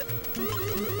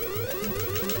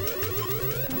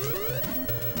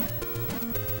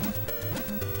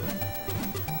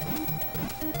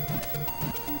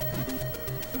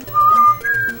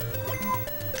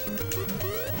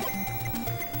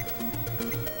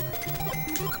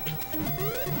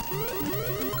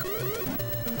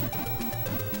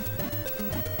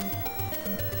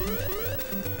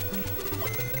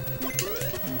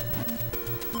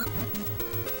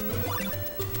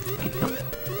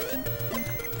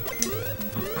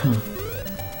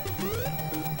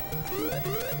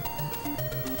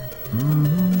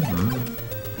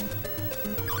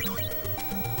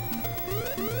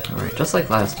 Alright, just like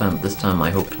last time, this time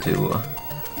I hope to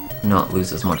not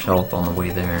lose as much health on the way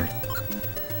there.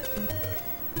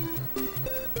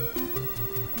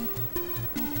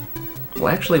 Well,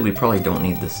 actually, we probably don't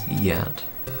need this yet.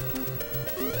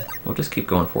 We'll just keep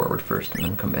going forward first and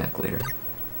then come back later.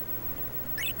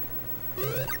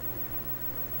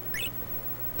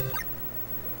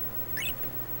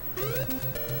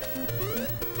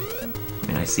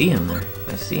 I see him there.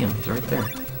 I see him. He's right there.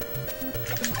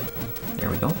 There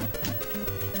we go.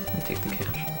 Let me take the cash.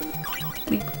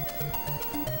 Bleep.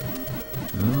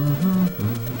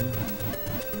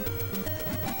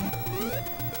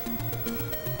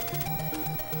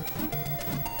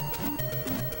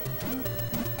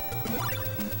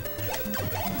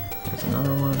 There's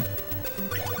another one.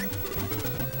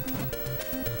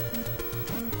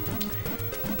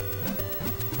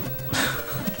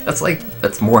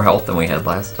 That's more health than we had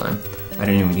last time. I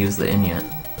didn't even use the inn yet.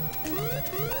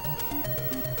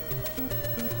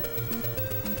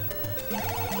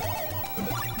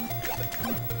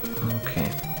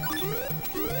 Okay.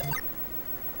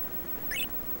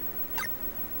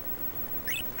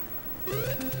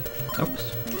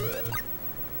 Oops.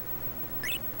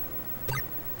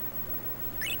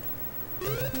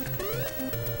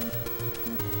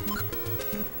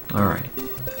 All right.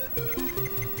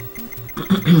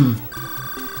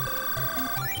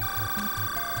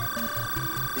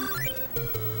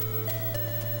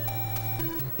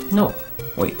 No,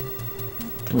 wait.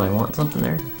 Didn't I want something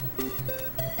there?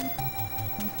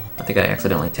 I think I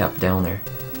accidentally tapped down there.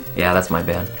 Yeah, that's my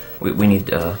bad. We need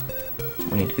to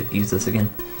use this again.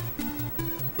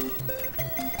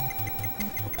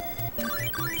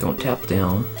 Don't tap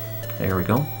down. There we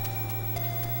go.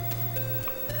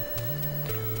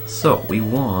 So we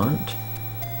want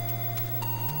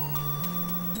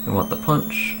the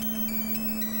punch,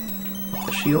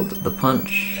 the shield, the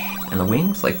punch, and the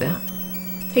wings like that.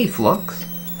 Hey, Flux.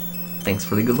 Thanks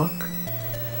for the good luck.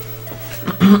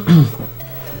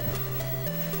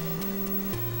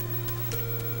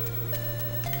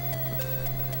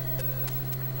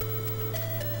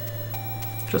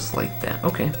 Just like that.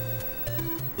 Okay.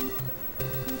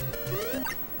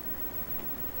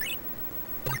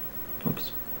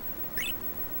 Oops.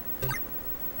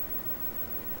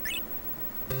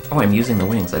 Oh, I'm using the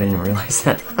wings. I didn't even realize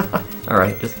that.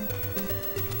 Alright, just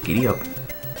giddy up.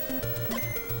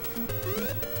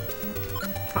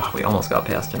 Oh, we almost got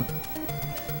past him.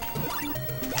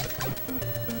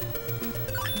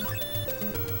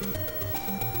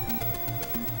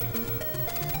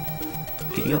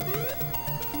 Giddy up.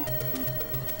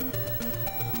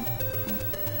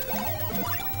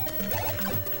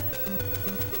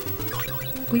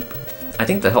 Bleep. I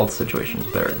think the health situation is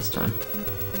better this time.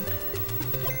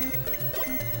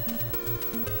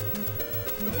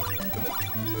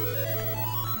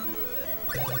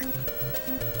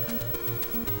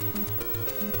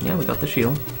 Yeah, we got the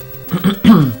shield.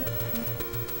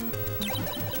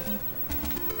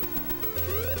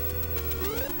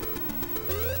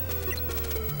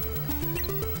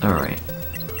 Alright.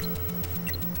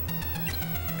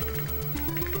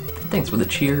 Thanks for the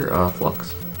cheer,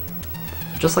 Flux.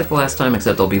 Just like the last time,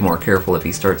 except I'll be more careful if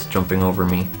he starts jumping over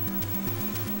me.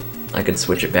 I could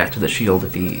switch it back to the shield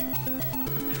if he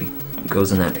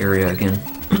goes in that area again.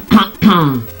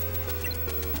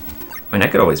 I mean, I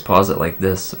could always pause it like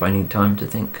this if I need time to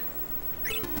think.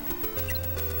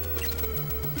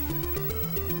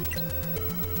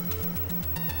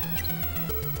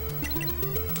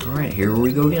 Alright, here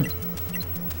we go again.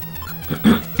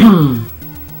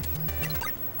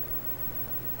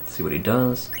 Let's see what he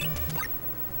does.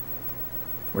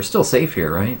 We're still safe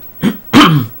here, right?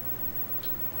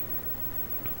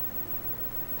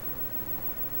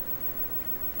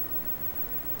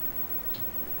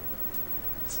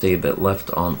 Stay a bit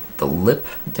left on the lip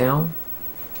down.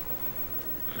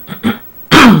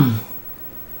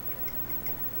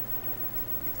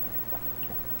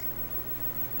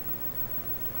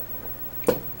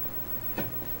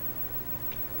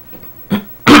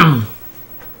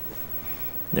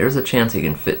 There's a chance he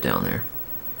can fit down there.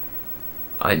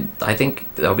 I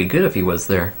think that would be good if he was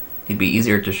there. He'd be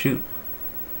easier to shoot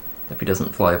if he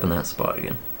doesn't fly up in that spot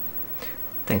again.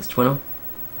 Thanks, Twinno.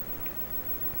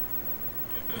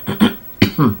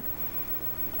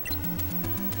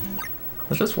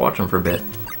 Let's just watch him for a bit.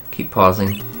 Keep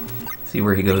pausing. See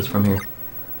where he goes from here.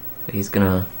 So he's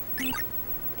gonna...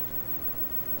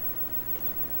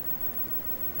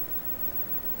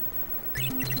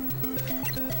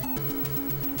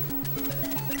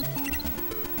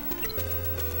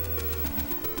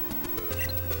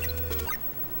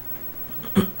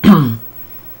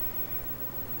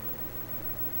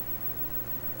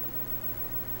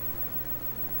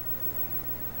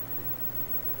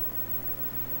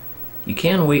 You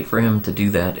can wait for him to do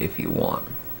that if you want,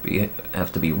 but you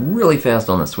have to be really fast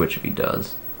on the switch if he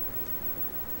does.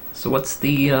 So what's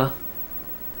the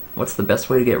best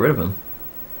way to get rid of him?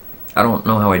 I don't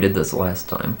know how I did this last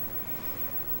time.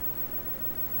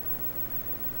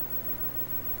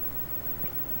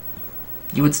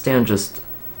 You would stand just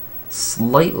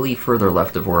slightly further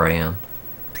left of where I am.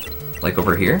 Like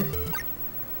over here?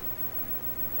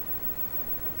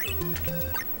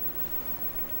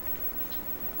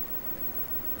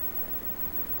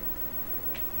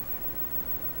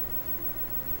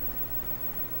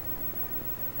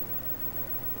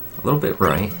 A little bit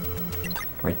right.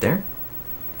 Right there.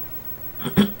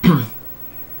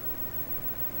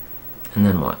 And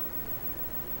then what?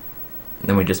 And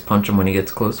then we just punch him when he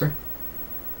gets closer?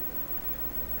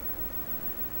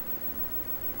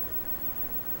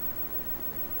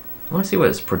 I want to see what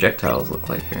his projectiles look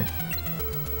like here.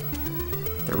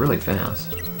 They're really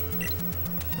fast.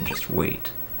 And just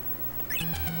wait.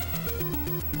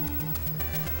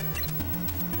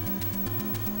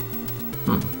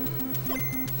 I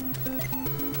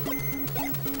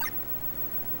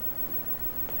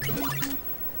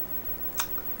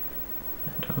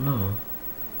don't know.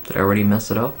 Did I already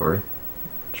mess it up, or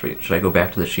should I go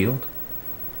back to the shield?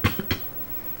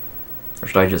 Or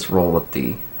should I just roll with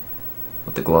the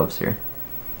gloves here?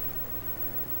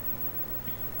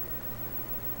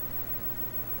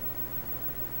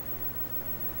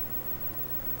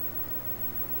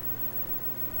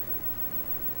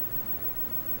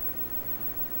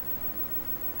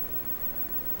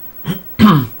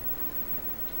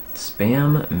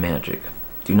 Spam magic.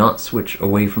 Do not switch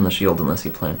away from the shield unless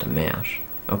you plan to mash.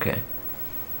 Okay.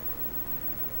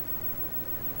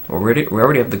 We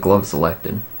already have the glove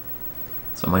selected,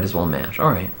 so I might as well mash.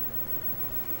 Alright.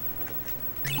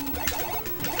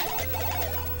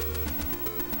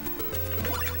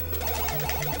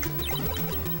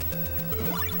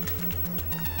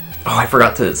 Oh, I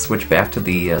forgot to switch back to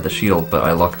the shield, but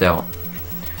I lucked out.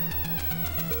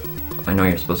 I know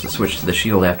you're supposed to switch to the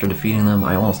shield after defeating them.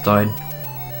 I almost died.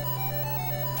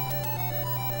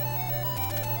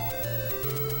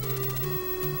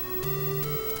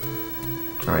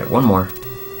 Alright, one more.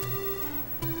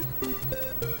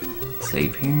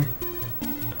 Save here.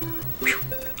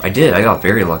 I did, I got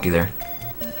very lucky there.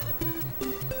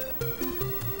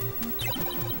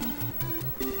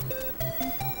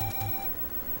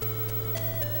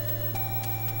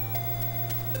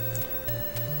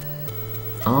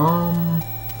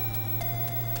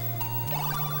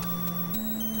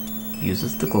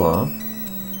 Uses the glove.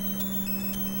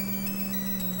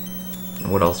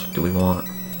 What else do we want?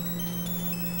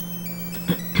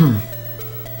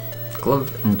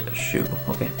 Glove and a shoe.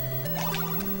 Okay.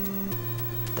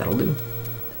 That'll do.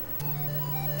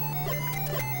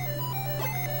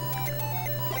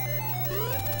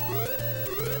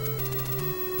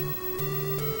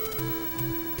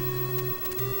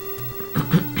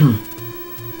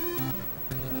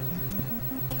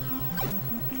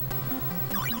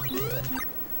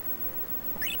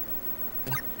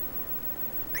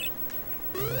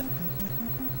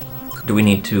 Do we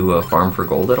need to farm for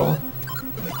gold at all?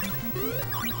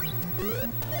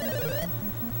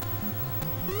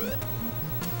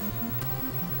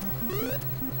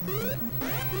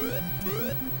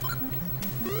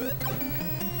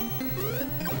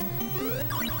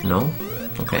 No?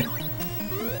 Okay.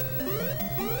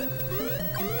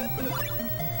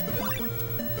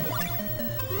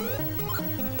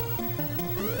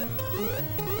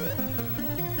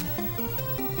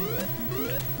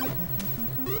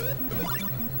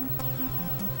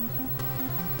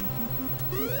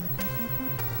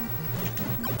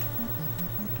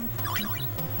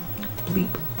 Bleep.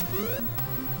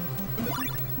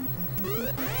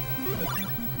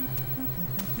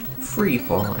 Free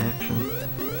fall action.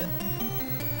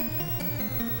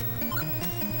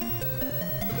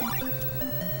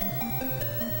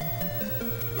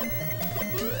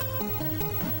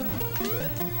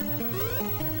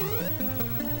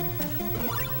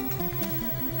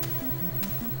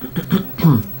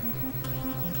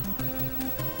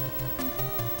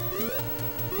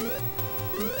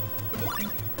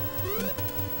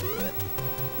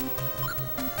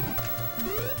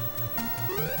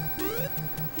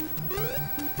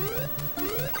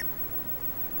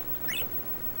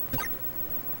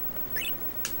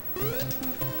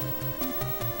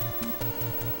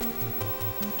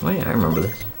 Oh yeah, I remember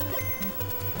this.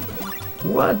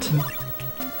 What?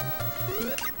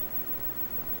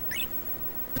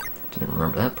 Didn't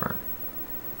remember that part.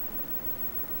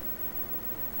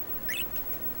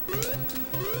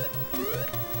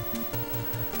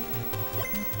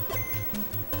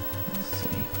 Let's see.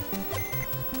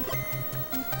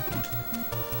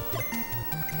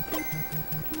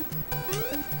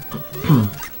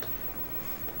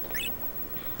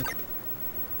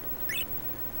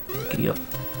 Giddy up.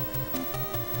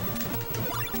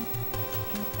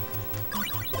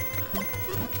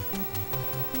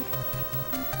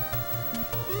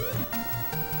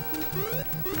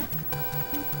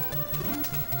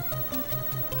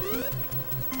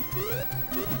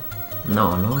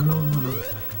 No, no, no, no, no.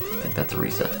 I think that's a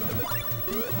reset.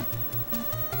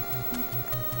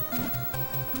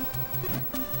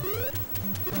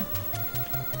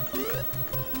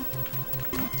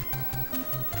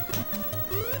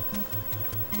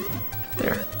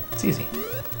 There. It's easy.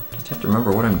 Just have to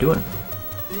remember what I'm doing.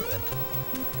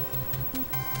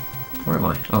 Where am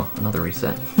I? Oh, another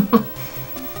reset.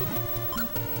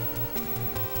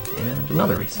 And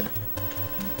another reset.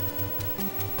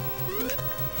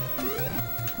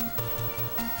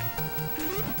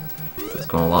 It's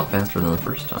going a lot faster than the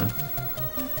first time.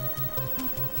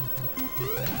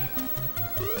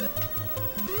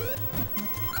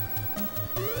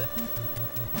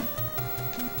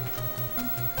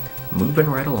 Moving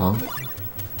right along.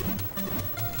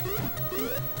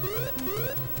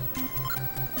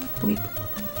 Bleep.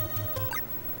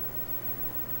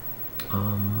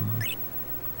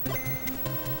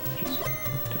 Just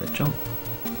do a jump.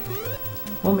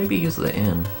 Well, maybe use the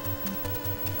N.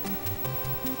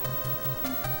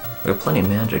 We have plenty of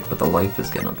magic, but the life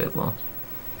is getting a bit low.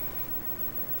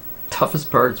 Toughest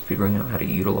part is figuring out how to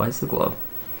utilize the glove.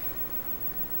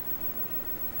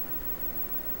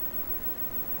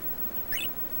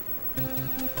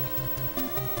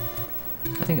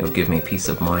 I think it would give me peace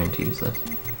of mind to use this.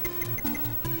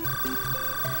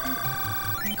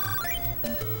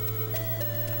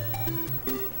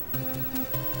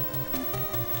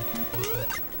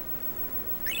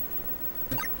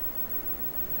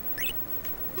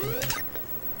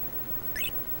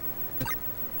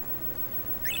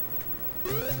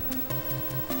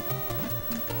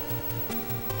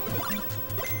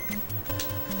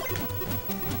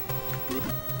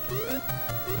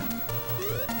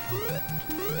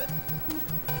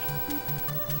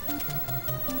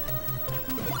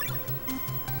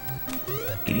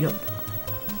 Giddy up.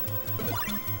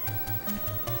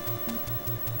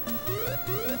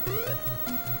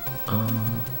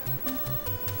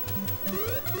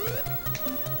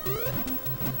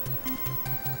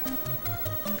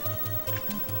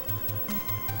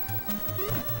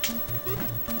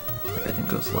 Everything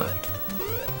goes left.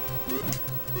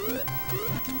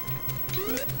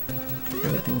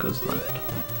 Everything goes left.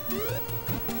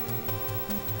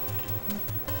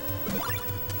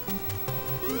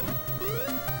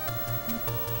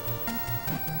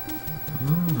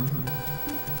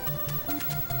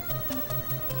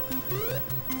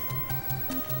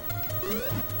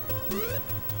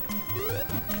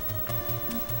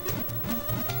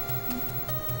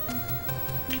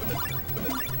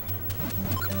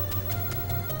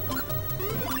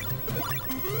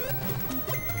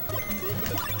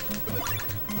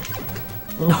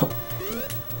 No.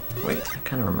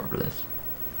 kind of remember this.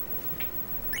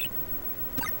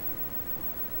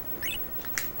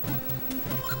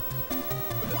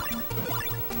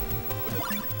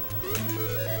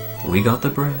 We got the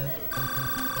bread.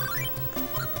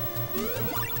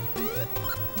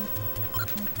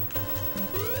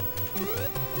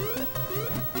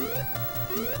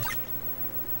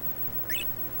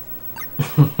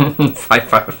 Five,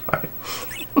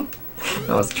 5. That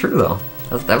was true though.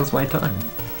 That was my time.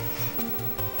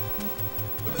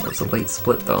 There was a late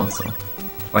split though, so.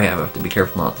 Oh yeah, I have to be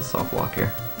careful not to soft walk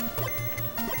here.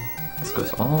 This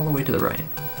goes all the way to the right.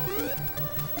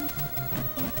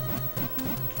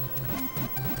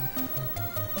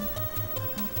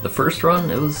 The first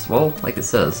run, it was, well, like it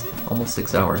says, almost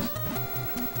 6 hours.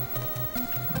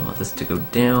 I want this to go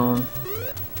down.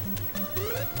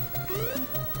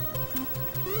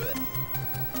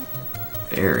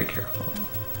 Very careful.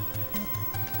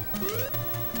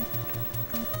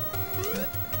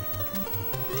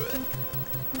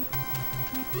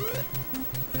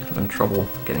 Having trouble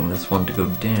getting this one to go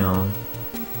down.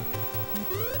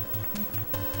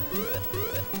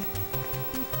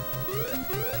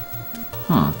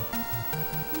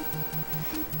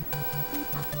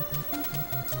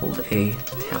 Hold A,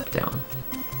 tap down.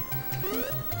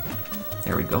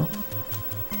 There we go.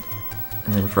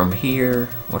 And then from here,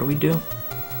 what do?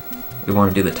 We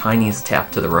want to do the tiniest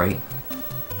tap to the right.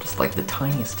 Just like the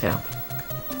tiniest tap.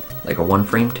 Like a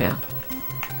 1-frame tap.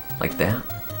 Like that.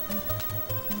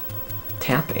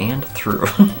 Tap and through.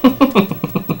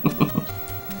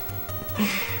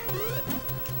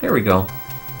 There we go.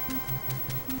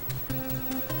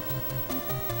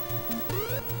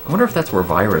 I wonder if that's where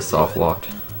Virus soft-walked.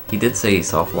 He did say he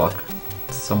soft-walked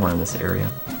somewhere in this area.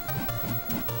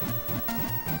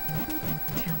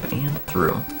 Tap and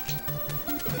through.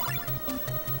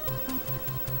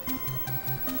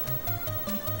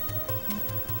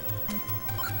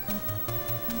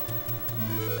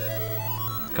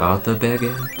 Got the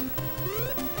baguette.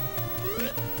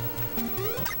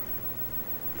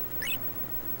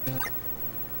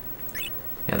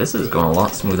 Yeah, this is going a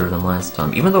lot smoother than last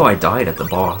time, even though I died at the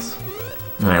boss.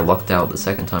 And then I lucked out the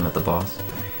second time at the boss.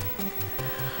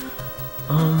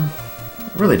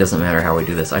 It really doesn't matter how we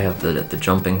do this. I have the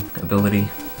jumping ability.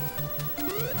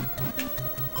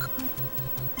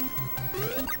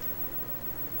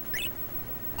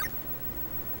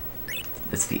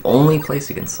 It's the only place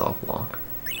you can soft lock.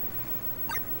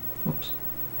 Oops.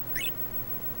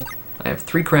 I have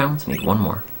 3 crowns, need 1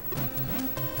 more.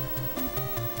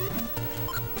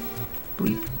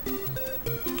 Bleep.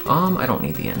 I don't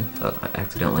need the inn. I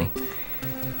accidentally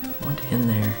went in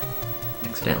there.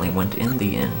 Accidentally went in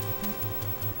the inn.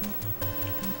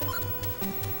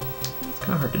 It's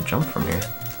kind of hard to jump from here.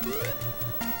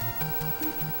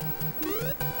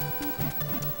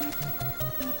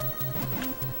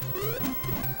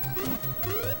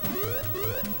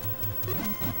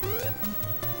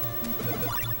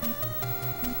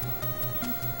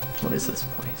 What is this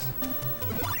place?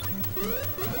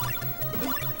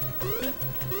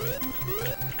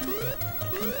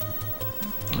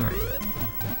 Alright.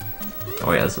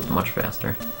 Oh yeah, this is much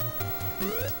faster.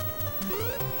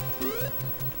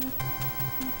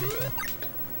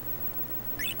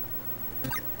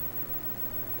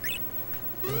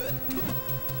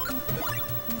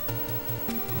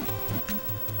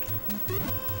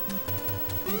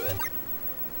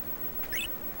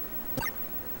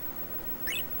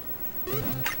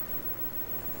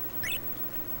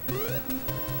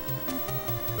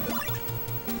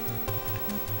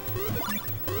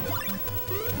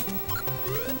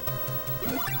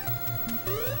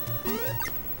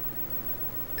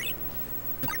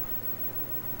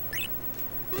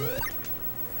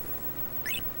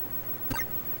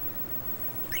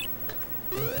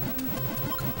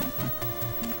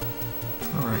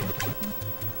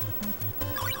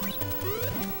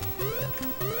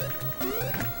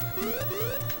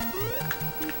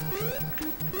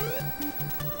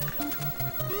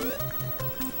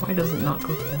 Why does it not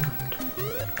go to the right?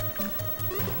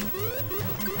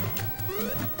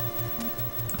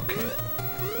 Okay.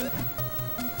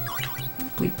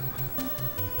 Bleep.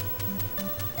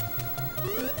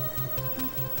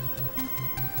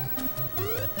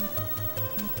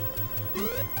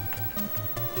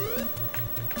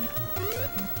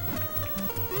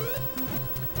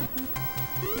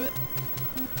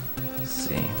 Let's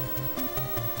see.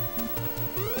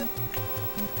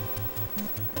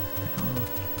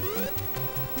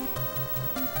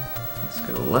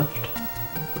 Go left,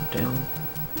 go down,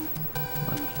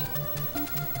 left,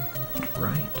 and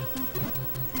right.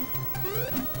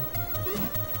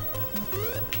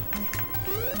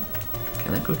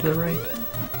 Can that go to the right?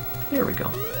 Here we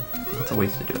go. Lots of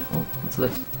ways to do it. Oh, what's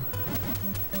this?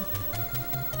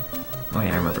 Oh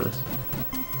yeah, I remember this.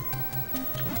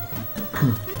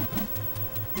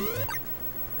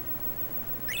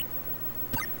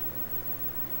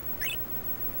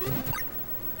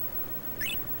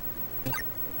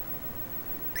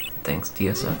 Thanks,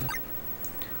 DSF.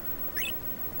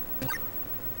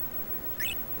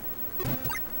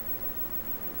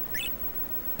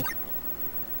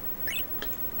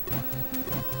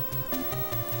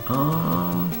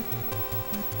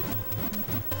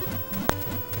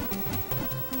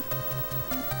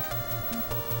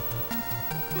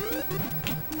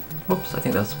 Whoops, I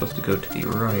think that's supposed to go to the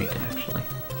right, actually.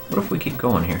 What if we keep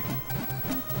going here?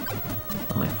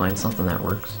 I might find something that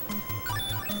works.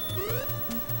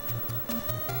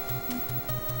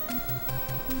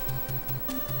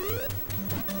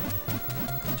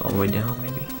 Just all the way down,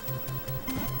 maybe?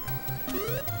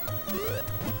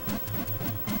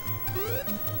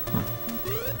 I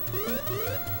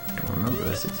don't remember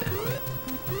this exactly.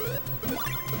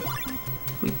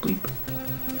 Bleep bleep.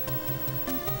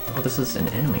 Oh, this is an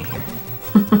enemy here.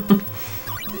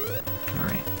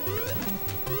 Alright.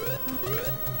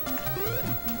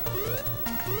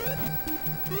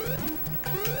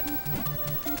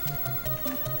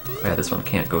 Oh yeah, this one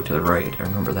can't go to the right, I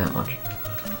remember that much.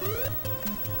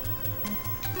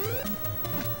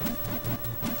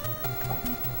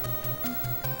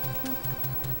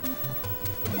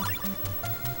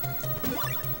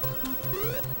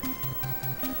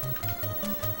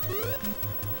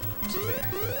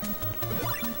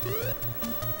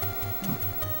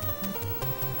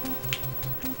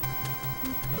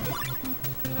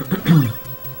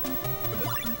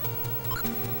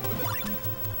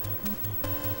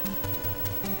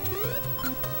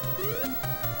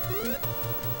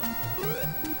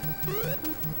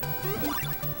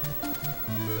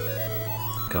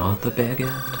 Got the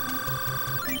baguette.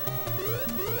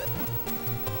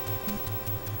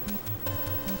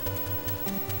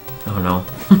 Oh no.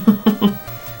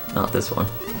 Not this one.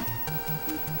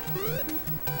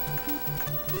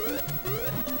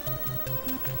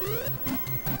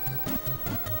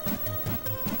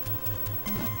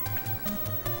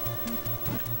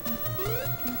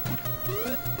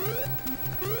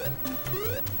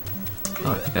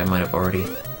 Oh, I think I might have already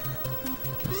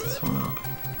messed this one up.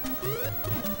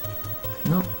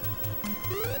 Nope.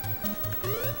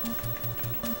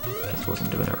 Just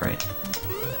wasn't doing it right.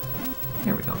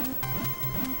 There we go.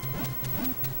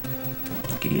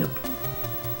 Giddy up.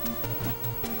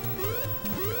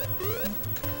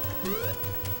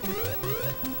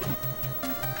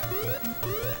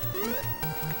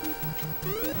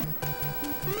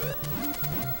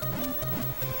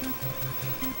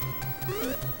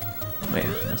 Oh yeah, I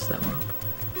messed that one up.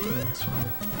 And this one.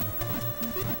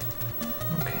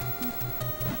 Okay.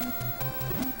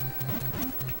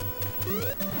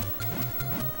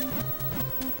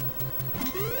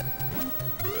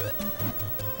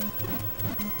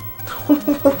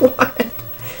 What?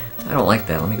 I don't like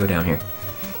that. Let me go down here.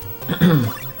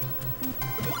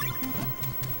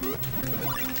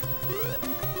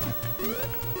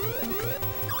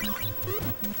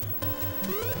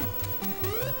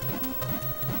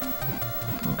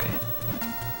 Okay.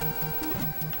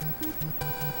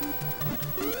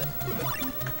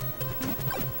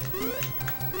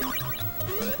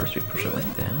 First we push it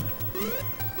like that.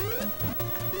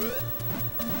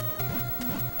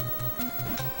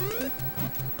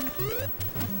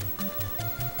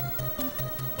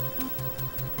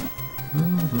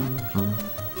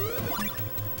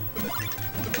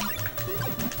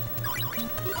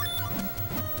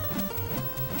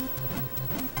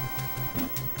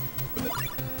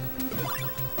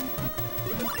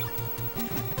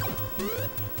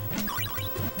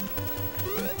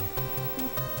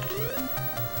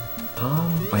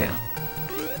 Oh yeah.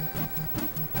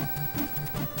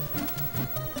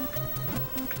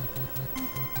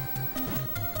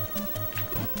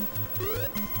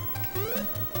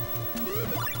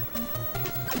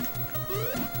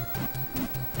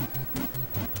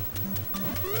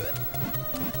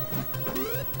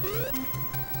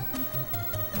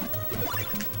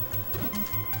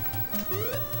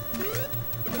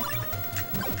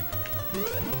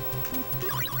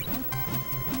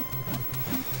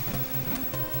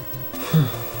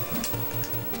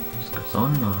 Just goes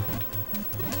on and on.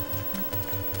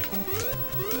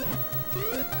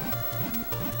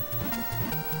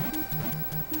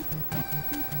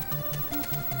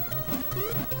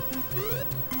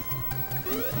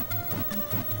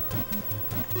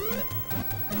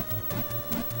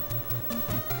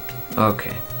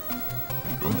 Okay.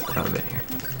 Almost out of it here.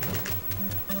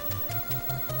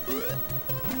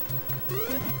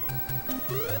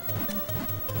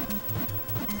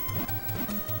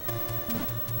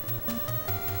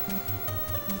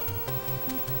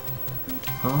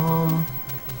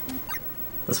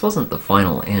 This wasn't the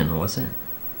final inn, was it?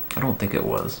 I don't think it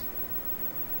was.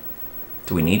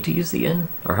 Do we need to use the inn?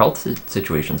 Our health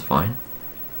situation's fine.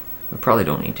 We probably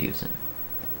don't need to use it.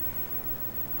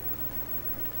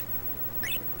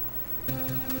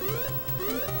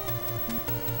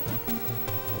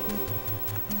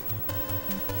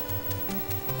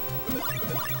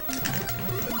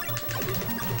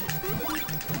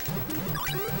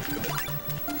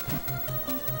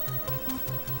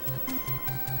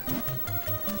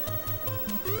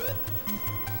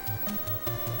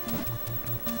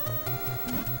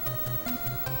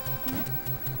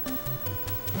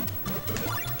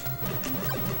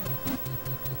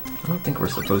 I don't think we're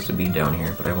supposed to be down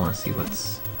here, but I want to see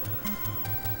what's...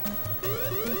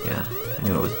 Yeah, I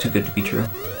knew it was too good to be true.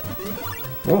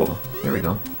 Whoa, there we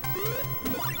go.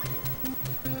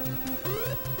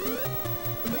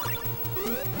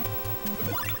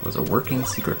 It was a working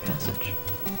secret passage.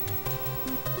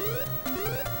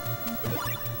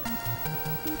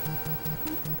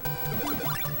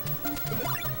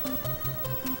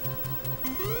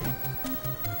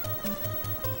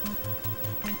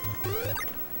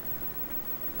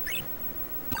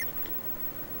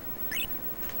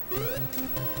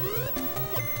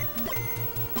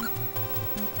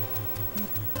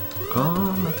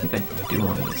 I think I do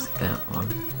want to use that one.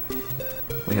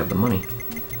 We have the money.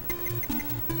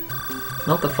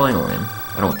 Not the final inn,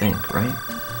 I don't think, right?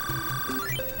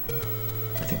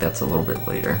 I think that's a little bit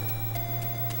later.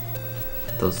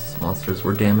 Those monsters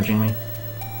were damaging me.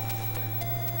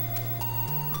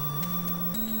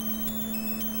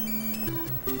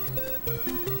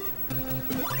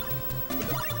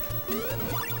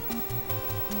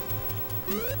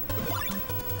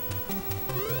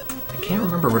 I can't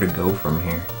remember where to go from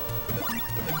here.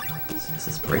 Is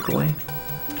this breakaway?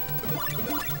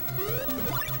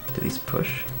 Do these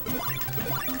push?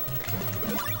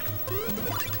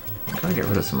 I gotta get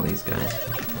rid of some of these guys.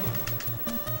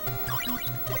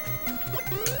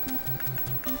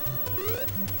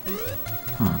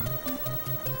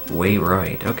 Way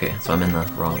right. Okay, so I'm in the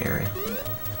wrong area.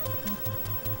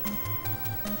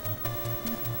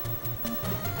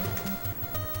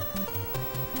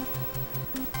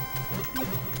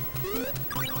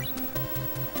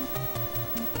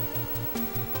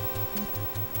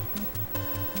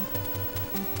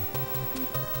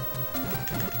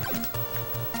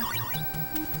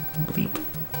 Bleep.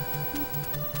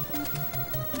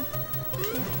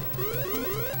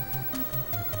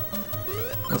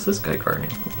 What's this guy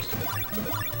guarding? Oops.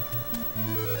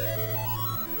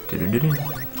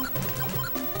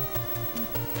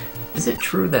 Is it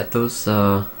true that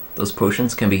those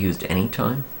potions can be used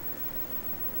anytime?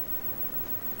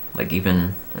 Like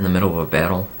even in the middle of a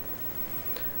battle?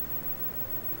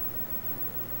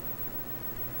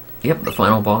 Yep, the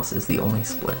final boss is the only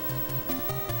split.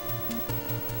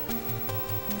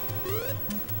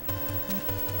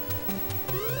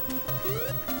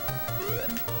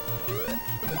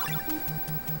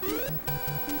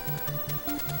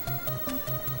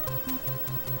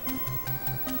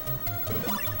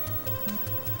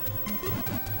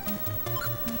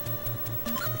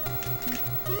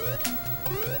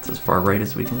 It's as far right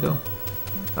as we can go.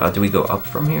 Do we go up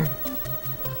from here?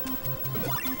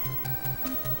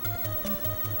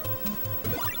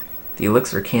 The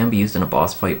elixir can be used in a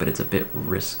boss fight, but it's a bit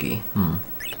risky.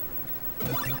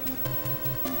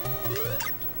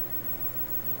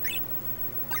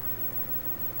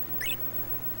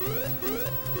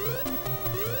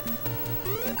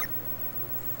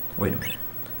 Wait a minute.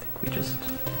 I think we just...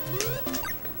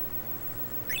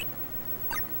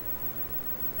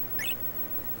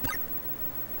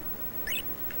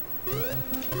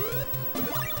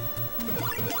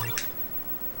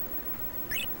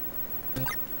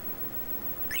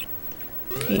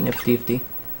 Hey, nifty.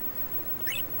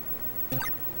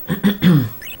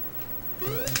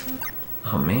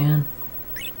 Oh man.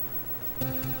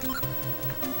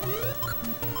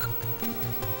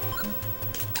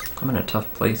 I'm in a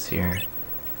tough place here.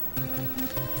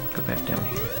 Go back down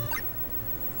here.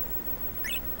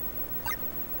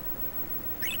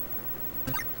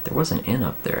 There was an inn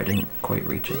up there. I didn't quite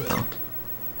reach it though.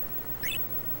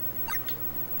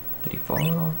 Did he fall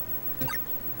at all?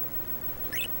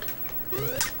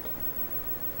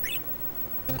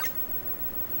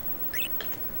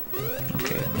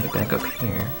 Okay, I made it back up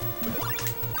here.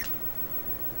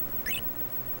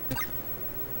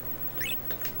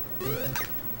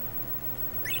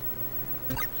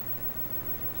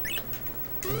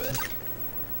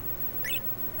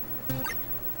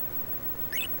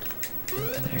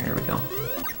 There we go.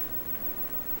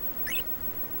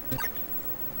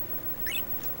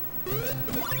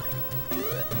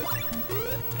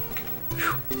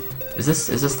 Is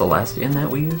this the last inn that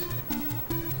we use?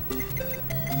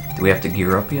 Do we have to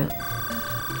gear up yet?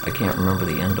 I can't remember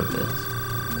the end of this.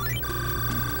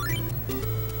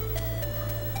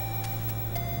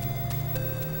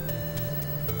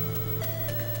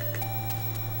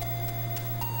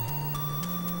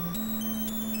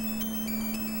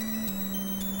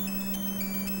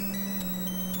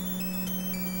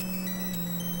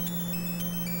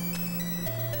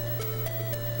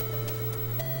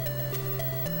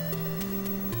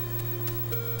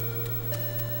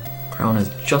 Crown is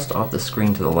just off the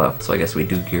screen to the left, so I guess we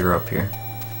do gear up here.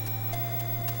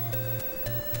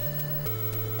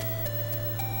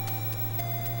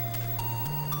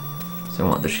 So I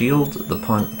want the shield, the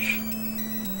punch,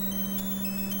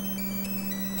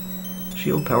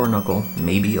 shield, power knuckle,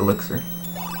 maybe elixir.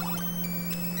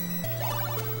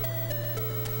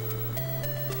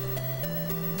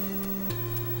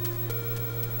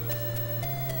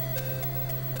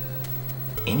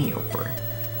 Any over.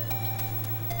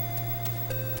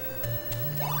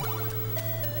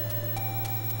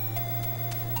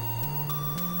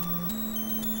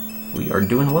 We are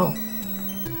doing well.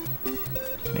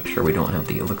 Just make sure we don't have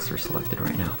the elixir selected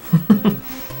right now.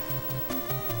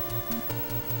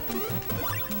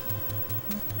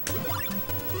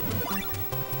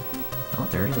 Oh,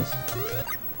 there it is.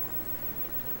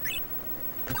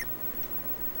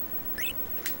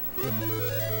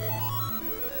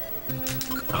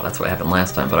 Oh, that's what happened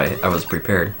last time, but I was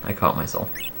prepared. I caught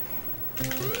myself.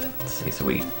 Let's see, so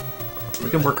we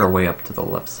can work our way up to the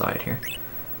left side here.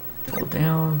 Pull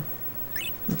down.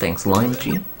 Thanks, Line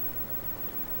G.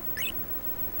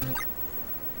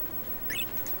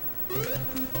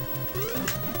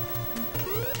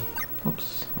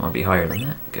 Oops, I want to be higher than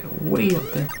that. Get way up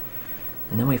there.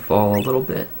 And then we fall a little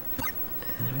bit.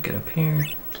 And then we get up here.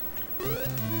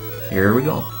 Here we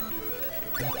go.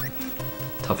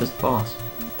 Toughest boss.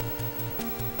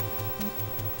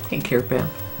 Hey, Care Pad.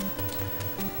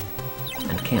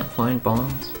 And can't find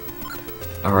bombs.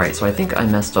 Alright, so I think I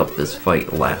messed up this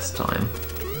fight last time.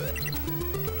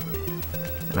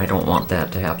 And I don't want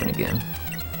that to happen again.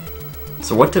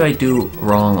 So what did I do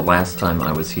wrong last time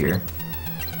I was here?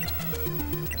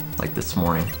 Like this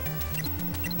morning.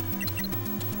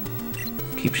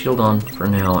 Keep shield on for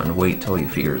now and wait till you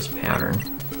figure his pattern.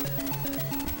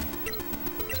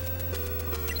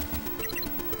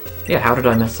 Yeah, how did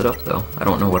I mess it up though? I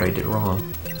don't know what I did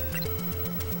wrong.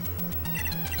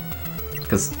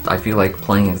 Because I feel like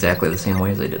playing exactly the same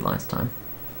way as I did last time.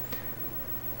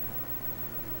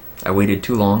 I waited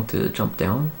too long to jump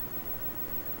down.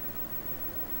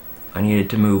 I needed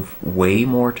to move way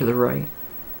more to the right.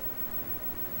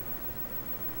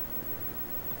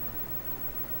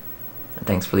 And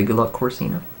thanks for the good luck,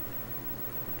 Corsina.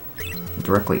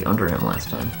 Directly under him last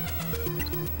time.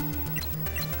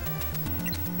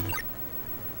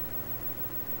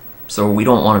 So we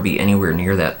don't want to be anywhere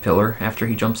near that pillar after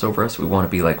he jumps over us. We want to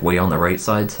be like way on the right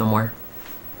side somewhere.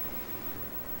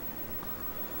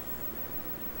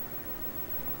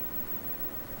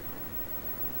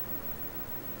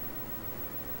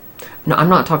 No, I'm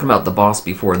not talking about the boss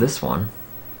before this one.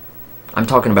 I'm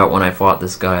talking about when I fought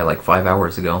this guy like 5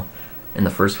 hours ago in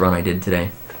the first run I did today.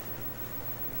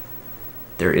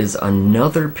 There is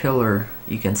another pillar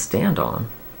you can stand on.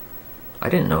 I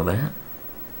didn't know that.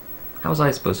 How was I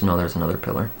supposed to know there's another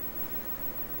pillar?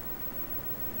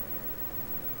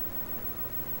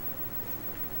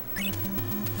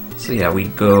 So yeah,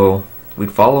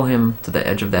 we'd follow him to the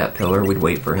edge of that pillar, we'd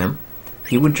wait for him.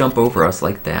 He would jump over us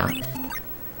like that.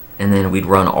 And then we'd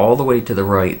run all the way to the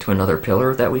right to another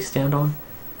pillar that we stand on.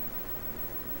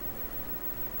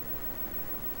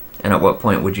 And at what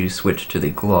point would you switch to the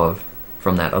glove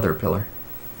from that other pillar?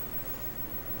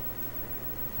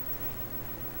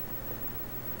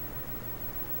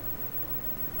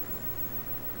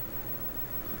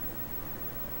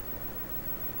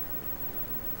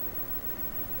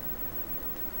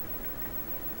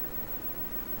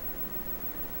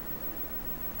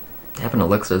 Have an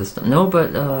elixir this time. No,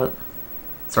 but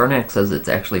Sarnak says it's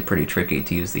actually pretty tricky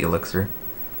to use the elixir.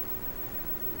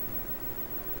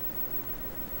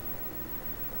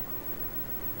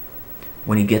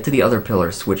 When you get to the other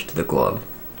pillar, switch to the glove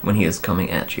when he is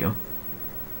coming at you.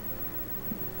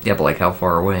 Yeah, but like how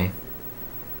far away?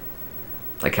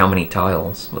 Like how many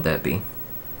tiles would that be?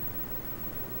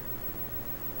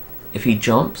 If he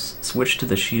jumps, switch to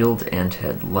the shield and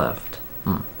head left.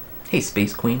 Hey,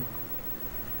 Space Queen.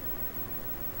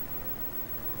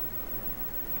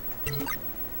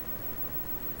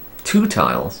 Two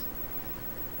tiles.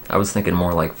 I was thinking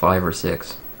more like 5 or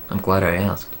 6. I'm glad I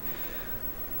asked.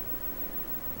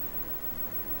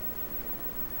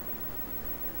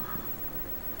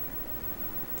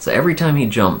 So every time he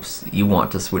jumps, you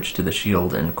want to switch to the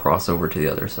shield and cross over to the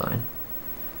other side.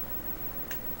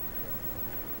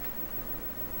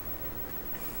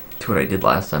 Do what I did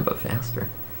last time, but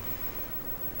faster.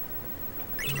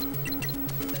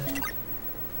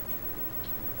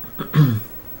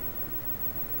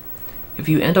 If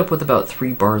you end up with about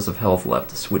 3 bars of health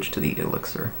left, switch to the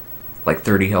elixir. Like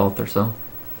 30 health or so.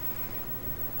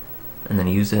 And then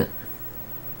use it.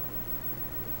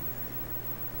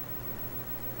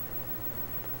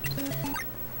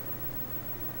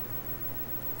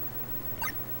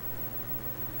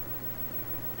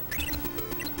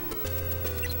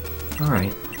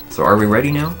 Alright, so are we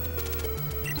ready now?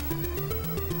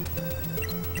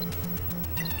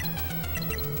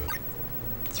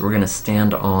 So we're gonna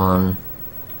stand on...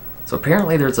 So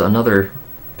apparently there's another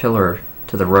pillar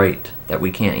to the right that we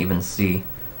can't even see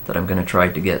that I'm gonna try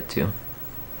to get to.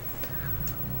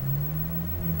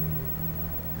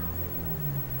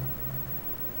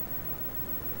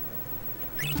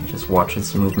 Just watch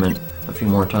its movement a few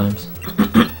more times.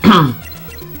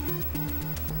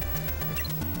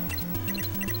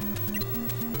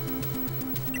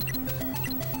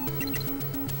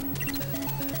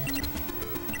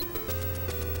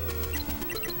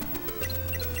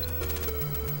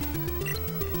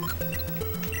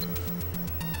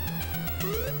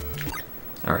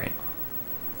 Alright.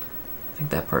 I think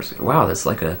that part's... Wow, that's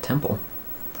like a temple.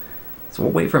 So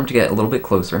we'll wait for him to get a little bit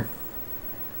closer.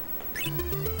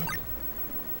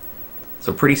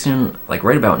 So pretty soon, like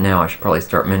right about now, I should probably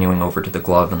start menuing over to the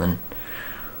glove and then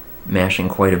mashing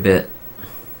quite a bit.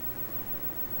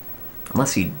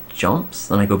 Unless he jumps,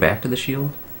 then I go back to the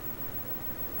shield.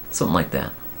 Something like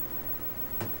that.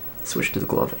 Switch to the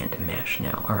glove and mash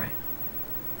now. Alright.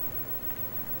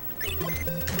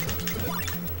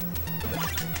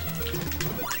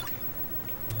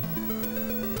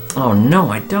 Oh no,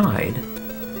 I died.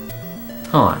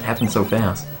 Huh, it happened so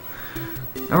fast.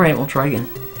 Alright, we'll try again.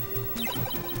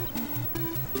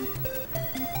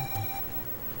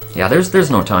 Yeah, there's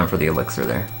no time for the elixir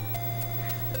there.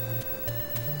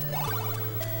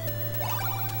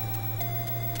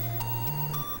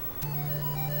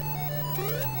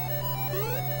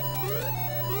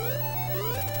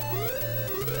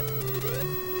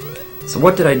 So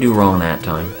what did I do wrong that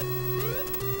time?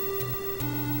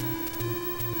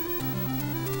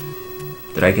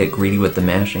 Did I get greedy with the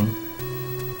mashing?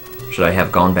 Should I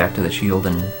have gone back to the shield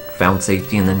and found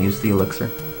safety and then used the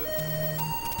elixir?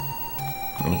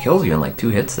 I mean, he kills you in like 2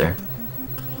 hits there.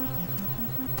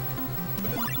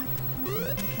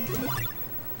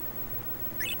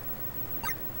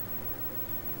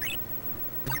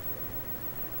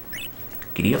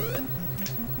 Giddy up.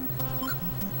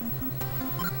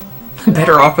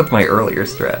 Better off with my earlier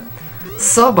strat.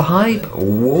 Sub-hype,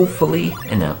 woefully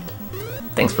inept.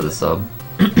 Thanks for the sub.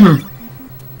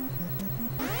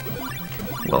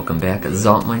 Welcome back,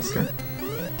 Zontmeister.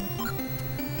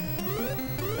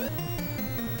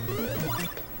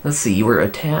 Let's see, you were a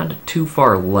tad too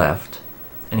far left,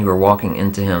 and you were walking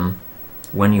into him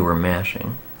when you were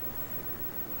mashing.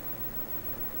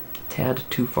 Tad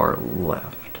too far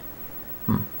left.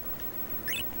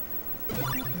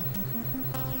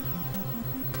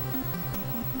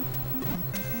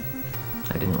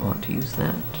 I didn't want to use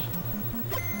that.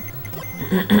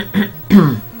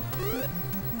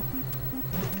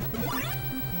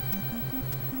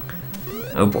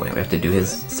 Oh boy, we have to do his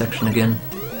section again.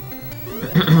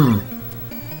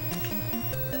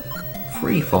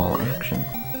 Free fall action.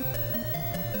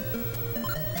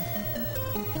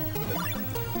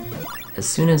 As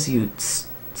soon as you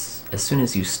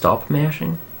stop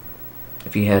mashing,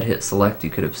 if you had hit select, you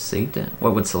could have saved it.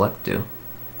 What would select do?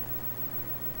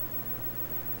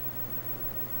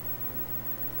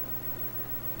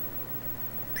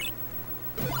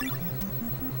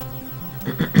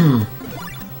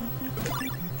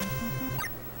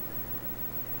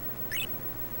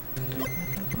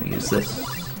 Use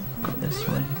this. Go this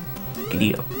way.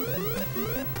 Giddy up.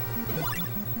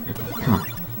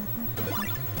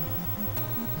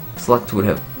 Select would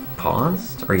have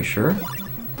paused? Are you sure?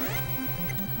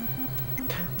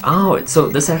 Oh, so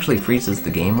this actually freezes the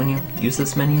game when you use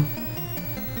this menu?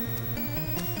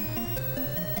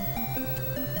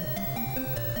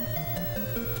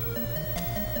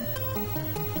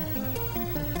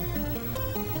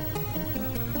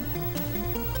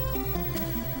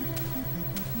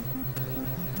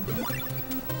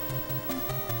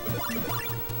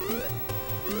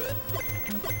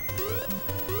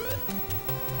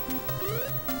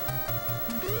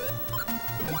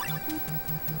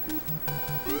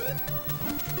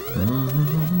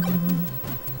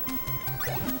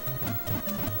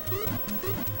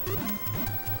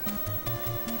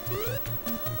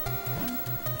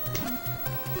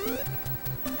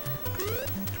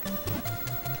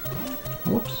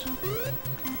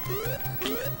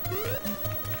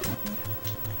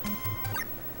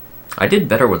 I did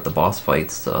better with the boss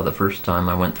fights the first time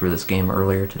I went through this game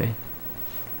earlier today.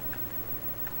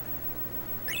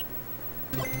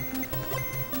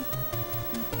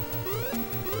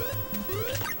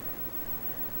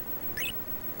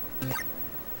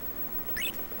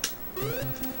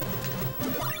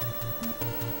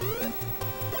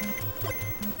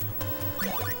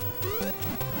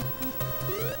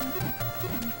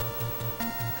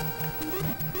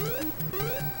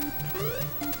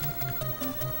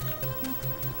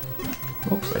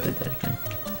 Oops, I did that again.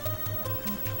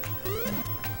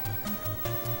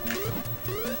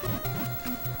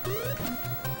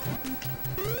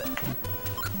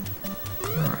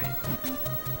 Alright.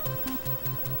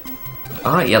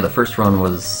 Ah, yeah, the first run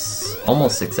was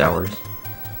almost 6 hours.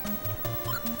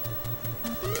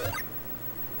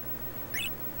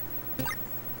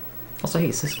 Also,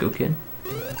 hey, Cisco Kid.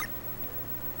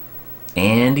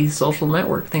 Andy's Social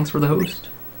Network, thanks for the host.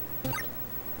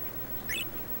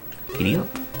 Giddy up.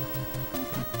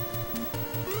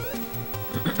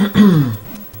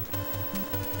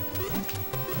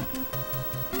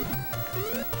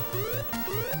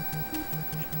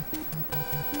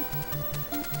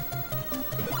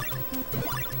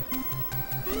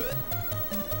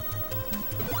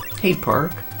 Hey,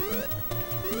 Park.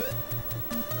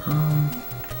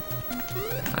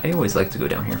 I always like to go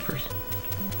down here first.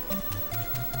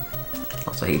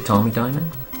 Also, hey, Tommy Diamond.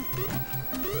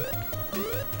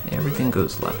 Everything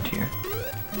goes left here.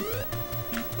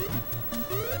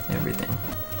 Everything.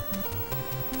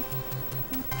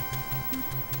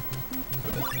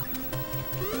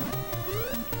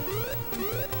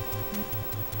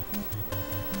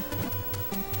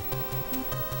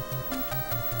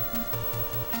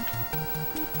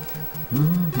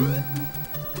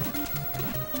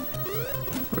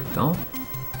 There we go.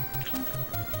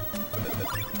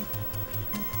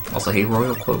 Also, hey,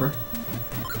 Royal Clover.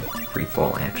 Free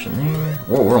fall action there.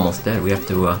 Whoa, we're almost dead. We have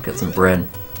to get some bread.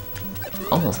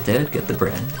 Almost dead, get the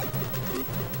bread.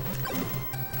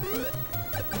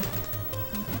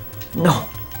 No!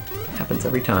 Happens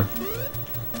every time.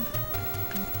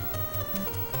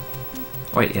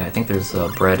 Wait, yeah, I think there's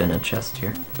bread in a chest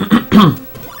here.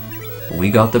 We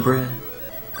got the bread.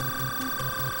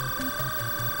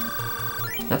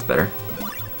 That's better.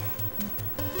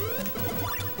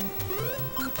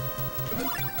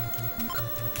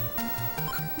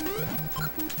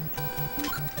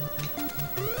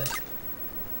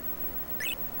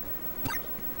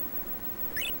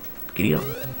 Giddy up.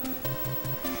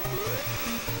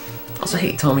 Also,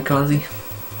 hey, Tomikaze.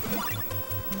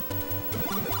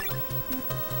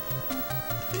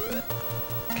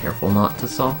 Careful not to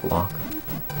soft lock.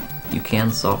 You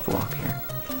can soft lock here.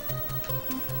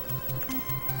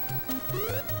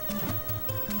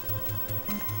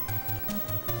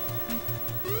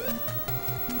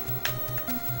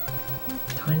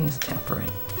 Tiniest tap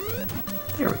right.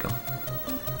 There we go.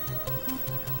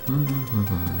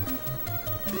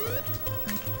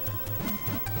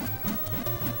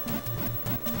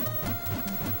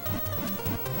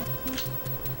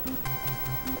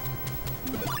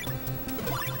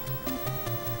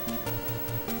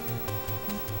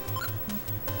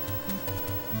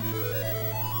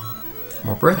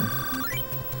 More bread.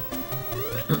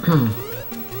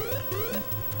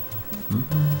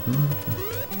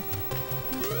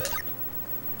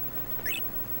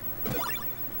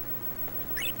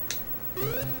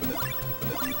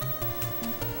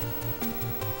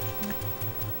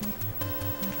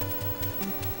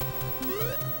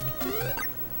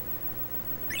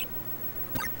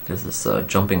 There's this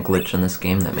jumping glitch in this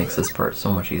game that makes this part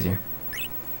so much easier.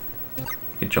 You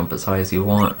can jump as high as you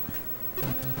want.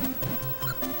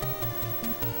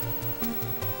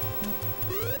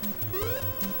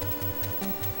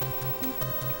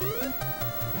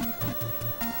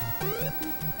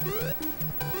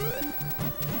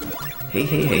 Hey,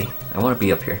 hey, hey, I want to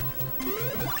be up here.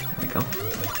 There we go.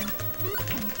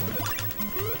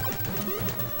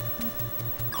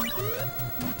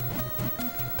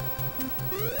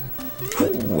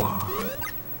 Ooh.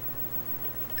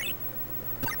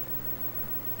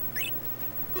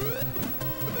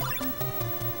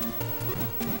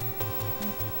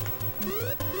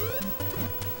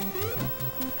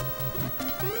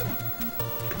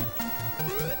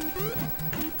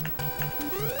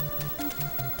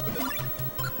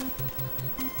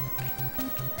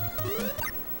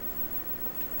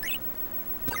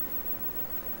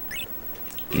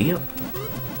 Giddy up.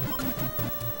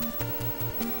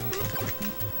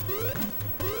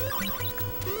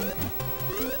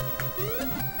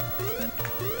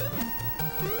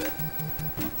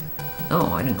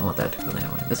 Oh, I didn't want that to go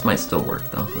that way. This might still work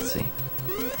though. Let's see.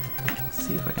 Let's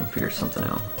see if I can figure something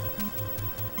out.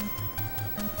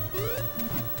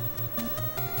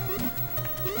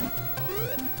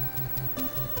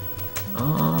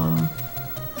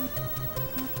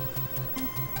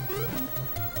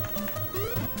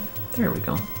 There we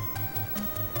go.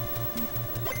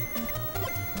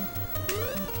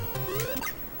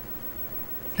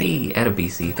 Hey, Ada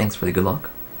BC, thanks for the good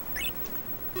luck.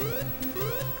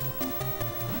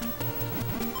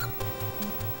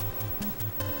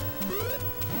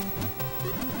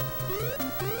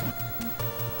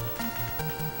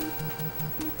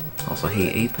 Also, hey,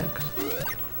 Apex.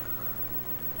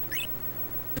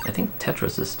 I think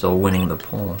Tetris is still winning the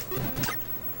poll.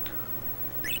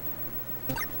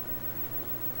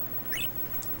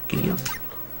 Giddy up.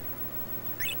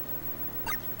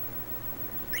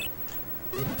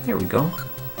 There we go.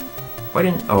 Why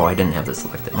didn't... Oh, I didn't have this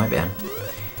selected. My bad.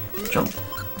 Jump.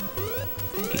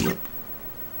 Giddy up.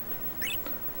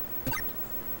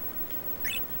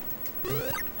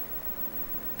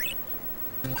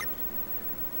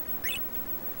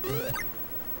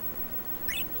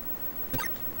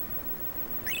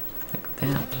 Like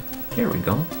that. There we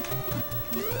go.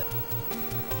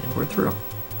 And we're through.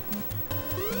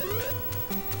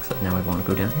 Except now I want to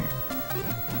go down here.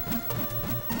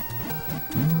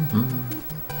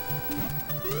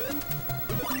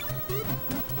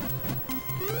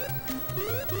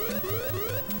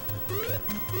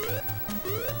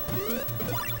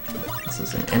 This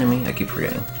is an enemy, I keep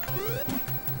forgetting.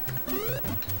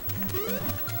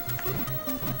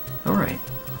 Alright.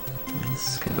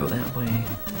 This can go that way.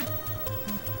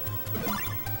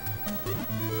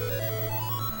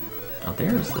 Oh,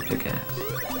 there's the pickaxe.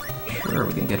 Sure,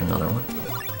 we can get another one.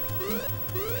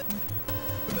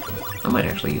 I might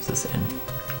actually use this in.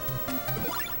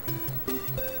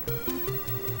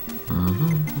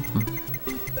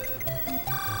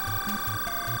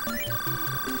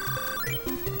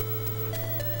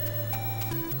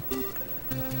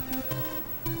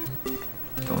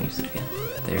 Don't use it again.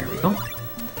 There we go.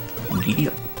 Giddy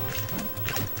up.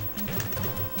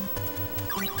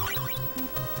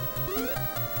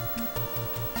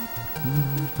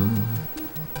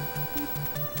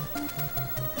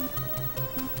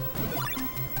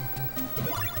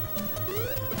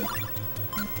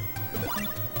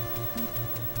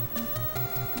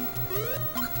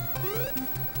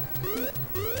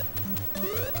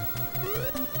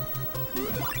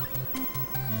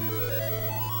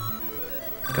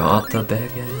 Got the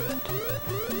baguette.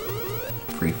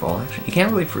 Free fall action. You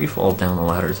can't really free fall down the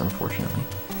ladders, unfortunately.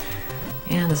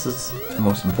 And this is the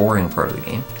most boring part of the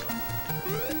game.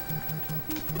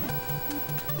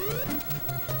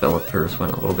 Developers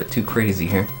went a little bit too crazy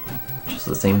here. Just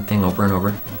the same thing over and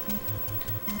over.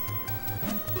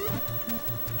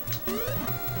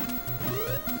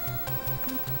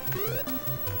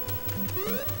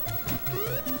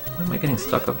 Why am I getting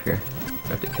stuck up here? Do I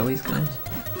have to kill these guys?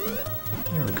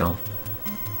 There we go.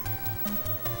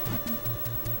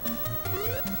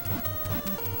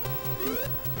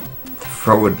 The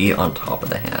throw would be on top of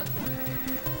the hat.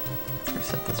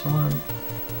 Reset this one.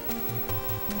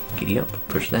 Giddy up,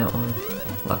 push that one.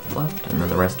 Left, left, and then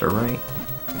the rest are right.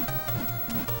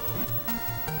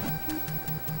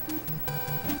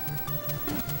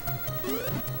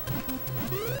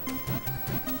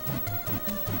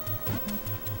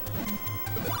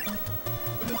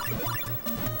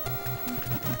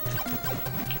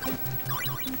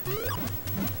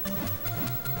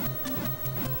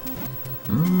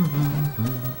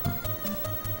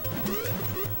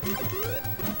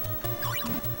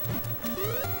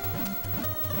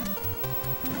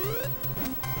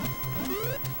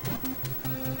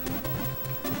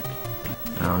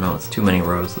 I don't know, it's too many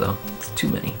rows though. It's too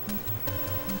many.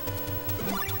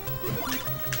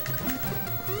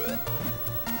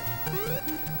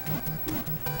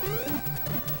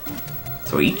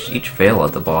 So each fail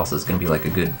at the boss is going to be like a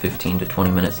good 15 to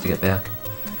 20 minutes to get back.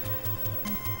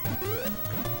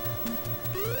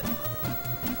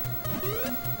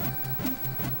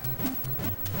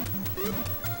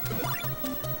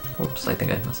 Whoops, I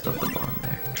think I messed up the bottom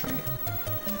there. Try it.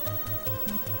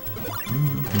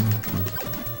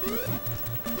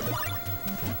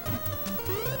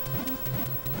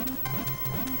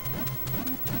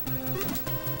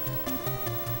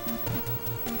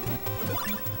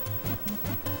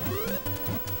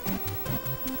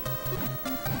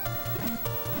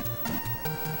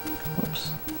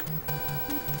 Whoops.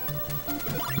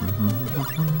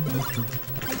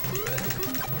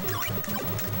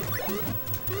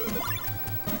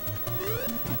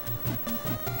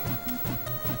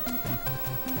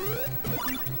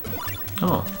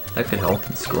 Oh, that could help.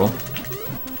 Scroll.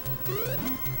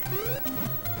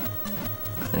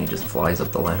 he just flies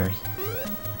up the ladders.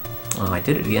 Oh, I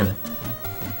did it again.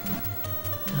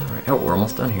 Alright, oh, we're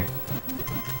almost done here.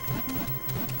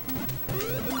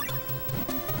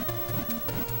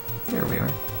 There we are.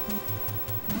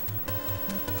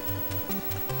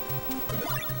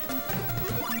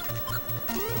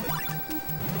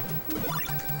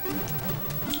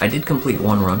 I did complete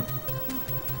one run.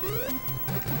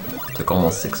 Took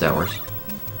almost 6 hours.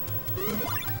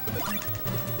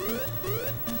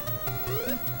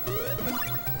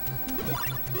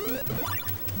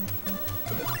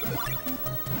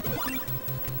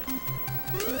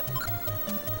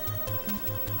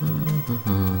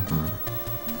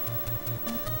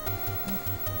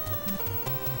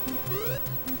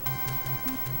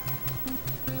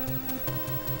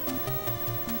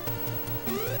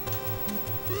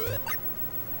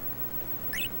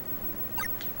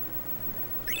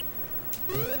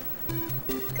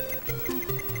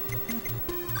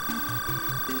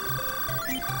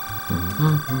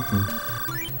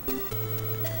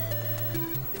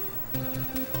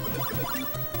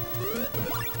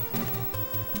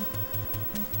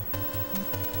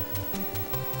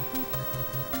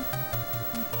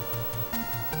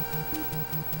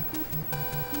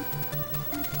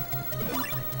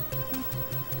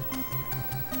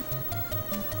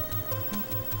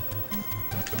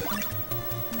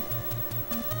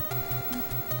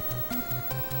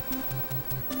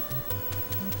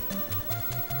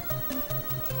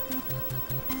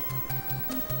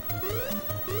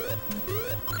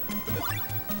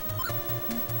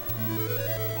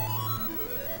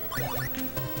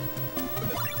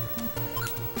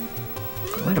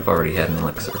 I might have already had an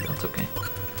elixir, that's okay.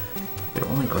 I could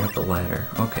only grab the ladder.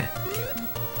 Okay.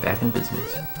 Back in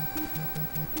business.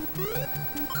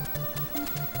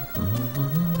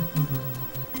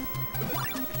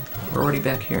 We're already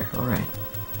back here, alright.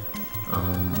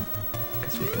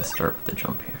 Guess we can start with the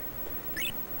jump here.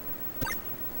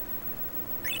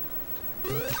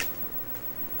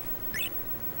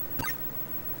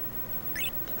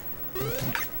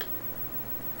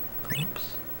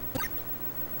 Oops.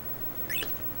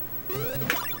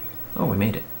 Oh, we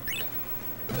made it.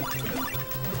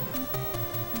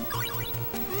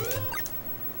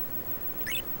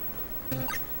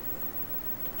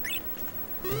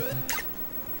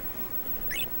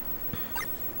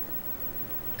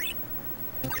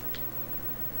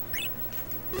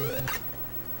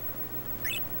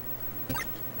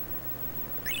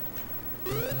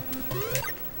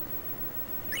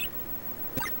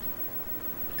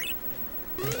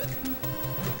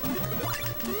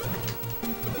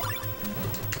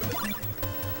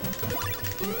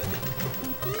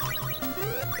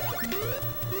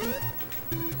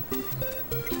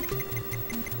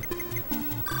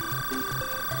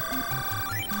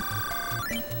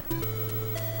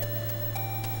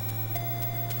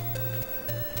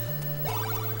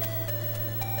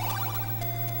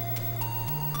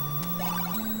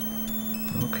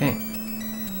 Okay.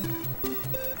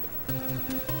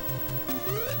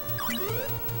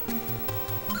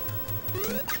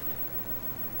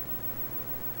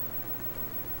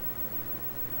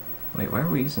 Wait, why are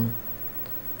we using...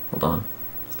 Hold on.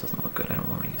 This doesn't look good. I don't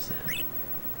want to use that.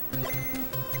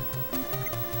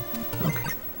 Okay.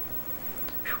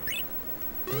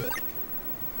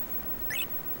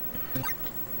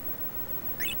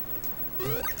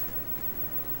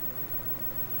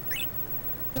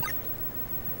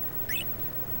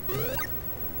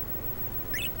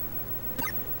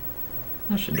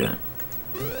 That should do it.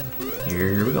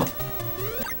 Here we go.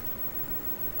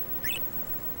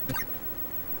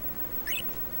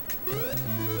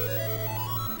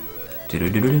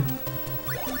 Do-do-do-do-do.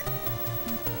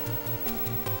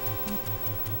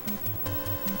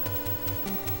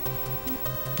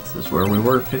 This is where we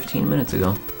were 15 minutes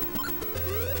ago.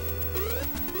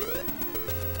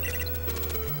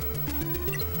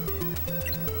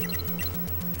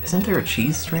 Isn't there a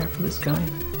cheese strat for this guy?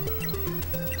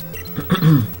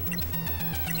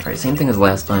 Alright, same thing as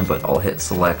last time, but I'll hit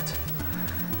select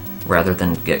rather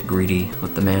than get greedy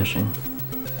with the mashing.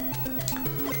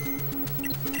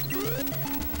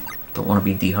 Don't want to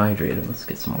be dehydrated. Let's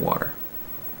get some water.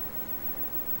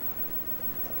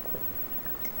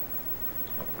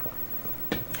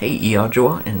 Hey,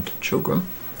 Iajua and Chogram.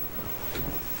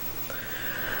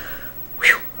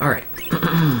 Alright.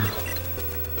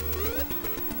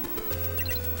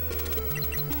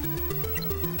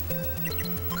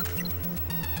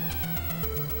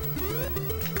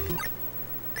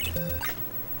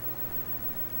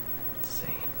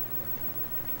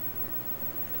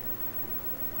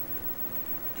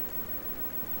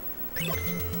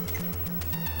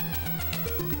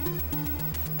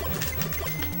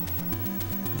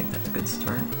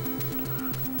 start.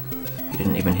 He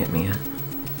didn't even hit me yet.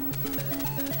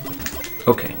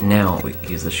 Okay, now we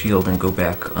use the shield and go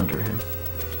back under him.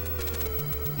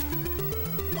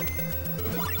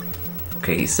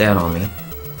 Okay, he sat on me.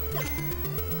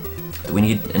 Do we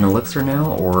need an elixir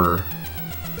now, or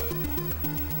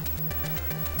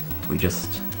do we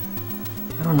just...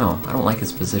 I don't know. I don't like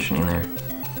his positioning there.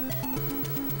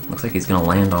 Looks like he's gonna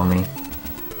land on me.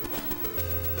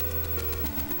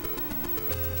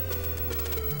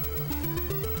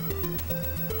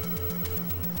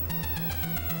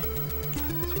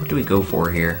 So what do we go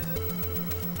for here?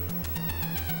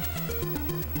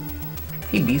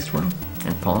 Hey, Beast Worm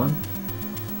and Pawn.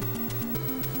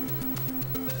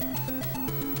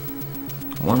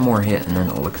 One more hit and then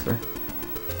elixir.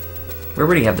 We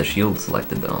already have the shield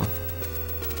selected though.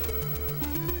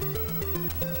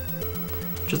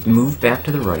 Just move back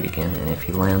to the right again, and if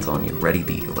he lands on you, ready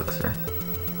the elixir.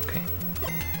 Okay.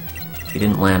 He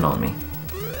didn't land on me.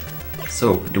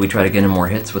 So, do we try to get him more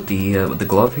hits with the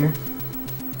glove here?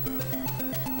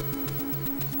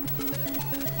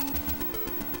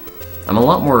 I'm a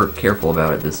lot more careful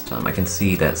about it this time. I can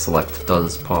see that select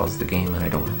does pause the game, and I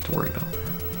don't have to worry about that.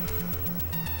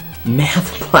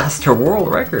 Math Blaster World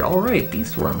Record! Alright,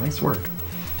 Beast Worm, nice work.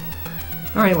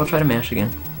 Alright, we'll try to mash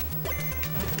again.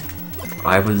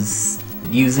 I was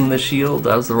using the shield,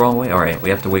 that was the wrong way. Alright, we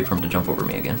have to wait for him to jump over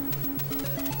me again.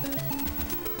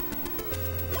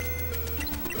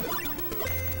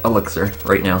 Elixir,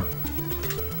 right now.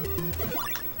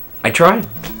 I tried!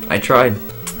 I tried.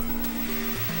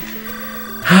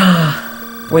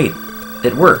 Wait,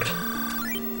 it worked.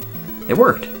 It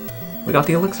worked. We got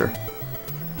the elixir.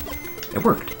 It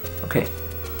worked. Okay.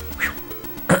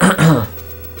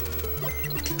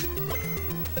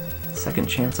 Second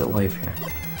chance at life here.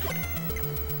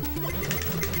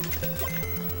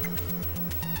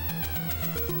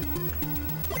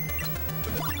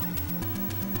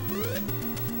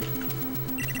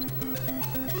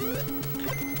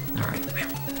 Alright.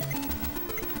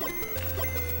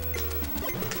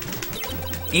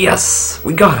 Yes!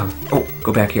 We got him! Oh,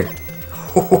 go back here.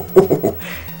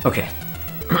 Okay.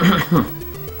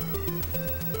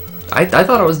 I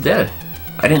thought I was dead.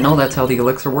 I didn't know that's how the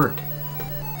elixir worked.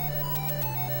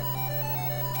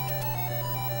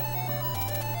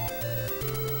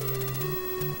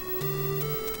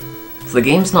 So the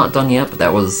game's not done yet, but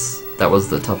that was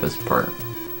the toughest part.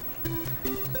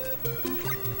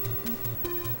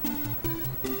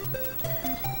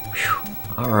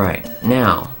 Alright,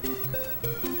 now.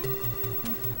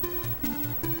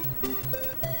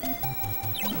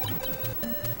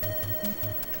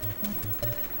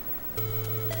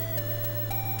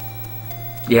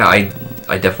 Yeah,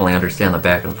 I definitely understand the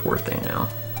back and forth thing now.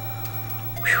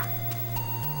 Whew.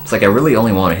 It's like I really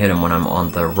only want to hit him when I'm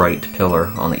on the right pillar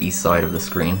on the east side of the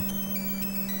screen.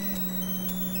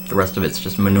 The rest of it's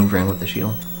just maneuvering with the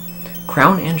shield.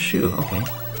 Crown and shoe, okay.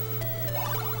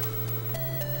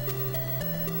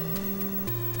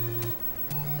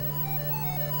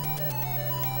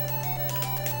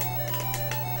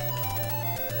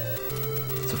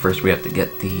 So first we have to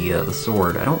get the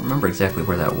sword. I don't remember exactly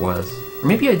where that was. Or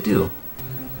maybe I do.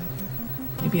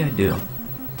 Maybe I do.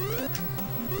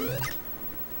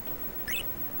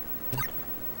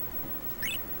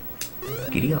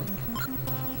 Giddy up.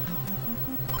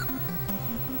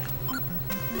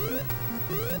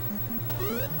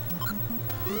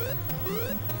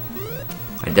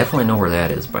 I definitely know where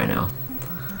that is by now.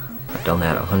 I've done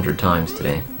that 100 times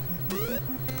today.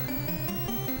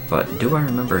 But do I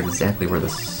remember exactly where the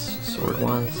sword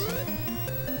was?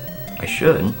 I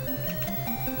should.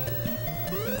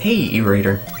 Hey,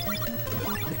 E-Raider.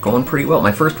 Going pretty well.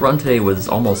 My first run today was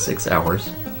almost 6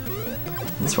 hours.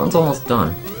 This run's almost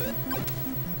done.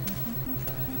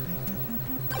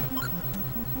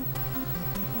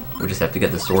 We just have to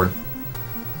get the sword.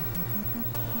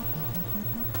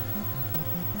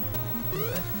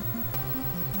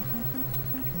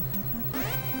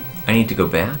 I need to go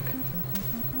back.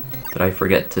 Did I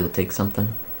forget to take something?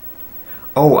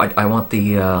 Oh, I want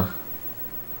the,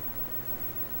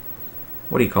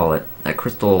 what do you call it? That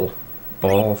crystal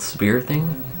ball spear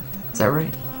thing? Is that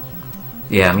right?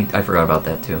 Yeah, I forgot about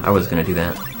that too. I was gonna do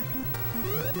that.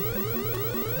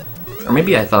 Or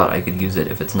maybe I thought I could use it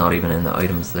if it's not even in the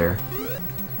items there.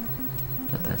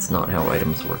 But that's not how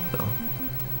items work though.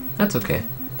 That's okay.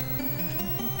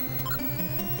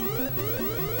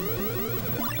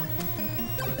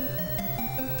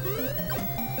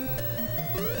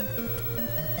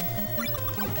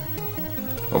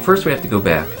 Well, first we have to go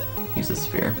back. Use the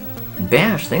sphere.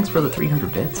 Bash, thanks for the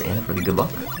 300 bits and for the good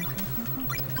luck.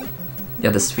 Yeah,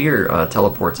 the sphere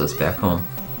teleports us back home.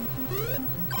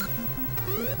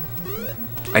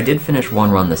 I did finish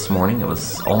one run this morning. It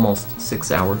was almost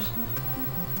 6 hours.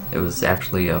 It was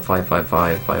actually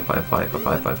 555.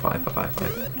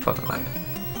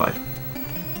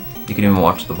 You can even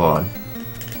watch the VOD.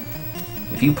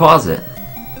 If you pause it,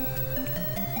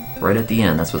 right at the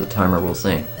end, that's what the timer will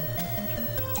say.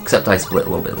 Except I split a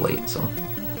little bit late, so.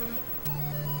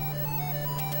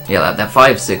 Yeah, that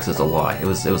 5-6 is a lie. It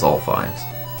was all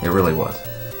 5s. It really was.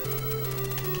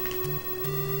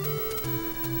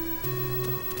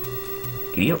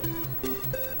 Giddy up.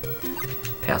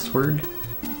 Password.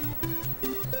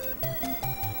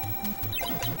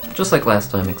 Just like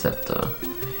last time, except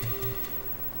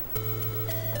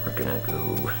we're gonna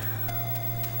go.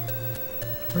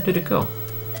 Where did it go?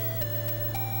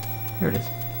 Here it is.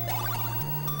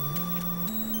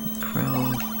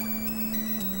 Crown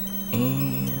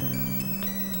and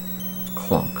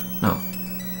clunk. No.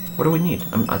 What do we need?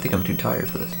 I think I'm too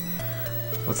tired for this.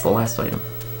 What's the last item?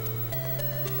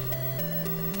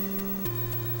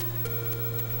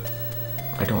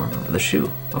 I don't remember. The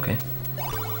shoe. Okay.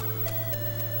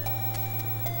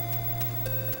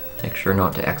 Make sure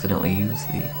not to accidentally use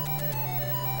the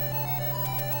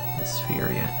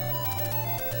sphere yet.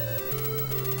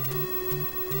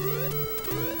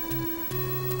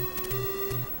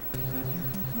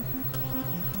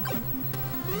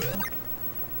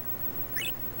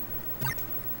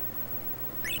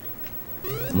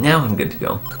 Now I'm good to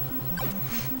go.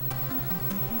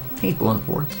 Hey, Blunt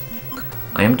Force.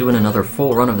 I am doing another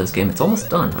full run of this game. It's almost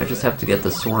done. I just have to get the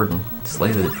sword and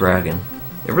slay the dragon.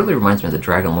 It really reminds me of the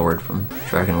Dragon Lord from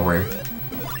Dragon Warrior.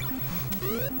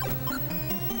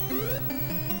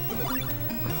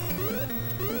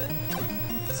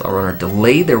 Saw a runner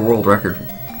delay their world record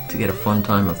to get a fun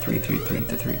time of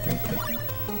 3:33.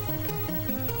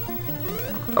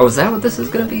 Oh, is that what this is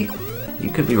gonna be?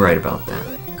 You could be right about that.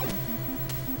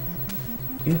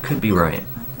 You could be right.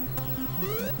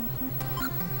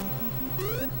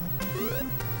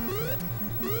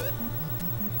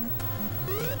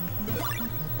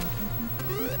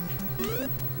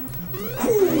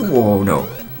 Whoa, no.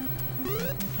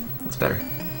 That's better.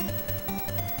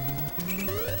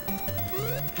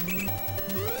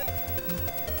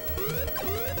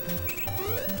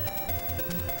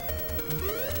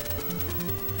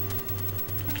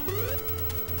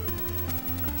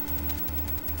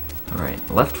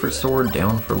 Alright, left for sword,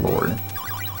 down for lord.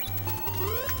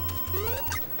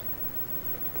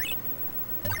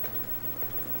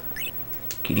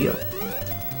 Giddy up.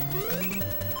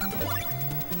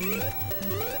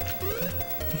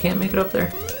 Can't make it up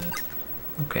there?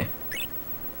 Okay.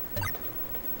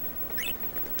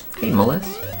 Hey,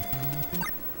 Molest.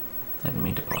 I didn't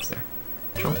mean to pause there.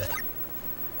 Jump.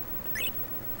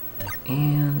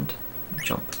 And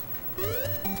jump.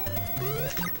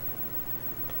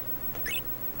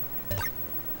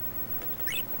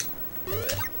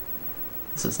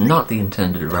 This is not the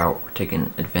intended route. We're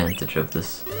taking advantage of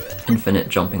this infinite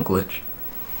jumping glitch.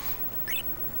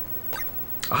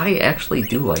 I actually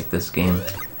do like this game.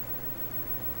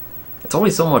 It's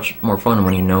always so much more fun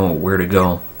when you know where to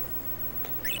go.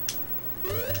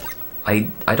 I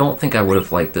don't think I would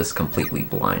have liked this completely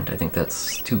blind. I think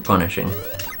that's too punishing.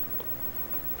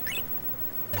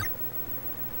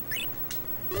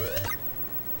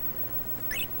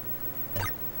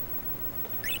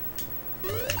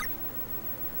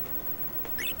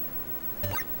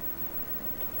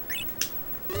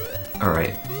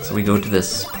 Alright, so we go to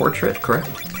this portrait, correct?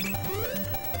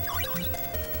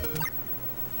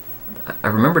 I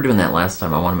remember doing that last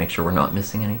time. I want to make sure we're not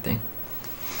missing anything.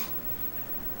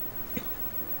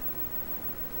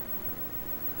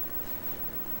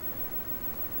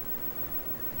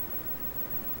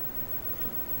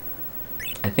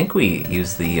 I think we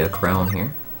use the crown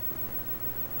here.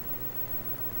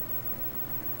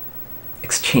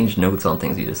 Exchange notes on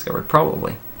things you discovered.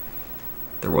 Probably.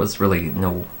 There was really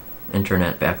no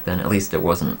internet back then. At least it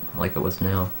wasn't like it was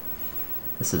now.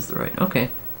 This is the right... Okay.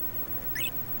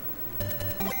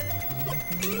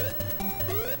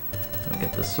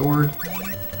 Get the sword,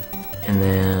 and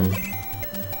then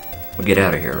we get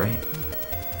out of here, right?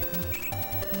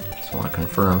 Just want to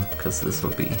confirm, because this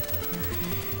will be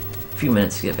a few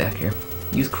minutes to get back here.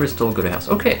 Use crystal, go to house.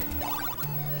 Okay.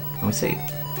 And we save.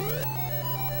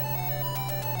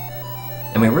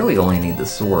 And we really only need the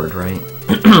sword, right?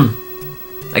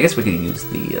 I guess we could use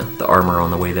the armor on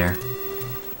the way there.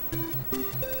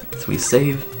 So we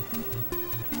save.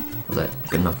 Was that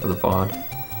good enough for the VOD?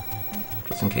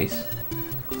 Just in case.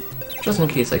 Just in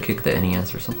case I kick the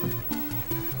NES or something.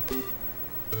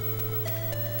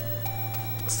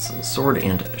 Sword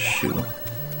and shoe.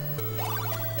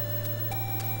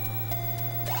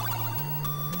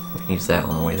 We can use that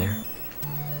on the way there.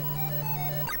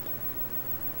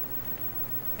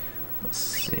 Let's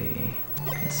see.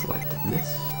 I can select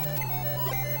this.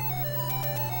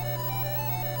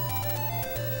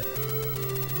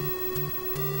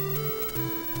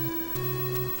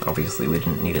 Obviously, we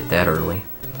didn't need it that early.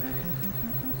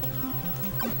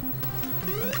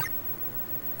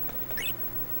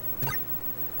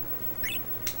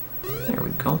 There we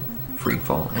go. Free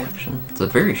fall action. It's a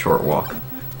very short walk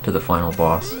to the final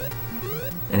boss.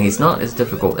 And he's not as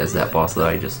difficult as that boss that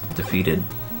I just defeated.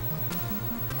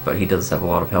 But he does have a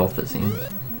lot of health, it seems.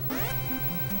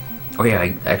 Oh yeah,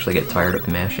 I actually get tired of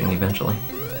mashing eventually.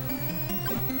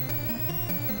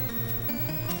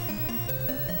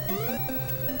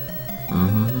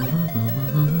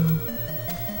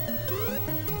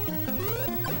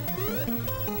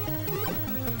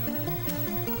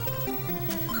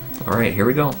 Alright, here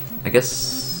we go. I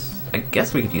guess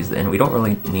we could use the end. We don't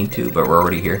really need to, but we're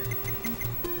already here.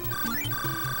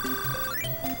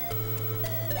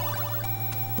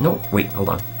 Nope, wait, hold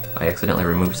on. I accidentally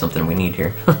removed something we need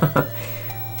here.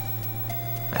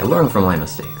 I learn from my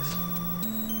mistakes.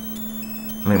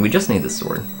 I mean, we just need this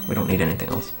sword. We don't need anything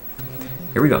else.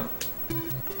 Here we go.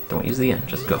 Don't use the end,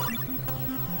 just go.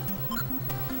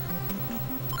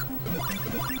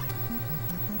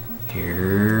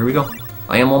 Here we go.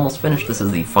 I am almost finished. This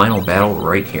is the final battle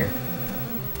right here.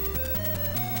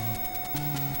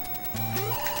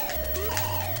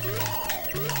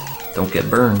 Don't get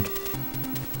burned.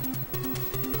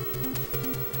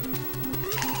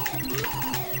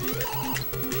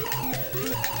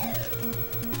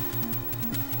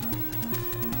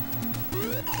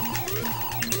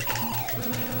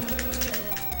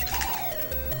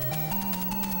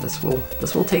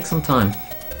 This will take some time.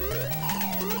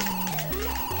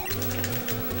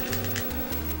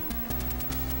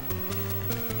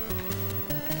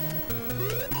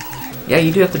 Yeah,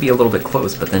 you do have to be a little bit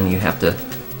close, but then you have to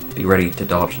be ready to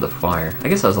dodge the fire. I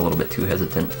guess I was a little bit too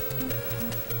hesitant.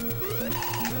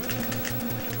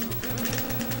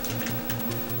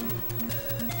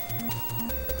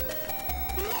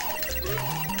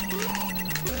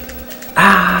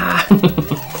 Ah!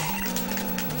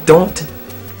 Don't!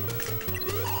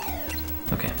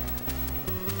 Okay.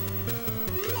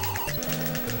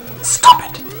 Stop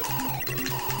it!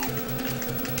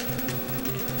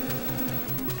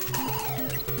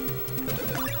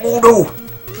 Oh no!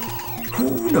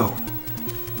 Oh no!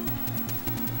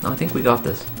 No, I think we got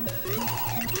this.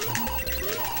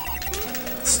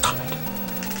 Stop it!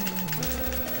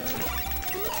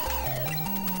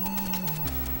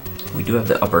 We do have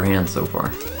the upper hand so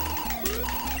far.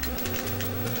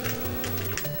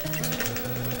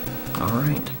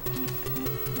 Alright.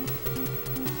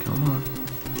 Come on.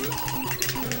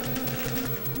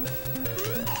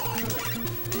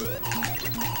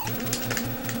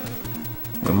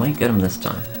 We might get him this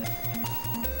time.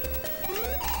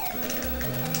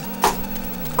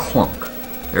 Clunk.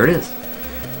 There it is.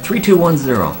 3, 2, 1,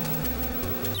 0.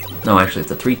 No, actually,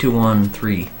 it's a 3, 2, 1,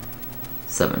 3,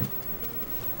 7.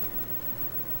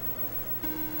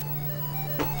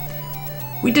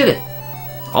 We did it!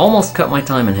 Almost cut my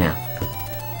time in half.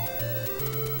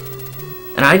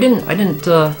 And I didn't,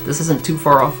 this isn't too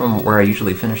far off from where I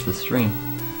usually finish the stream.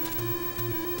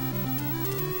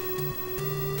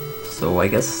 So I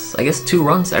guess 2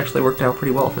 runs actually worked out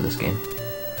pretty well for this game.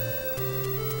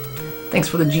 Thanks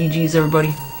for the GGs,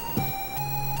 everybody.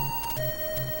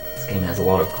 This game has a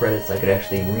lot of credits. I could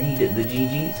actually read the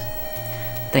GGs.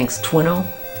 Thanks Twinno,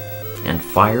 and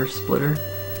Fire Splitter,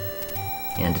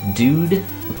 and Dude,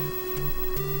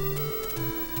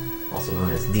 also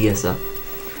known as DSF.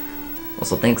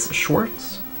 Also thanks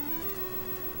Schwartz.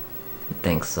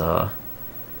 Thanks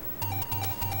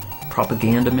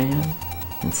Propaganda Man,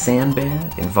 and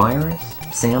Sandbag, and Virus,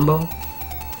 Sambo,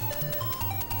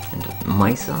 and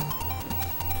Misa,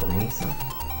 or Misa.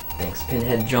 Thanks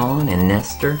Pinhead John and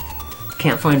Nestor.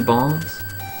 Can't find bombs.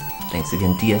 Thanks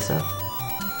again DSF.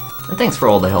 And thanks for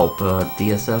all the help,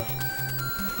 DSF.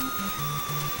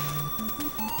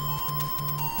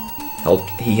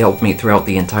 He helped me throughout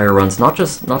the entire runs, not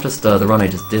just the run I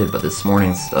just did, but this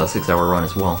morning's 6-hour run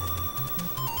as well.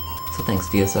 So thanks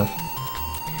DSF.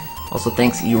 Also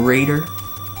thanks E-Raider.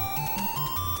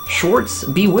 Schwartz,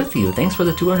 be with you. Thanks for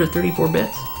the 234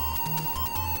 bits.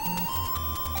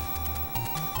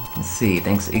 Let's see,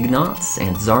 thanks Ignatz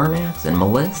and Zarnax and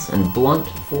Meliss and Blunt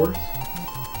Force.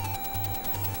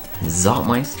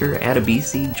 Zotmeister,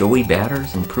 Adabisi, Joey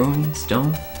Batters and Pruny,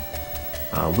 Stone,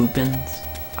 Lupins.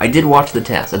 I did watch the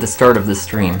test at the start of this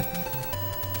stream.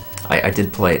 I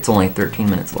did play. It's only 13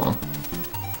 minutes long.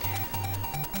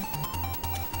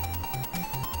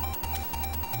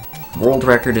 World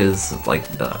record is like,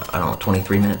 I don't know,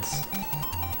 23 minutes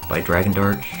by Dragon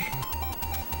Darge.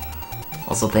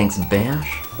 Also thanks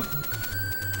Bash.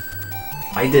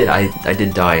 I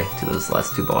did die to those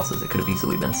last two bosses. It could have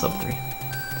easily been sub 3.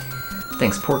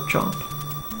 Thanks Pork Chop,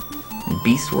 and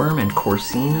Beastworm, and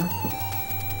Corsina.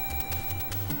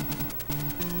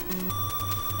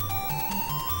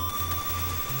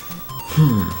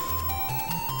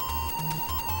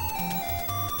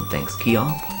 Thanks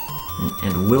Keop,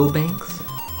 and Willbanks,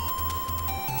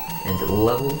 and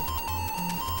Level.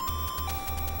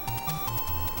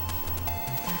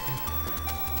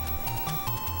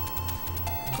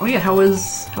 Oh yeah,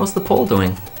 how's the poll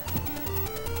doing?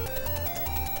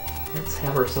 Let's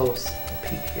have ourselves a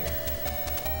peek here.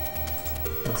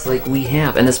 Looks like we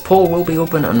have, and this poll will be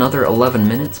open another 11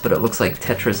 minutes, but it looks like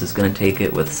Tetris is going to take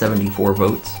it with 74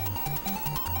 votes.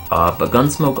 But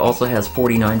Gunsmoke also has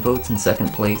 49 votes in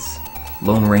second place.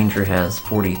 Lone Ranger has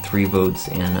 43 votes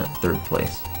in third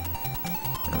place.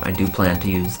 I do plan to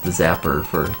use the Zapper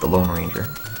for the Lone Ranger.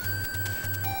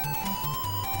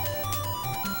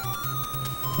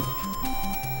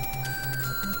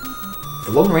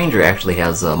 The Lone Ranger actually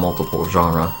has multiple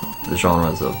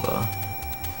genres of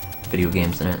video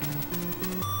games in it.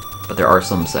 But there are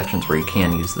some sections where you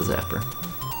can use the Zapper.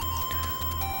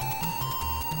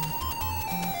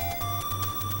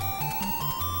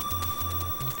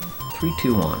 Three,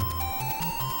 two, one.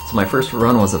 So my first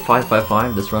run was a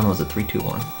 5-5-5. This run was a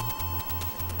 3-2-1.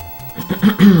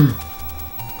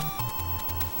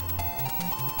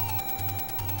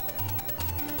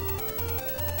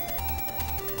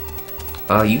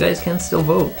 You guys can still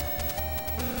vote.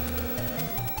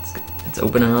 It's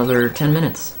open another 10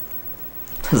 minutes.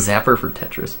 Zapper for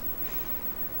Tetris.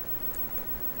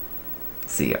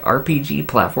 Let's see, RPG,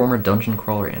 platformer, dungeon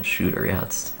crawler, and shooter. Yeah,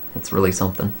 it's really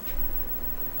something.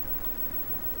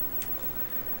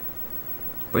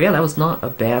 But yeah, that was not a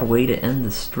bad way to end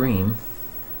the stream.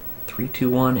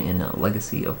 3-2-1 in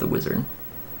Legacy of the Wizard.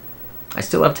 I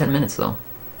still have 10 minutes though.